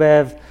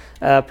atezobev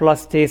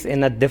plus TACE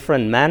in a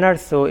different manner.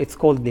 So it's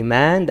called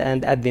DEMAND,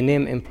 and as the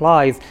name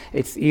implies,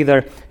 it's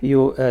either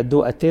you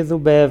do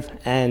atezobev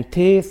and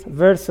TACE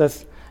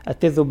versus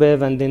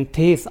atezobev and then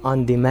TACE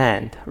on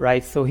demand,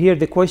 right? So here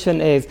the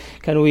question is,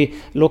 can we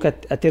look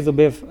at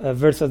atezobev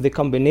versus the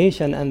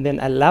combination and then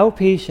allow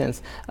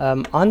patients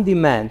on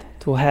demand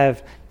to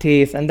have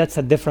TACE? And that's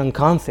a different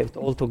concept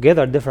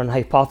altogether, different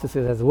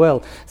hypothesis as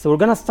well. So we're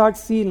going to start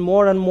seeing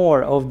more and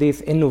more of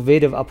these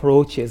innovative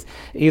approaches,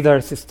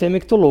 either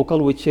systemic to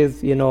local, which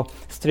is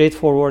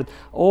straightforward,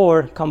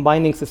 or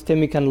combining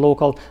systemic and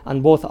local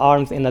on both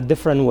arms in a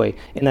different way,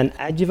 in an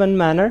adjuvant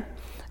manner,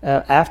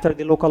 after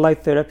the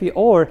localized therapy,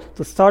 or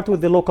to start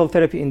with the local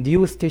therapy,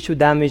 induce tissue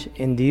damage,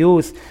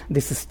 induce the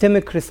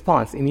systemic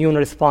response, immune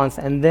response,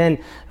 and then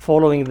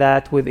following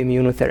that with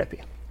immunotherapy.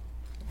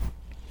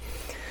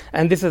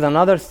 And this is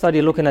another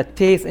study looking at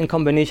TACE in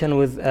combination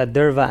with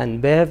Durva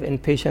and Bev in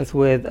patients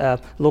with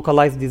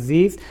localized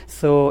disease.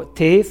 So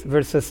TACE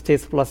versus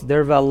TACE plus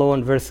Durva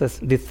alone versus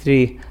the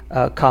 3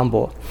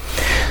 combo.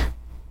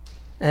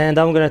 And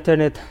I'm going to turn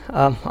it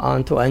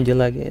on to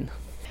Angela again.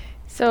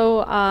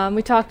 So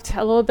we talked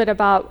a little bit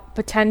about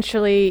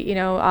potentially,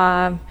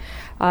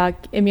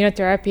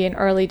 immunotherapy in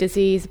early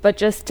disease, but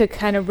just to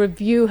kind of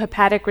review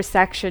hepatic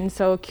resection,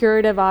 so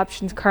curative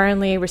options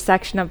currently,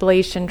 resection,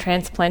 ablation,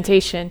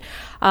 transplantation.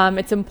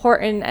 It's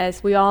important,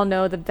 as we all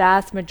know, the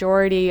vast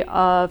majority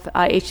of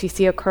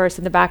HCC occurs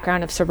in the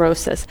background of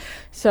cirrhosis.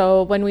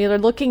 So when we are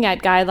looking at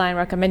guideline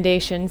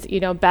recommendations,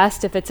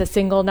 best if it's a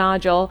single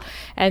nodule,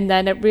 and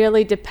then it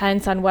really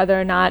depends on whether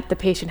or not the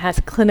patient has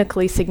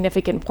clinically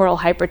significant portal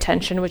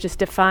hypertension, which is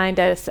defined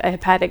as a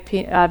hepatic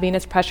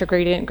venous pressure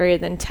gradient greater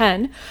than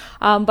 10.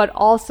 But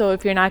also,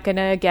 if you're not going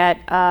to get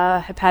a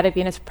hepatic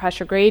venous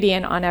pressure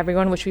gradient on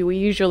everyone, which we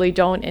usually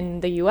don't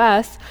in the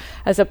U.S.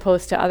 as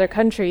opposed to other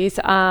countries,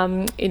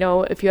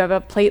 if you have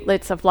a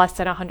platelets of less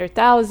than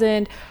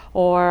 100,000,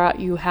 or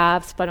you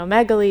have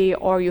splenomegaly,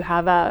 or you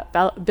have a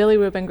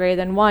bilirubin greater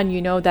than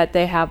 1, that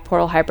they have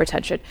portal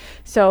hypertension.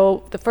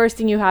 So the first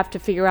thing you have to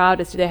figure out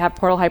is, do they have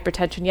portal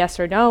hypertension, yes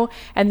or no?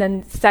 And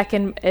then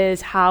second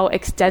is, how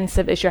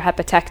extensive is your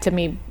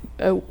hepatectomy?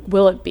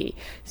 Will it be?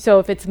 So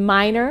if it's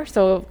minor,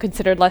 so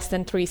considered less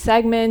than 3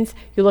 segments,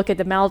 you look at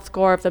the MELD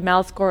score. If the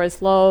MELD score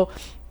is low,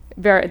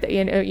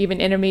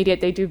 even intermediate,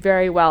 they do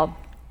very well.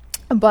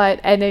 But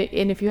and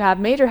if you have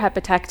major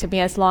hepatectomy,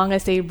 as long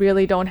as they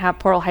really don't have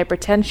portal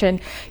hypertension,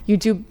 you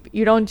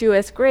don't do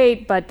as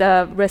great, but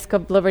the risk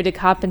of liver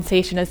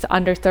decompensation is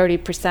under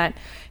 30%.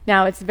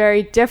 Now, it's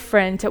very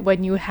different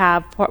when you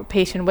have a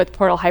patient with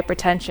portal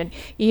hypertension.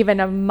 Even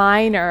a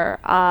minor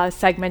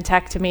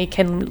segmentectomy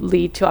can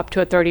lead to up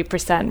to a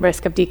 30%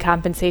 risk of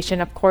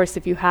decompensation. Of course,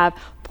 if you have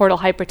portal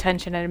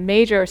hypertension and a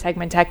major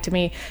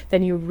segmentectomy,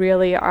 then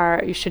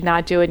you should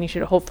not do it, and you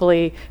should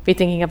hopefully be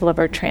thinking of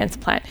liver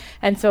transplant.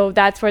 And so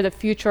that's where the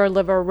future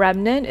liver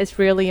remnant is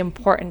really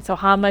important. So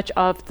how much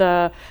of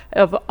the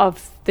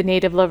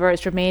native liver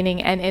is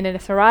remaining? And in a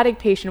cirrhotic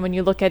patient, when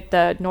you look at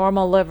the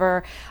normal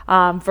liver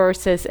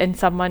versus in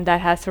someone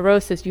that has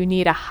cirrhosis, you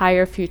need a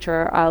higher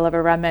future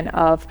liver remnant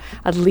of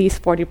at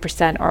least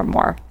 40% or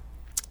more.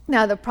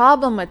 Now, the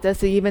problem with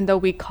this, even though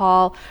we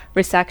call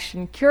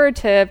resection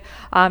curative,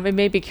 it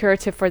may be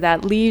curative for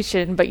that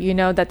lesion, but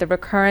that the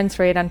recurrence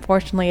rate,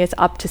 unfortunately, is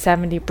up to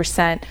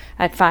 70%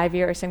 at 5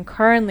 years. And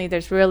currently,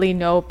 there's really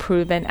no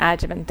proven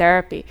adjuvant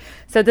therapy.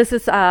 So this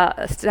is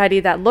a study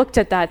that looked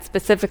at that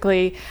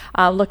specifically,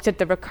 looked at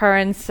the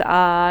recurrence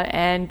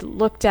and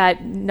looked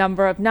at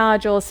number of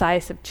nodules,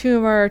 size of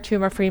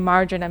tumor-free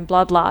margin, and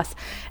blood loss.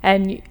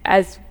 And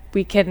as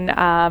we can,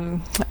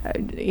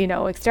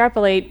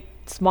 extrapolate,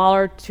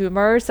 smaller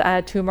tumors,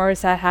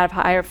 tumors that have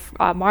higher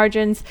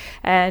margins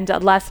and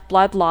less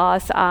blood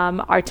loss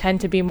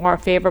tend to be more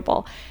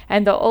favorable.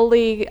 And the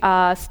only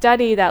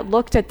study that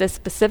looked at this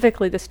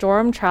specifically, the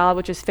STORM trial,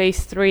 which is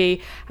phase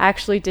 3,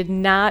 actually did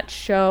not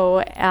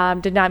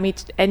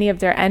meet any of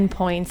their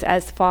endpoints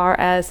as far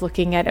as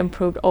looking at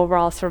improved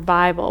overall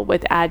survival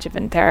with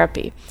adjuvant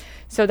therapy.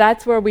 So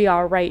that's where we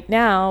are right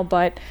now,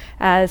 but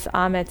as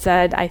Ahmet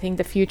said, I think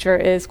the future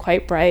is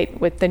quite bright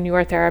with the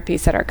newer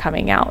therapies that are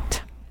coming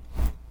out.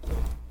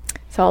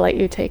 So I'll let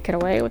you take it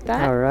away with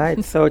that. All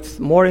right. So it's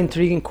more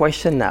intriguing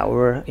question now.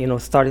 We're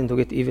starting to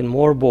get even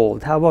more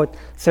bold. How about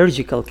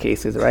surgical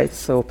cases, right?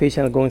 So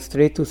patients going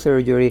straight to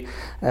surgery.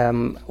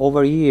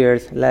 Over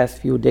years, last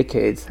few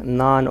decades,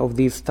 none of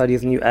these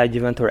studies,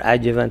 neoadjuvant or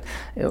adjuvant,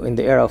 in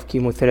the era of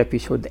chemotherapy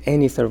showed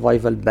any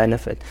survival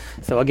benefit.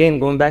 So again,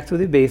 going back to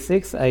the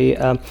basics,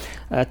 I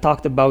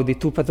talked about the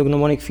two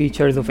pathognomonic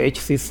features of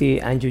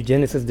HCC,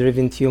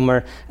 angiogenesis-driven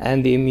tumor,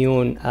 and the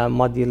immune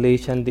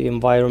modulation, the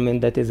environment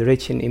that is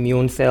rich in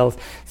immune cells.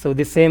 So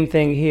the same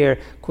thing here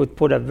could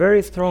put a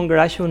very strong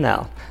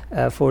rationale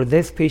for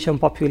this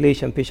patient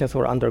population, patients who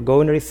are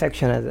undergoing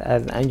resection.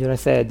 As Angela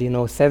said,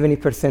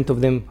 70%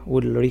 of them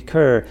will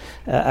recur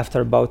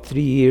after about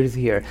 3 years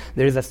here.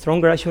 There is a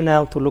strong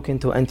rationale to look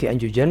into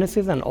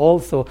anti-angiogenesis and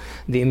also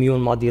the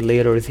immune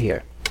modulators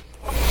here.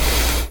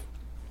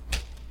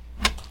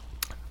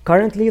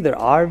 Currently, there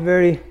are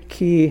very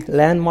key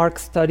landmark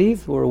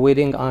studies. We're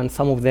waiting on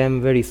some of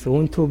them very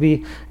soon to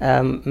be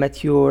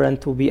mature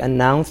and to be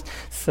announced.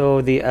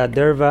 So the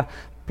DERVA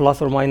plus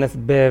or minus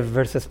Bev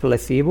versus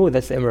placebo,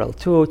 that's Emerald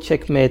 2,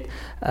 Checkmate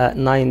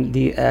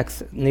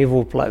 9DX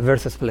Nivo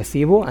versus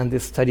placebo, and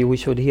this study we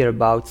should hear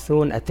about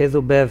soon,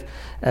 Atezo-Bev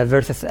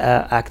versus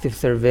active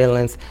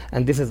surveillance,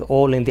 and this is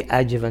all in the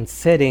adjuvant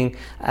setting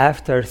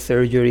after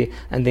surgery,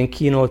 and then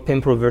Keynote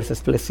Pembro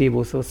versus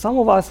placebo. So some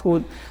of us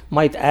who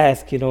might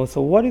ask,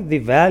 so what is the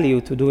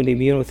value to doing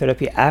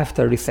immunotherapy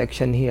after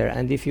resection here?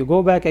 And if you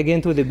go back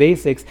again to the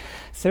basics,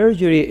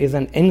 surgery is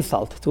an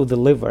insult to the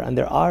liver, and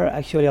there are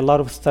actually a lot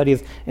of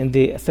studies in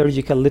the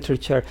surgical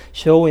literature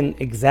showing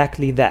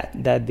exactly that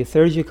the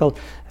surgical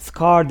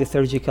scar, the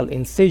surgical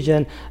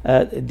incision,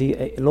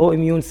 the low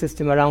immune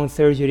system around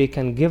surgery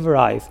can give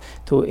rise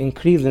to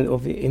increase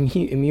of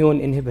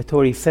immune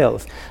inhibitory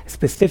cells,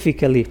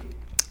 specifically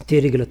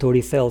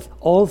T-regulatory cells.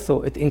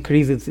 Also, it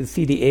increases the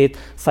CD8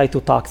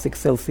 cytotoxic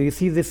cells. So you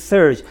see this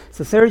surge.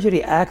 So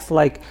surgery acts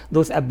like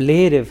those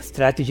ablative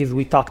strategies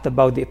we talked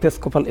about, the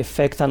Episcopal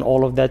effect and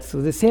all of that.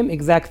 So the same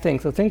exact thing.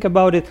 So think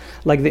about it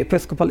like the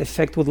Episcopal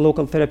effect with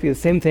local therapy. The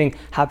same thing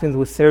happens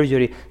with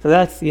surgery. So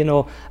that's,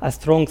 a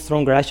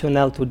strong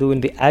rationale to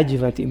doing the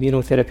adjuvant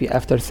immunotherapy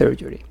after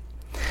surgery.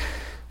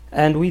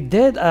 And we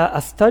did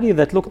a study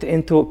that looked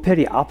into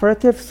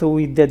perioperative. So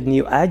we did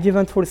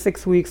neoadjuvant for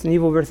 6 weeks,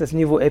 Nivo versus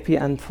Nivo Epi,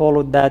 and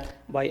followed that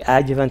by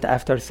adjuvant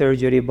after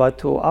surgery. But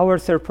to our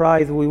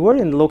surprise, we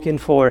weren't looking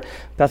for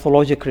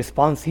pathologic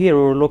response here.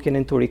 We were looking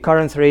into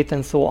recurrence rate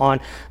and so on.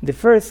 The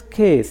first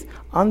case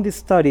on this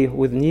study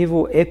with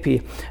Nivo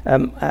Epi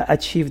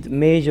achieved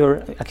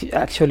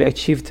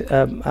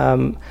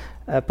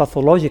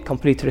pathologic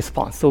complete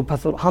response, so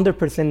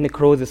 100%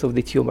 necrosis of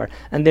the tumor.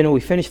 And then we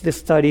finished this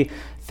study,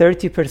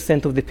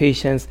 30% of the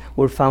patients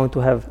were found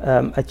to have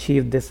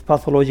achieved this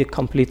pathologic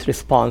complete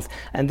response.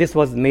 And this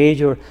was a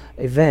major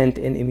event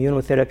in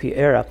immunotherapy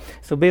era.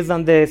 So based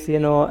on this,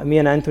 me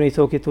and Anthony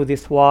took it to the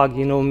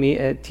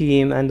SWOG,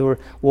 team, and we're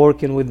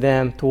working with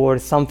them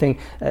towards something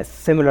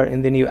similar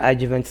in the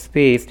neoadjuvant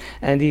space.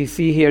 And you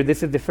see here,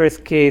 this is the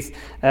first case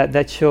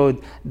that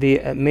showed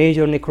the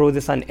major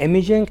necrosis on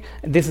imaging.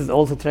 This is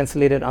also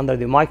translated under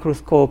the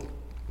microscope.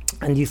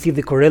 And you see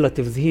the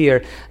correlatives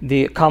here,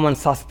 the common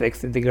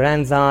suspects, the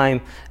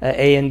granzyme,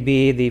 A and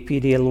B, the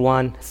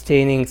PD-L1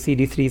 staining,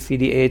 CD3,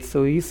 CD8.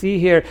 So you see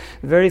here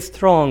very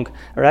strong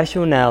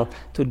rationale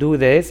to do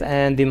this,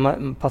 and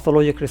the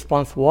pathologic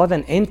response was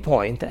an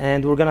endpoint.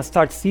 And we're going to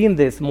start seeing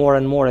this more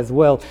and more as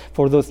well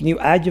for those new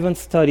adjuvant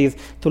studies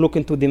to look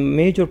into the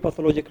major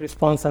pathologic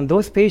response. And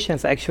those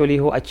patients actually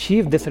who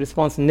achieved this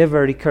response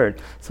never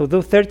recurred. So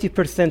those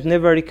 30%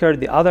 never recurred.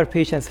 The other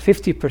patients,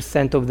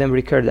 50% of them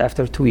recurred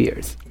after 2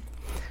 years.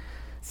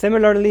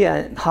 Similarly,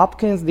 at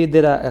Hopkins, they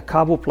did a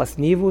Cabo plus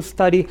Nivo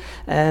study,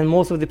 and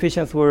most of the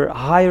patients were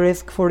high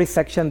risk for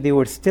resection. They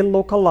were still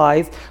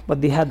localized, but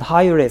they had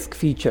high risk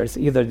features,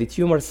 either the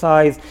tumor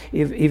size,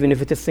 even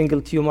if it's a single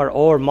tumor,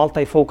 or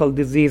multifocal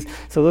disease.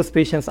 So those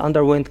patients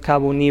underwent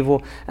Cabo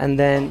Nivo, and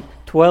then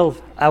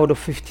 12 out of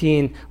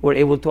 15 were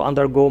able to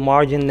undergo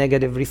margin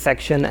negative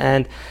resection,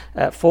 and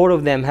 4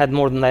 of them had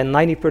more than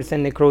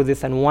 90%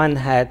 necrosis, and 1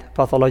 had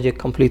pathologic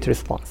complete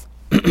response.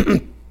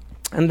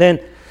 And then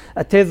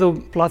Atezo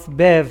plus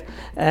Bev,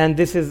 and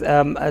this is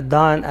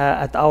done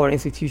at our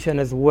institution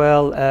as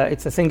well.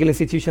 It's a single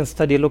institution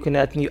study looking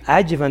at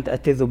neoadjuvant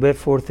Atezo-Bev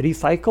for 3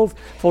 cycles,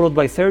 followed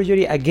by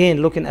surgery,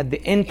 again looking at the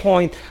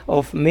endpoint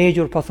of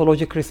major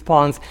pathologic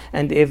response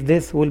and if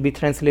this will be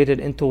translated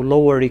into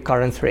lower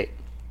recurrence rate.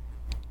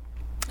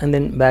 And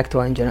then back to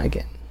Anjana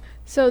again.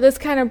 So this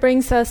kind of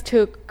brings us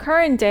to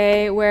current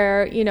day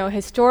where,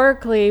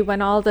 historically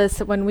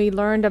when we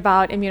learned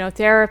about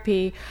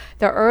immunotherapy,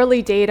 the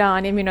early data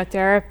on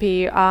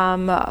immunotherapy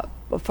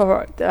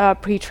for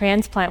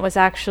pre-transplant was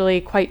actually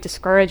quite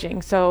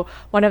discouraging. So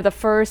one of the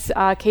first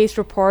case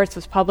reports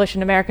was published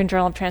in American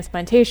Journal of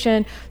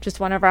Transplantation, just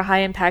one of our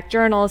high-impact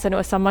journals, and it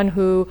was someone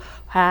who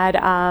had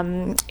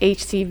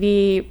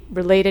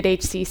HCV-related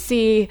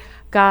HCC,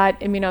 got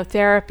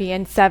immunotherapy,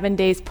 and 7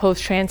 days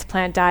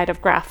post-transplant died of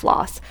graft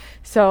loss.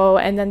 So,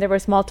 and then there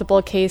was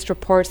multiple case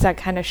reports that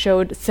kind of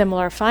showed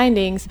similar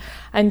findings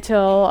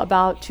until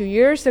about 2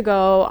 years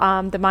ago,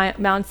 the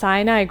Mount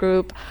Sinai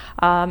group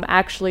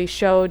actually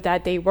showed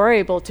that they were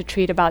able to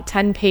treat about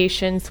 10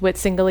 patients with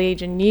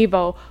single-agent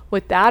Nivo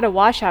without a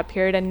washout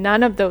period, and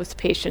none of those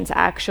patients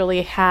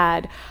actually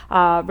had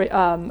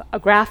a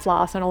graft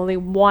loss, and only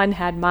one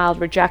had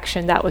mild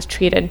rejection that was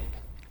treated.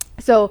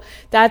 So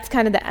that's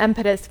kind of the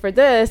impetus for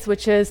this,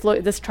 which is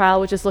this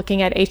trial, which is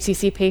looking at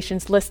HCC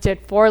patients listed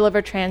for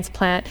liver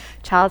transplant,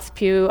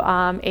 Child-Pugh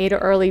A to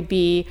early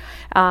B,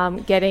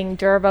 getting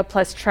Durva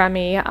plus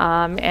Tremi,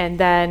 and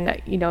then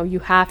you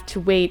have to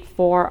wait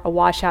for a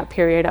washout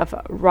period of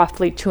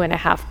roughly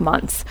 2.5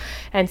 months.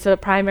 And so the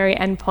primary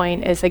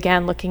endpoint is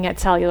again looking at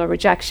cellular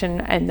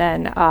rejection, and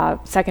then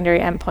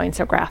secondary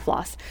endpoints are graft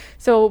loss.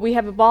 So we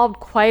have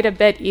evolved quite a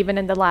bit even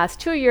in the last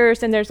 2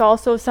 years, and there's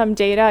also some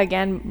data,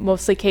 again,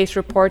 mostly case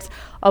reports,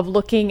 of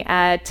looking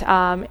at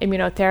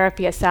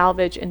immunotherapy as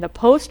salvage in the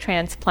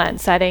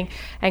post-transplant setting,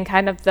 and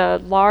kind of the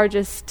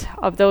largest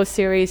of those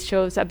series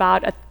shows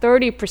about a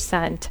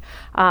 30%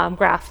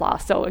 graft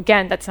loss. So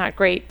again, that's not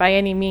great by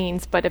any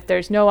means, but if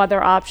there's no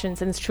other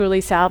options and it's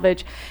truly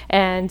salvage,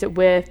 and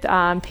with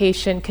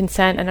patient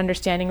consent and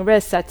understanding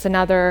risks, that's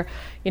another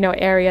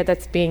area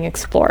that's being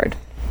explored.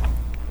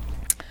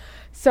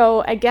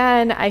 So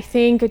again, I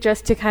think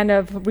just to kind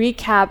of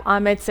recap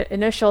Amit's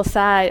initial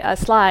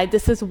slide,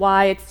 this is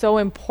why it's so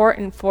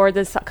important for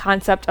this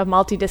concept of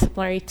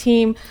multidisciplinary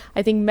team.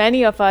 I think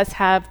many of us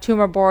have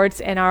tumor boards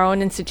in our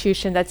own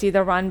institution that's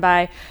either run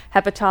by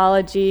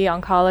hepatology,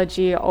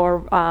 oncology,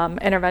 or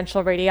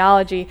interventional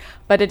radiology,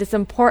 but it is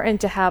important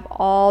to have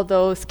all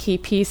those key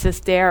pieces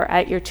there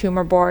at your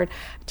tumor board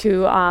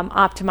to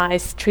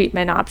optimize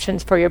treatment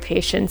options for your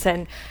patients.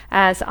 And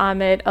as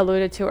Amit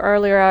alluded to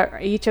earlier,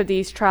 each of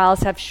these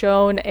trials have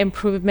shown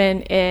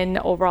improvement in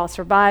overall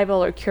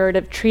survival or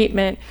curative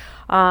treatment,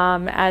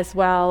 as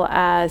well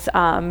as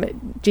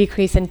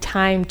decrease in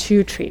time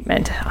to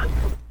treatment.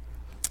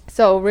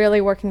 So really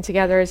working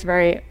together is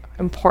very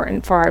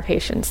important for our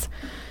patients.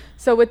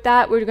 So with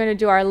that, we're going to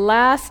do our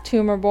last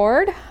tumor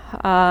board.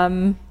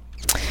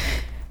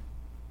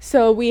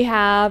 So we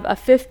have a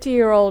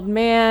 50-year-old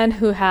man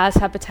who has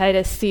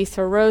hepatitis C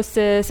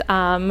cirrhosis.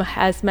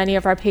 As many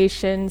of our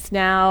patients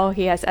now,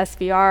 he has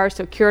SVR,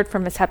 so cured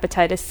from his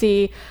hepatitis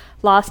C,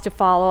 lost to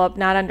follow-up,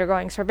 not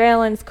undergoing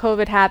surveillance.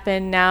 COVID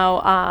happened.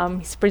 Now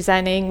he's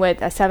presenting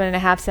with a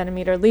 7.5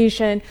 centimeter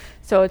lesion.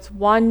 So it's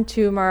one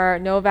tumor,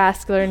 no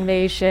vascular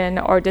invasion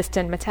or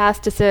distant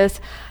metastasis.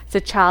 It's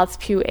a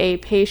Child-Pugh A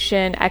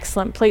patient,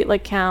 excellent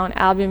platelet count,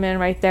 albumin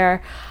right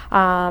there,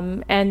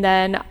 and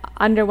then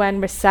underwent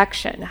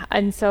resection.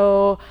 And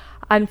so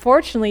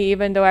unfortunately,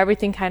 even though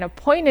everything kind of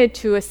pointed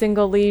to a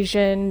single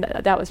lesion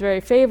that was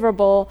very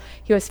favorable,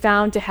 he was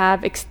found to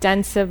have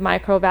extensive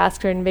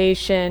microvascular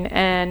invasion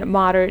and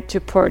moderate to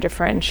poor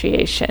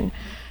differentiation.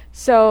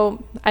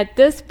 So at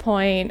this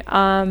point,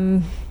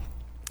 Amit,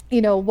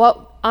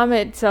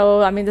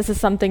 so I mean, this is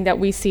something that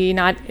we see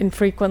not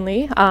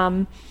infrequently.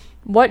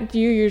 What do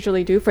you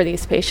usually do for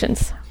these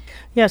patients?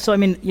 Yeah, so I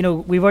mean,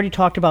 we've already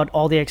talked about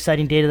all the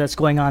exciting data that's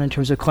going on in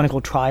terms of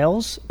clinical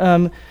trials,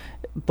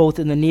 both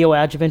in the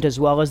neoadjuvant as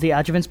well as the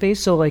adjuvant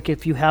space. So like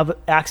if you have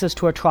access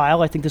to a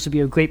trial, I think this would be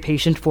a great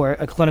patient for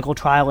a clinical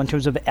trial in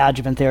terms of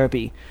adjuvant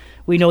therapy.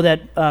 We know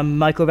that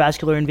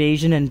microvascular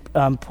invasion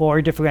and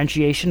poor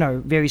differentiation are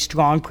very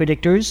strong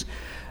predictors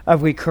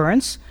of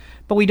recurrence,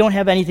 but we don't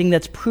have anything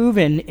that's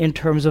proven in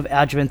terms of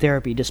adjuvant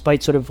therapy,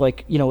 despite sort of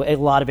like, a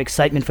lot of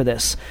excitement for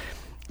this.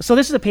 So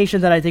this is a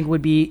patient that I think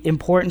would be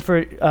important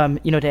for,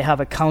 to have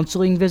a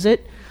counseling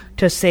visit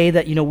to say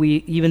that,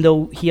 even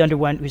though he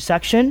underwent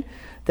resection,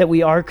 that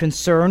we are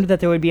concerned that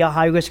there would be a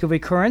high risk of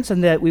recurrence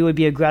and that we would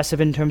be aggressive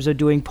in terms of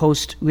doing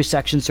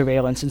post-resection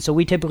surveillance. And so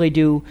we typically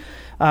do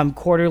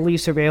quarterly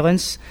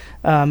surveillance,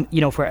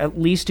 for at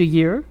least a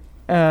year,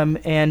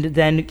 and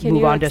then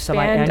move on to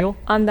semi-annual.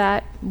 On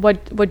that,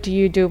 what do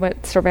you do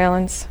with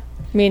surveillance?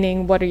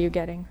 Meaning, what are you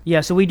getting?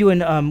 Yeah, so we do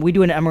an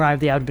MRI of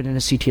the abdomen and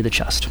a CT of the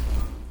chest.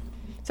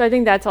 So I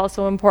think that's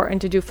also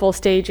important to do full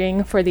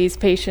staging for these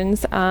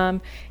patients.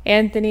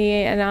 Anthony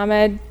and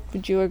Ahmed,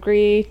 would you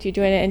agree? Do you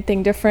do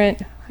anything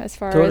different as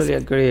far Totally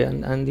as... agree.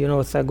 And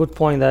it's a good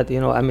point that,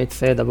 Amit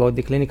said about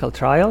the clinical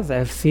trials.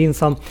 I've seen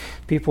some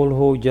people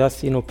who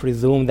just,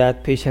 presume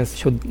that patients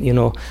should,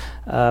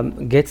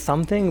 get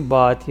something.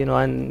 But,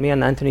 and me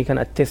and Anthony can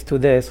attest to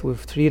this.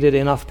 We've treated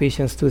enough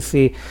patients to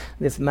see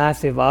this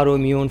massive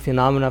autoimmune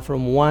phenomena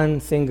from one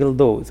single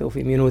dose of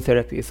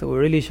immunotherapy. So we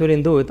really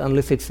shouldn't do it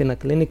unless it's in a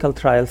clinical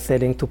trial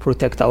setting to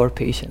protect our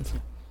patients.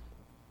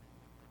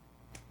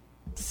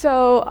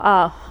 So,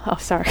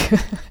 sorry.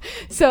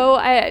 So,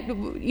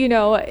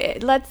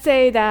 let's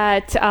say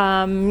that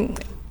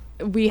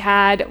we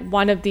had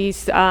one of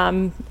these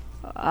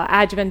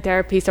adjuvant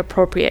therapies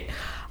appropriate.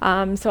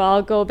 So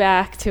I'll go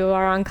back to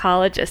our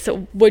oncologist.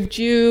 So would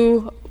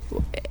you,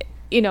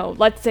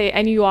 let's say,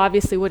 and you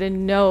obviously wouldn't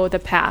know the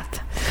path.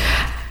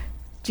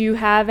 Do you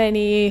have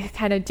any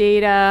kind of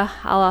data?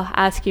 I'll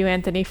ask you,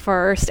 Anthony,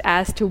 first,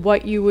 as to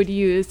what you would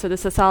use. So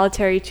this is a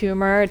solitary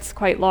tumor. It's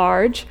quite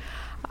large.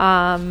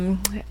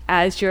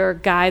 As your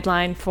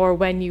guideline for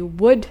when you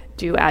would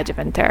do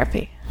adjuvant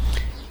therapy?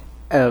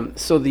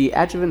 So the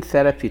adjuvant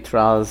therapy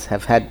trials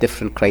have had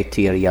different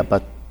criteria,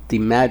 but the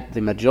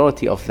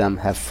majority of them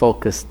have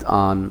focused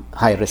on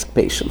high-risk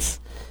patients.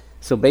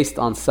 So based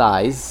on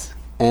size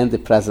and the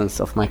presence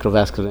of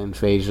microvascular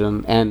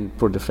invasion and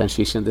poor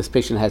differentiation, this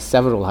patient has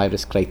several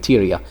high-risk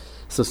criteria.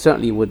 So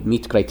certainly would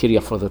meet criteria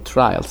for the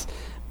trials.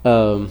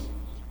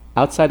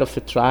 Outside of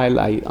the trial,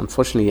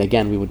 unfortunately,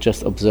 again, we would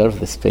just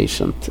observe this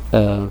patient.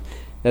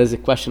 There's a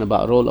question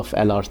about role of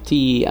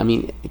LRT. I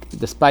mean,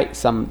 despite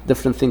some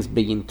different things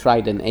being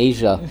tried in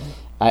Asia,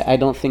 I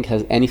don't think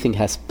anything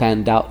has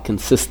panned out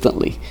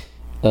consistently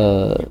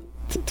to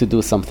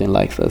do something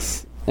like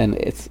this. And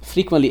it's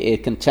frequently a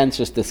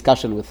contentious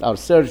discussion with our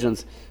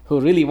surgeons who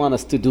really want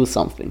us to do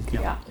something.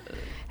 Yeah.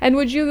 And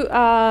would you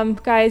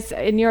guys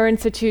in your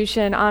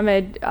institution,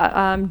 Ahmed,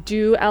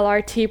 do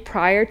LRT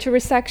prior to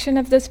resection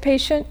of this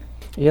patient?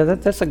 Yeah,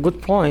 that's a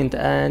good point.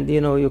 And,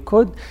 you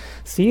could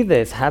see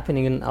this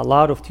happening in a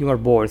lot of tumor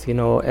boards.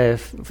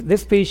 If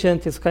this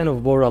patient is kind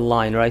of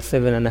borderline, right,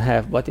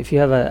 7.5, but if you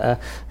have a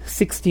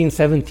 16,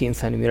 17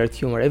 centimeter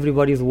tumor,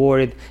 everybody's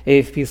worried,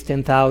 AFP is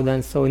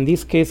 10,000. So in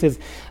these cases,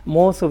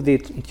 most of the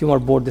tumor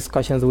board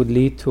discussions would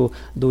lead to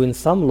doing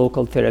some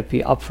local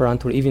therapy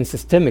upfront or even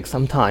systemic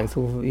sometimes.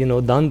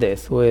 We've, done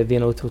this with,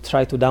 to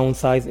try to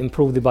downsize,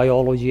 improve the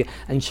biology,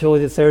 and show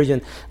the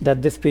surgeon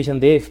that this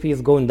patient, the AFP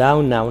is going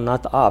down now,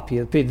 not up.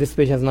 This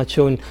patient is not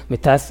showing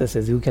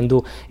metastasis. You can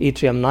do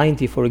Yttrium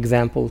 90, for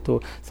example.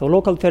 So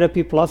local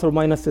therapy plus or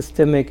minus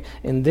systemic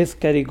in this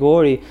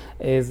category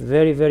is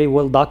very, very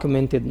well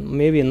documented.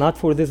 Maybe not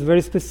for this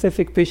very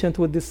specific patient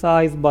with this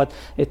size, but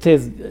it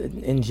is,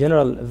 in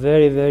general,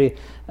 very, very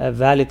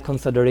valid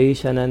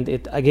consideration. And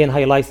it, again,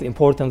 highlights the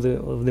importance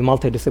of the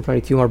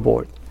multidisciplinary tumor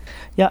board.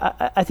 Yeah,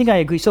 I think I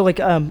agree. So,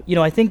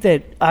 I think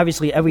that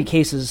obviously every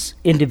case is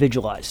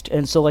individualized.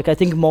 And so, I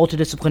think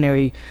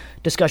multidisciplinary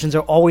discussions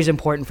are always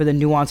important for the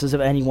nuances of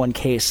any one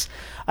case.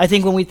 I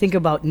think when we think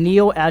about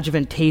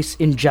neoadjuvant TACE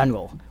in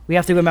general, we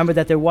have to remember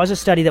that there was a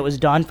study that was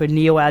done for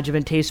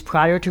neoadjuvant TACE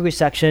prior to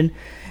resection,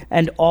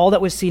 and all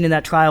that was seen in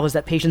that trial is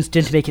that patients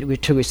didn't make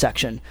it to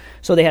resection.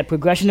 So they had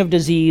progression of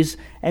disease.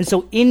 And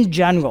so, in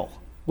general,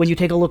 when you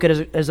take a look at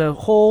it as a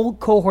whole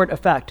cohort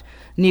effect,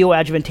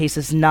 neoadjuvant TACE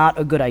is not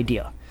a good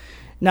idea.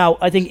 Now,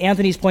 I think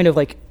Anthony's point of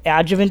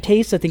adjuvant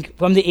TACE, I think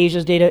from the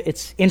Asia's data,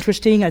 it's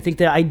interesting. I think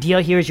the idea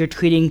here is you're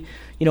treating,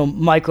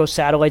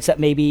 microsatellites that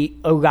may be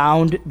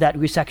around that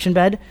resection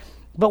bed.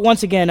 But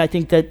once again, I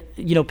think that,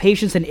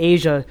 patients in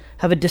Asia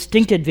have a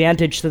distinct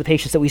advantage to the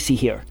patients that we see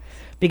here,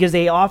 because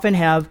they often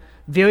have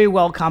very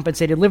well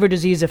compensated liver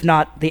disease, if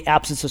not the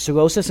absence of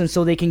cirrhosis. And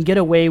so they can get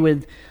away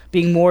with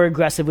being more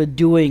aggressive with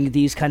doing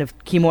these kind of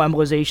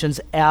chemoembolizations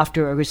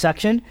after a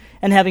resection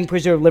and having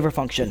preserved liver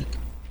function.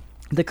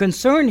 The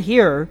concern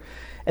here,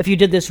 if you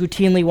did this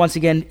routinely, once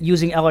again,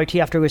 using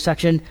LRT after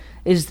resection,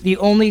 is the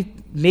only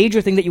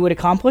major thing that you would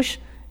accomplish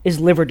is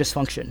liver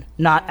dysfunction,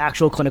 not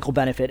actual clinical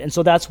benefit. And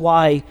so that's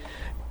why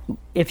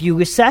if you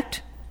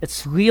resect,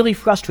 it's really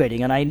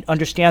frustrating, and I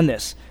understand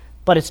this,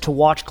 but it's to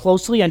watch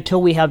closely until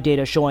we have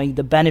data showing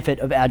the benefit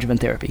of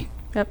adjuvant therapy.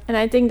 Yep, and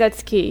I think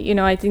that's key.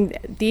 I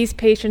think these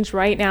patients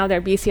right now, they're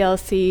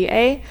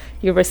BCLC-A,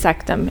 you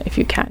resect them if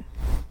you can.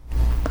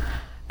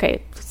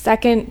 Okay,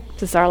 second,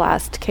 this is our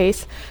last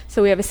case.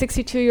 So we have a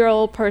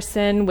 62-year-old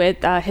person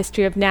with a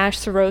history of NASH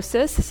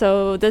cirrhosis.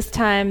 So this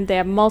time they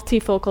have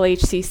multifocal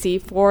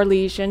HCC, 4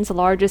 lesions. The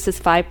largest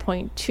is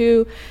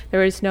 5.2.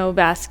 There is no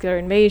vascular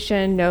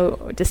invasion,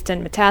 no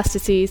distant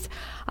metastases.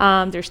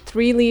 There's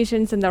 3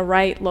 lesions in the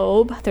right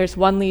lobe. There's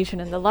 1 lesion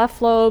in the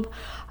left lobe.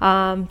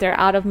 They're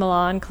out of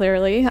Milan,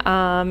 clearly,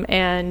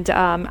 and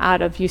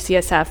out of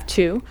UCSF,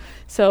 too.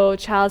 So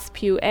Child's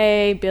Pugh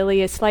A,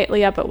 Billy is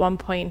slightly up at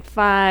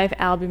 1.5,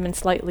 albumin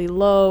slightly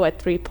low at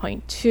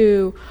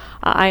 3.2,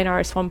 INR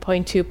is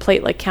 1.2,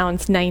 platelet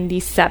counts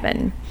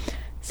 97.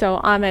 So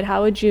Ahmed,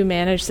 how would you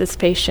manage this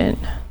patient?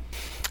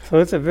 So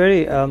it's a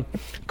very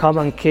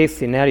common case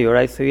scenario,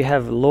 right? So you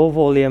have low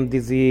volume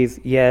disease,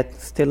 yet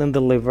still in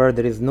the liver.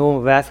 There is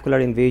no vascular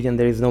invasion.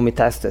 There is no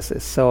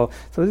metastasis. So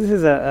this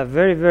is a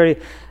very, very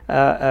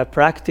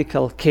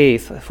practical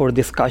case for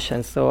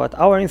discussion. So at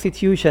our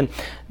institution,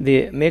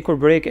 the make or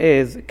break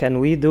is, can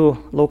we do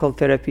local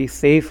therapy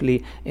safely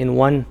in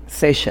one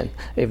session?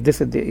 If this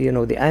is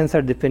the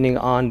answer, depending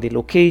on the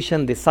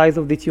location, the size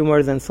of the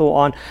tumors, and so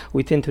on,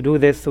 we tend to do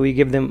this. So we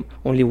give them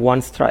only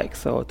one strike.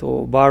 So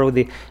to borrow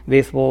the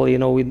baseball,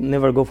 we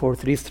never go for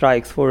 3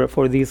 strikes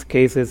for these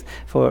cases,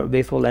 for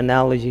baseball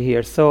analogy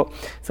here. So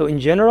in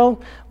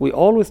general, we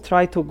always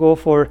try to go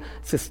for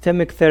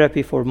systemic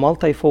therapy for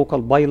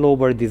multifocal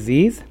bilobar disease.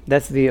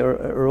 That's the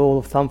rule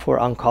of thumb for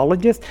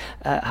oncologists.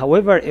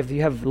 However, if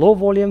you have low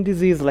volume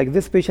disease, like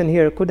this patient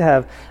here could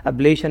have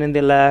ablation in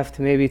the left,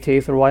 maybe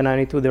taper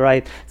Y90 to the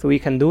right, so we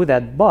can do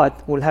that, but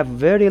we'll have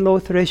very low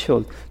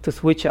threshold to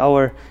switch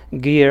our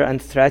gear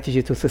and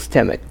strategy to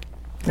systemic.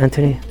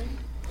 Anthony?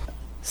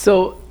 So,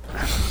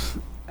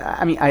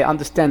 I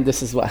understand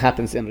this is what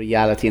happens in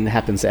reality and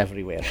happens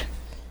everywhere.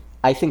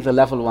 I think the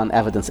level 1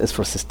 evidence is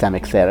for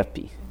systemic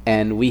therapy.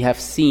 And we have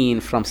seen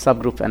from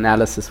subgroup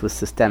analysis with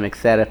systemic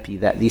therapy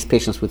that these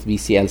patients with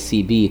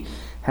BCLCB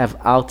have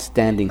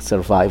outstanding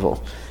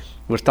survival.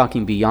 We're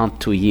talking beyond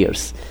 2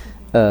 years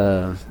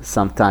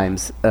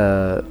sometimes,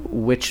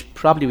 which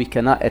probably we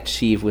cannot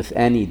achieve with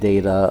any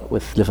data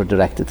with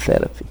liver-directed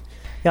therapy.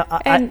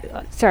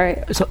 Yeah,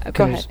 sorry,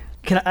 go ahead.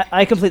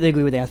 I completely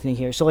agree with Anthony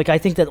here. So, I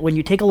think that when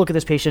you take a look at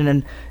this patient,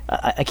 and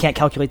I can't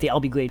calculate the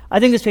LB grade,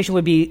 I think this patient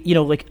would be,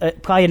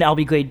 probably an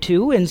LB grade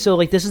 2. And so,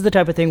 this is the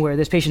type of thing where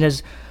this patient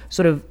has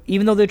sort of,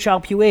 even though they're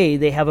Child-Pugh A,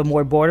 they have a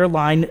more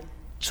borderline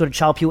sort of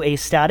Child-Pugh A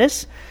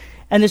status.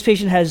 And this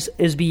patient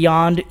is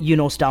beyond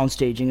UNOS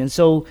downstaging. And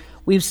so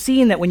we've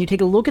seen that when you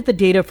take a look at the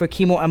data for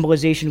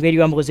chemoembolization,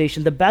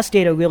 radioembolization, the best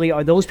data really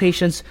are those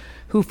patients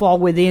who fall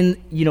within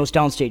UNOS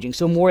downstaging,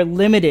 so more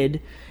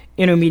limited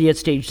intermediate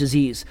stage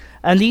disease.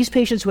 And these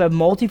patients who have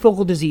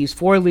multifocal disease,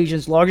 4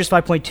 lesions, largest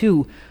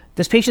 5.2,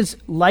 this patient's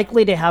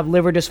likely to have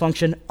liver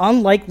dysfunction,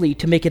 unlikely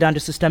to make it onto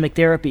systemic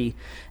therapy.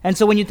 And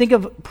so when you think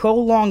of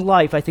prolonged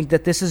life, I think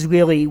that this is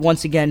really,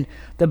 once again,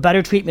 the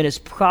better treatment is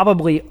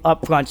probably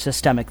upfront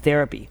systemic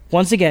therapy.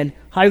 Once again,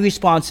 high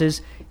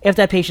responses. If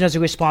that patient has a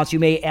response, you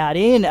may add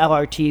in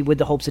LRT with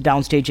the hopes of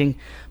downstaging.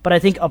 But I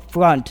think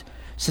upfront,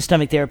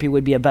 systemic therapy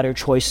would be a better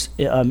choice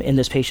in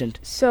this patient.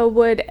 So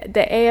would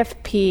the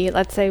AFP,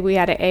 let's say we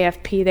had an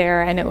AFP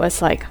there and it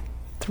was like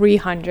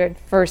 300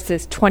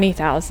 versus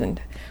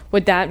 20,000,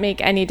 would that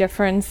make any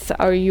difference,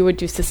 or you would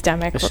do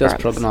systemic It's regardless?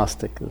 just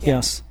prognostic.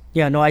 Yes.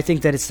 Yeah, no, I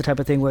think that it's the type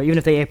of thing where even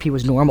if the AFP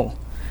was normal,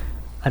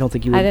 I don't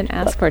think you would. I didn't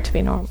ask for it to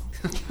be normal.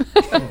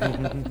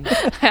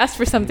 I asked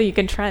for something you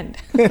can trend.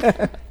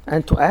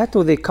 And to add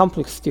to the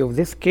complexity of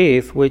this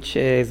case, which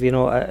is,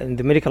 in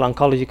the medical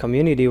oncology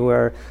community,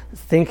 we're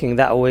thinking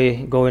that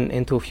way going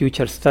into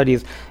future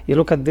studies. You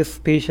look at this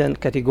patient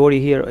category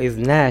here is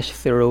NASH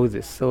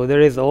cirrhosis. So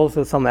there is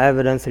also some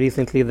evidence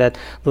recently that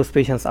those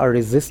patients are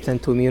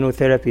resistant to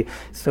immunotherapy.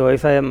 So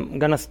if I'm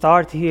going to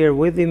start here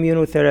with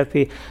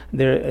immunotherapy,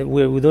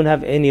 we don't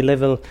have any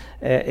level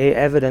A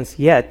evidence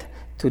yet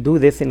to do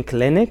this in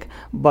clinic,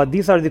 but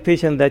these are the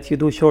patients that you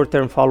do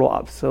short-term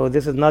follow-up. So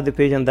this is not the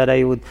patient that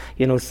I would,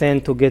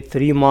 send to get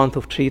 3 months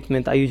of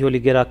treatment. I usually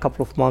get a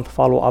couple of months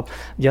follow-up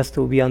just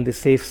to be on the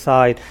safe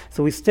side.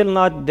 So we're still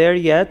not there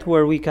yet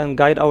where we can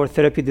guide our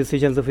therapy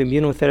decisions of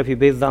immunotherapy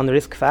based on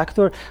risk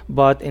factor,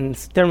 but in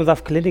terms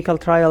of clinical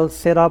trial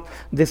setup,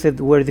 this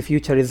is where the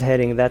future is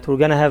heading, that we're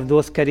going to have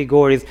those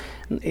categories,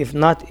 if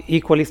not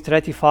equally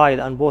stratified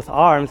on both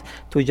arms,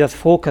 to just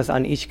focus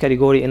on each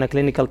category in a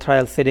clinical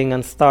trial setting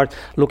and start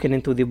looking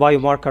into the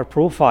biomarker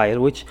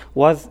profile, which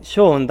was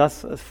shown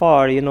thus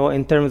far,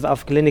 in terms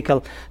of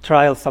clinical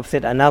trial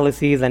subset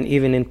analyses and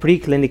even in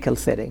preclinical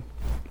setting.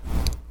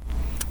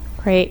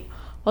 Great.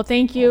 Well,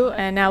 thank you.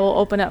 And now we'll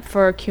open up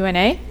for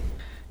Q&A.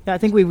 Yeah, I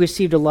think we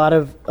received a lot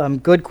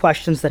of good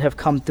questions that have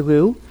come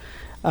through.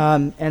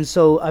 And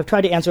so I've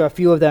tried to answer a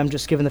few of them,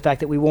 just given the fact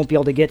that we won't be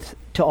able to get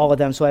to all of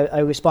them. So I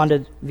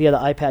responded via the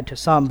iPad to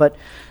some. But,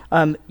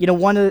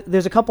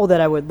 there's a couple that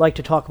I would like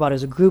to talk about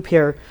as a group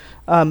here.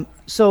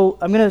 So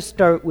I'm going to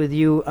start with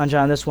you,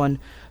 Anja, on this one.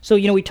 So,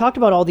 we talked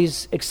about all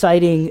these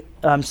exciting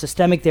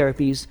systemic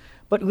therapies,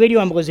 but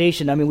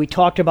radioembolization, we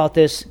talked about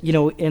this,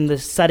 in the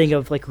setting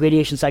of like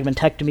radiation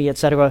segmentectomy, et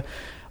cetera.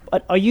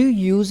 But are you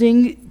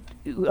using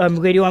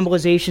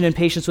radioembolization in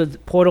patients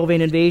with portal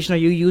vein invasion? Are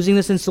you using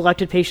this in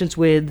selected patients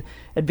with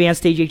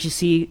advanced stage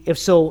HCC? If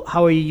so,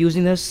 how are you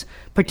using this,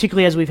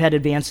 particularly as we've had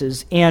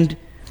advances and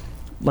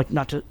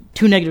not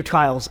 2 negative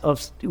trials of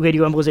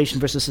radioembolization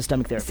versus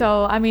systemic therapy?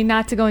 So,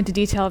 not to go into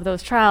detail of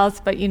those trials,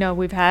 but,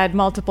 we've had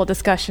multiple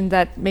discussions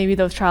that maybe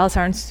those trials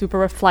aren't super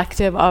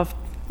reflective of,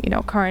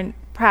 current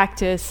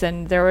practice,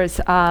 and there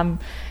was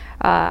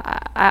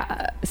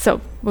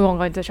so we won't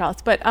go into trials,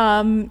 but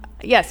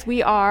yes,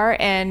 we are,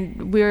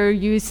 and we're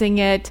using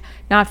it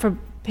not for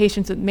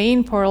patients with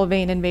main portal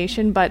vein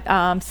invasion, but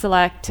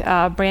select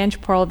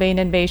branch portal vein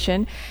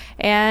invasion.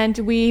 And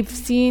we've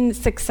seen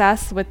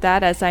success with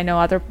that, as I know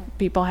other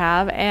people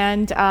have,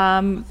 and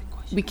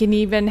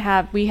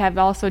we have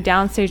also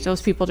downstage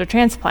those people to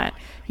transplant.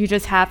 You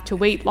just have to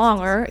wait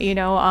longer.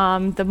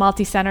 The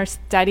multi-center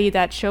study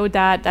that showed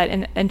that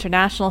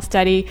international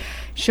study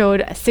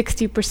showed a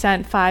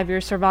 60%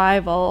 5-year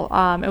survival.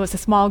 It was a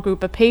small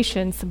group of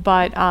patients,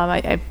 but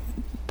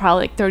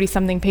probably like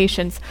 30-something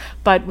patients.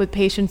 But with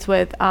patients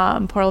with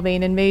portal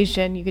vein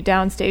invasion, you could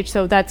downstage.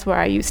 So that's where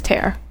I use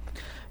TARE.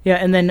 Yeah,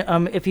 and then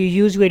if you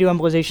use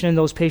radioembolization in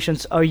those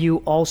patients, are you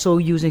also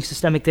using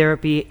systemic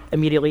therapy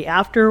immediately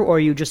after, or are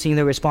you just seeing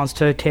the response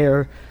to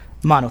TARE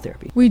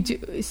monotherapy? We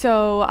do.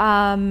 So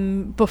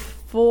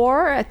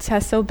before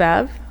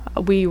atezo-bev,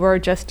 we were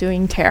just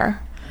doing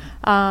TARE.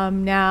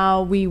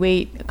 Now we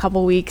wait a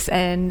couple weeks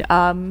and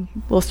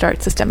we'll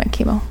start systemic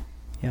chemo.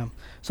 Yeah.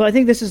 So I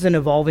think this is an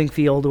evolving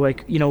field.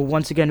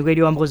 Once again,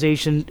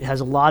 radioembolization has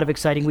a lot of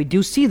exciting. We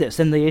do see this,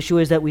 and the issue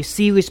is that we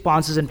see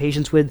responses in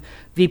patients with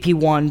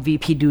VP1,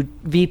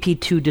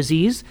 VP2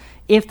 disease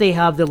if they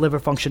have the liver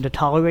function to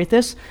tolerate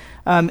this.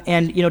 And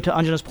to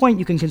Anjana's point,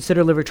 you can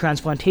consider liver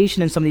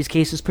transplantation in some of these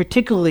cases,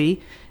 particularly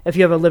if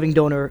you have a living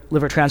donor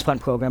liver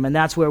transplant program. And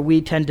that's where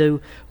we tend to,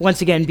 once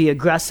again, be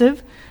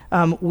aggressive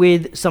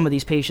with some of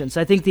these patients.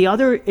 I think the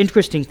other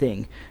interesting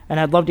thing, and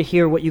I'd love to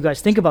hear what you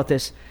guys think about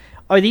this,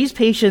 are these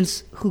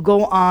patients who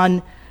go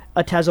on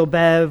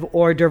atezo-bev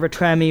or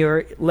durvalumab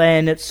or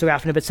len,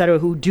 sorafenib, et cetera,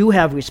 who do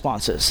have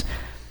responses.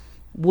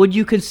 Would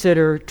you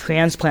consider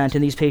transplant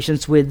in these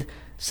patients with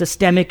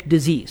systemic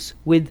disease,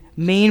 with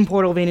main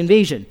portal vein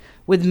invasion,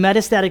 with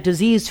metastatic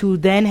disease who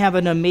then have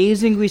an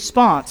amazing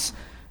response?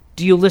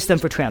 Do you list them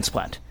for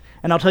transplant?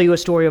 And I'll tell you a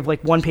story of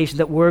one patient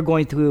that we're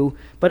going through,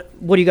 but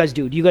what do you guys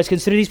do? Do you guys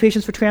consider these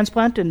patients for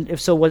transplant? And if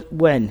so,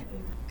 when?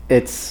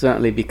 It's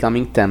certainly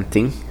becoming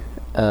tempting.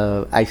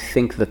 I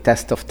think the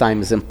test of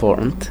time is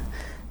important,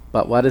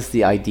 but what is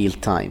the ideal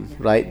time,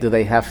 right? Do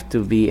they have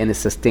to be in a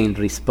sustained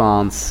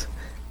response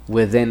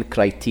within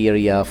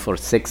criteria for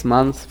 6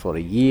 months, for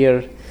a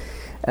year?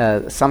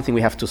 Something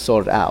we have to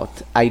sort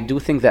out. I do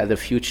think that the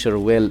future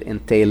will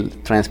entail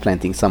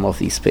transplanting some of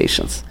these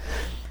patients.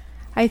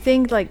 I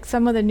think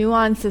some of the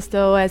nuances,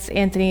 though, as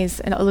Anthony's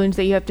alluding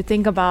that you have to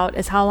think about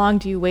is how long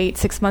do you wait?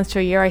 6 months to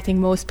a year? I think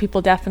most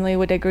people definitely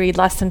would agree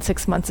less than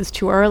 6 months is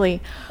too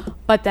early.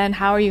 But then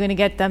how are you going to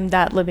get them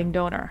that living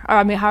donor?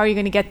 Or how are you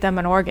going to get them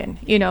an organ?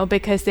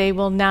 Because they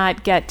will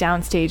not get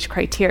downstage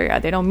criteria.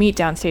 They don't meet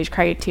downstage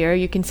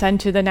criteria. You can send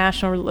to the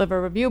National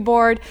Liver Review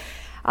Board.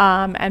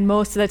 And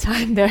most of the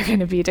time they're going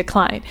to be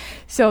declined.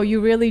 So you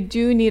really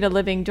do need a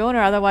living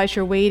donor, otherwise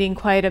you're waiting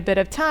quite a bit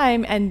of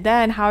time, and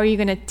then how are you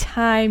going to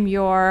time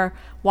your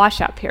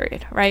washout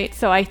period, right?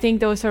 So I think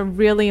those are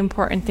really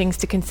important things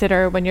to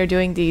consider when you're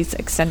doing these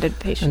extended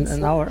patients.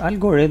 And our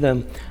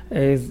algorithm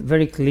is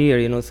very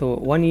clear, so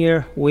 1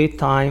 year wait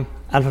time,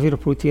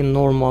 alpha-fetoprotein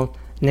normal,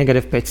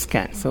 negative PET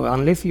scan. So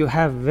unless you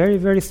have very,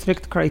 very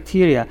strict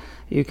criteria,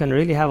 you can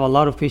really have a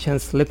lot of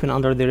patients slipping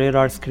under the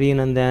radar screen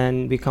and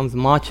then becomes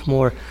much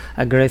more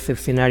aggressive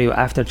scenario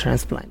after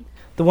transplant.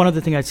 The one other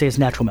thing I'd say is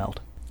natural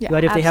meld. Yeah,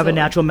 right? If they have a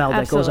natural meld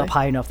that goes up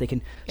high enough, they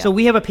can. Yeah. So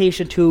we have a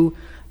patient who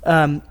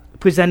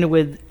presented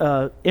with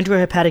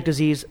intrahepatic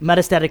disease,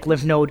 metastatic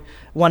lymph node,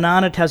 was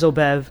on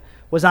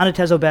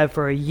atezo-bev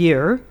for a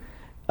year,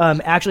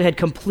 actually had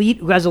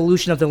complete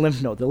resolution of the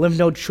lymph node. The lymph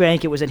node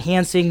shrank, it was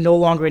enhancing, no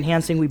longer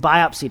enhancing. We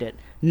biopsied it,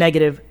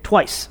 negative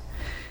twice.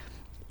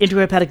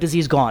 Intrahepatic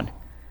disease gone.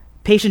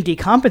 Patient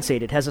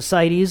decompensated, has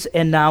ascites,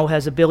 and now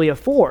has a bilia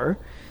 4,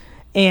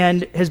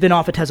 and has been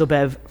off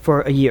atezo-bev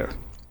for a year.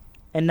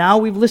 And now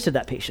we've listed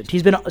that patient.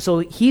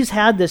 He's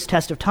had this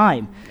test of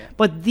time. Yeah.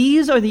 But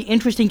these are the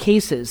interesting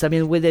cases. I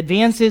mean, with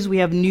advances, we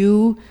have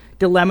new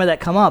dilemma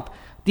that come up.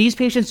 These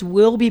patients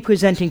will be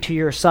presenting to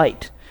your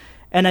site.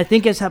 And I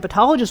think as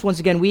hepatologists, once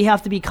again, we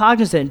have to be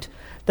cognizant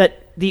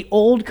that the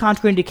old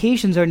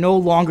contraindications are no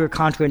longer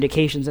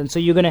contraindications. And so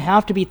you're going to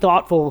have to be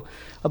thoughtful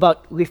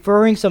about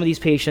referring some of these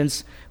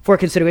patients for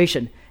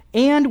consideration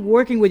and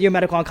working with your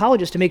medical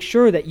oncologist to make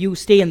sure that you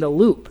stay in the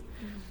loop.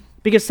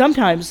 Because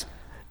sometimes,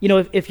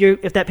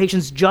 if that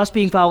patient's just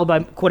being followed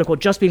by, quote unquote,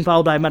 just being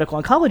followed by a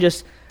medical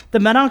oncologist, the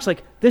med onc's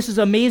like, this is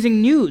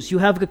amazing news. You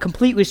have a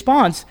complete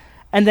response.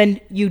 And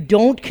then you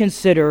don't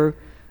consider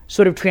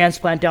sort of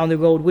transplant down the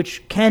road,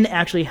 which can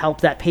actually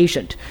help that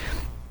patient.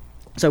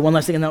 So one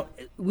last thing.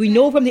 We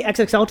know from the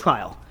XXL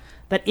trial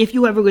that if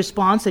you have a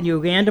response and you're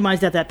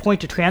randomized at that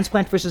point to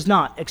transplant versus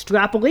not,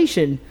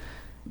 extrapolation,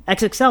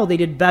 XXL, they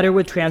did better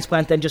with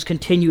transplant than just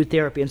continued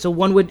therapy. And so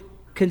one would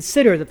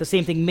consider that the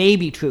same thing may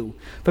be true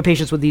for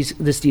patients with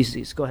this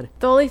disease. Go ahead.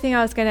 The only thing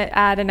I was going to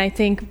add, and I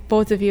think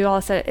both of you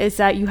all said, is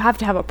that you have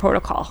to have a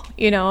protocol.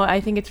 I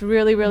think it's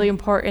really, really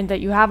important that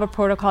you have a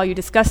protocol. You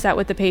discuss that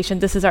with the patient.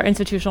 This is our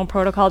institutional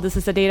protocol. This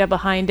is the data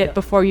behind it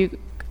before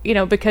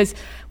because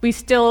we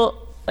still,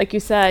 like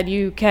you said,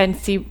 you can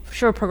see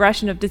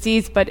progression of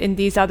disease, but in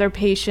these other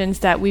patients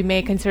that we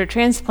may consider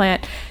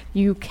transplant,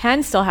 you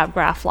can still have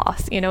graft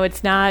loss.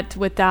 It's not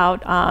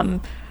without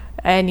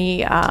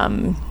any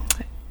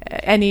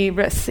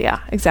risks. Yeah,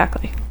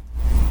 exactly.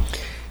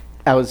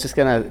 I was just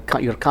going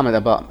to your comment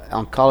about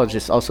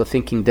oncologists also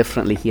thinking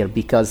differently here,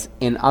 because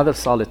in other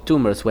solid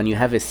tumors, when you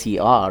have a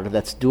CR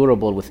that's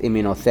durable with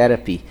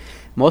immunotherapy,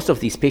 most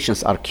of these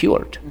patients are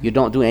cured. You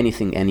don't do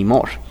anything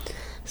anymore.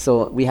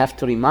 So we have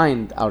to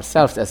remind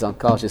ourselves as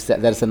oncologists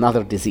that there's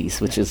another disease,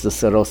 which is the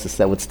cirrhosis,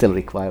 that would still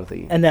require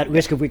the... And that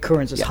risk of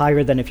recurrence is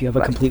higher than if you have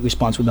a complete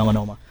response with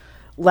melanoma.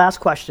 Last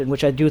question,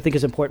 which I do think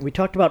is important. We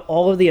talked about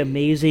all of the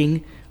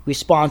amazing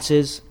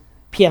responses,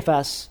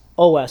 PFS,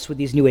 OS with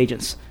these new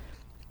agents.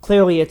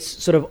 Clearly, it's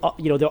sort of,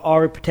 there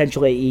are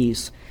potential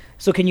AEs.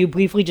 So can you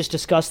briefly just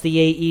discuss the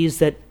AEs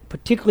that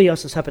particularly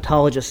us as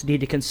hepatologists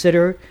need to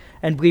consider,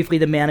 and briefly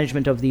the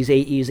management of these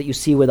AEs that you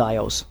see with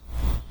IOs?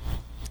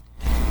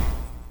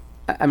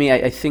 I mean,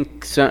 I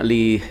think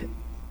certainly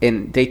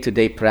in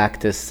day-to-day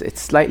practice,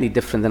 it's slightly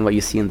different than what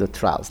you see in the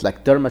trials.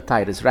 Like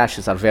dermatitis,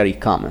 rashes are very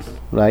common,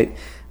 right?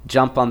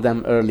 Jump on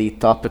them early,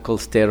 topical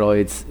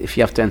steroids. If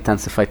you have to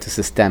intensify to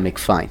systemic,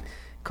 fine.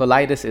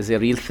 Colitis is a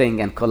real thing,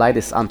 and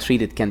colitis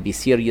untreated can be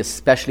serious,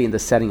 especially in the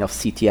setting of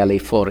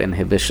CTLA-4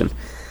 inhibition.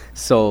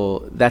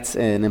 So that's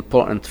an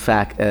important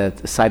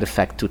side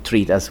effect to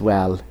treat as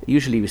well.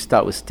 Usually we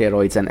start with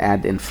steroids and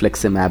add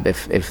infliximab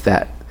if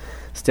that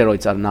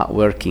steroids are not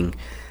working.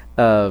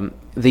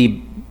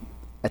 The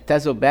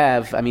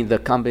atezobev, I mean, the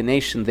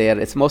combination there,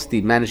 it's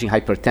mostly managing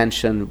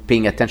hypertension,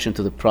 paying attention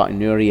to the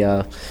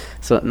proteinuria,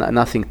 so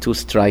nothing too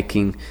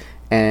striking.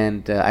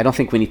 And I don't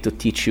think we need to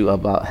teach you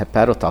about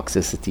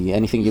hepatotoxicity.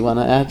 Anything you want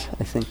to add?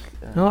 I think.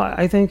 No,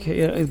 I think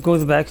it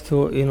goes back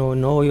to,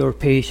 know your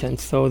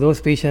patients. So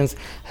those patients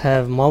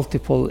have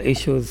multiple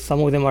issues.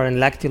 Some of them are in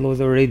lactulose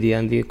already,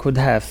 and they could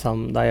have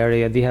some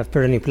diarrhea. They have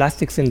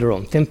perineoplastic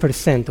syndrome.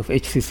 10% of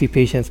HCC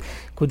patients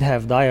could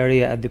have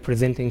diarrhea at the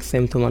presenting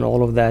symptom and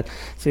all of that.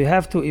 So you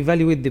have to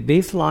evaluate the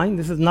baseline.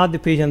 This is not the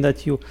patient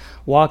that you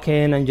walk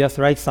in and just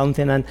write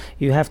something, and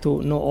you have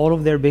to know all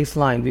of their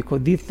baseline,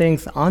 because these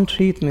things on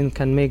treatment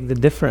can make the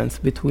difference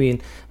between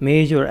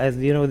major, as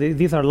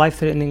these are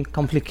life-threatening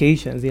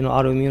complications,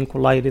 autoimmune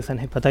colitis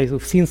and hepatitis.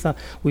 We've seen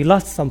we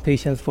lost some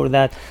patients for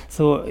that.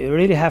 So you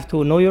really have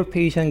to know your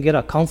patient, get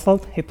a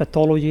consult,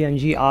 hepatology and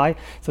GI,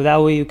 so that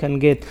way you can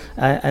get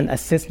an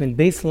assessment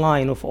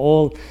baseline of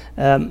all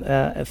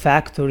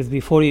factors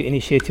before you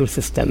initiate your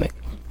systemic.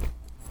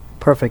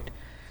 Perfect.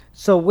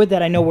 So with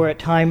that, I know we're at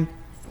time.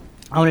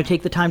 I want to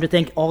take the time to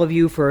thank all of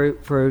you for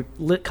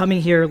coming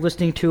here,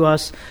 listening to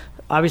us.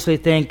 Obviously,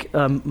 thank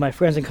my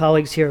friends and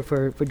colleagues here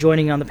for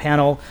joining on the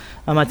panel.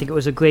 I think it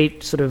was a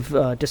great sort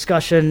of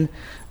discussion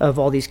of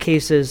all these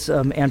cases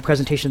and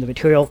presentation of the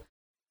material.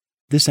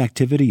 This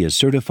activity is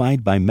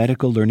certified by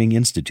Medical Learning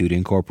Institute,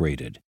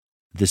 Incorporated.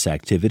 This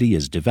activity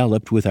is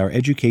developed with our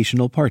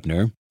educational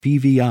partner,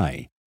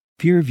 PVI,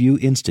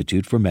 Peerview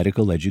Institute for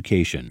Medical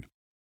Education.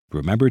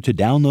 Remember to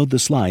download the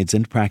slides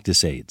and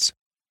practice aids.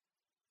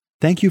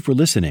 Thank you for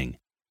listening.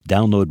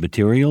 Download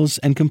materials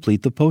and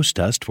complete the post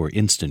test for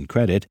instant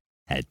credit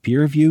at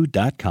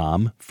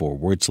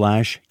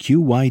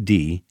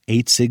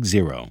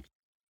peerview.com/QYD860.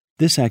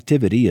 This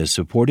activity is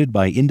supported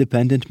by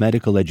independent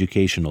medical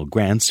educational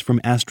grants from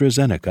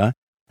AstraZeneca,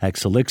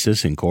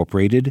 Exelixis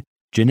Incorporated,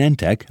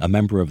 Genentech, a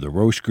member of the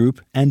Roche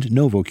Group, and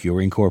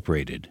Novocure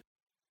Incorporated.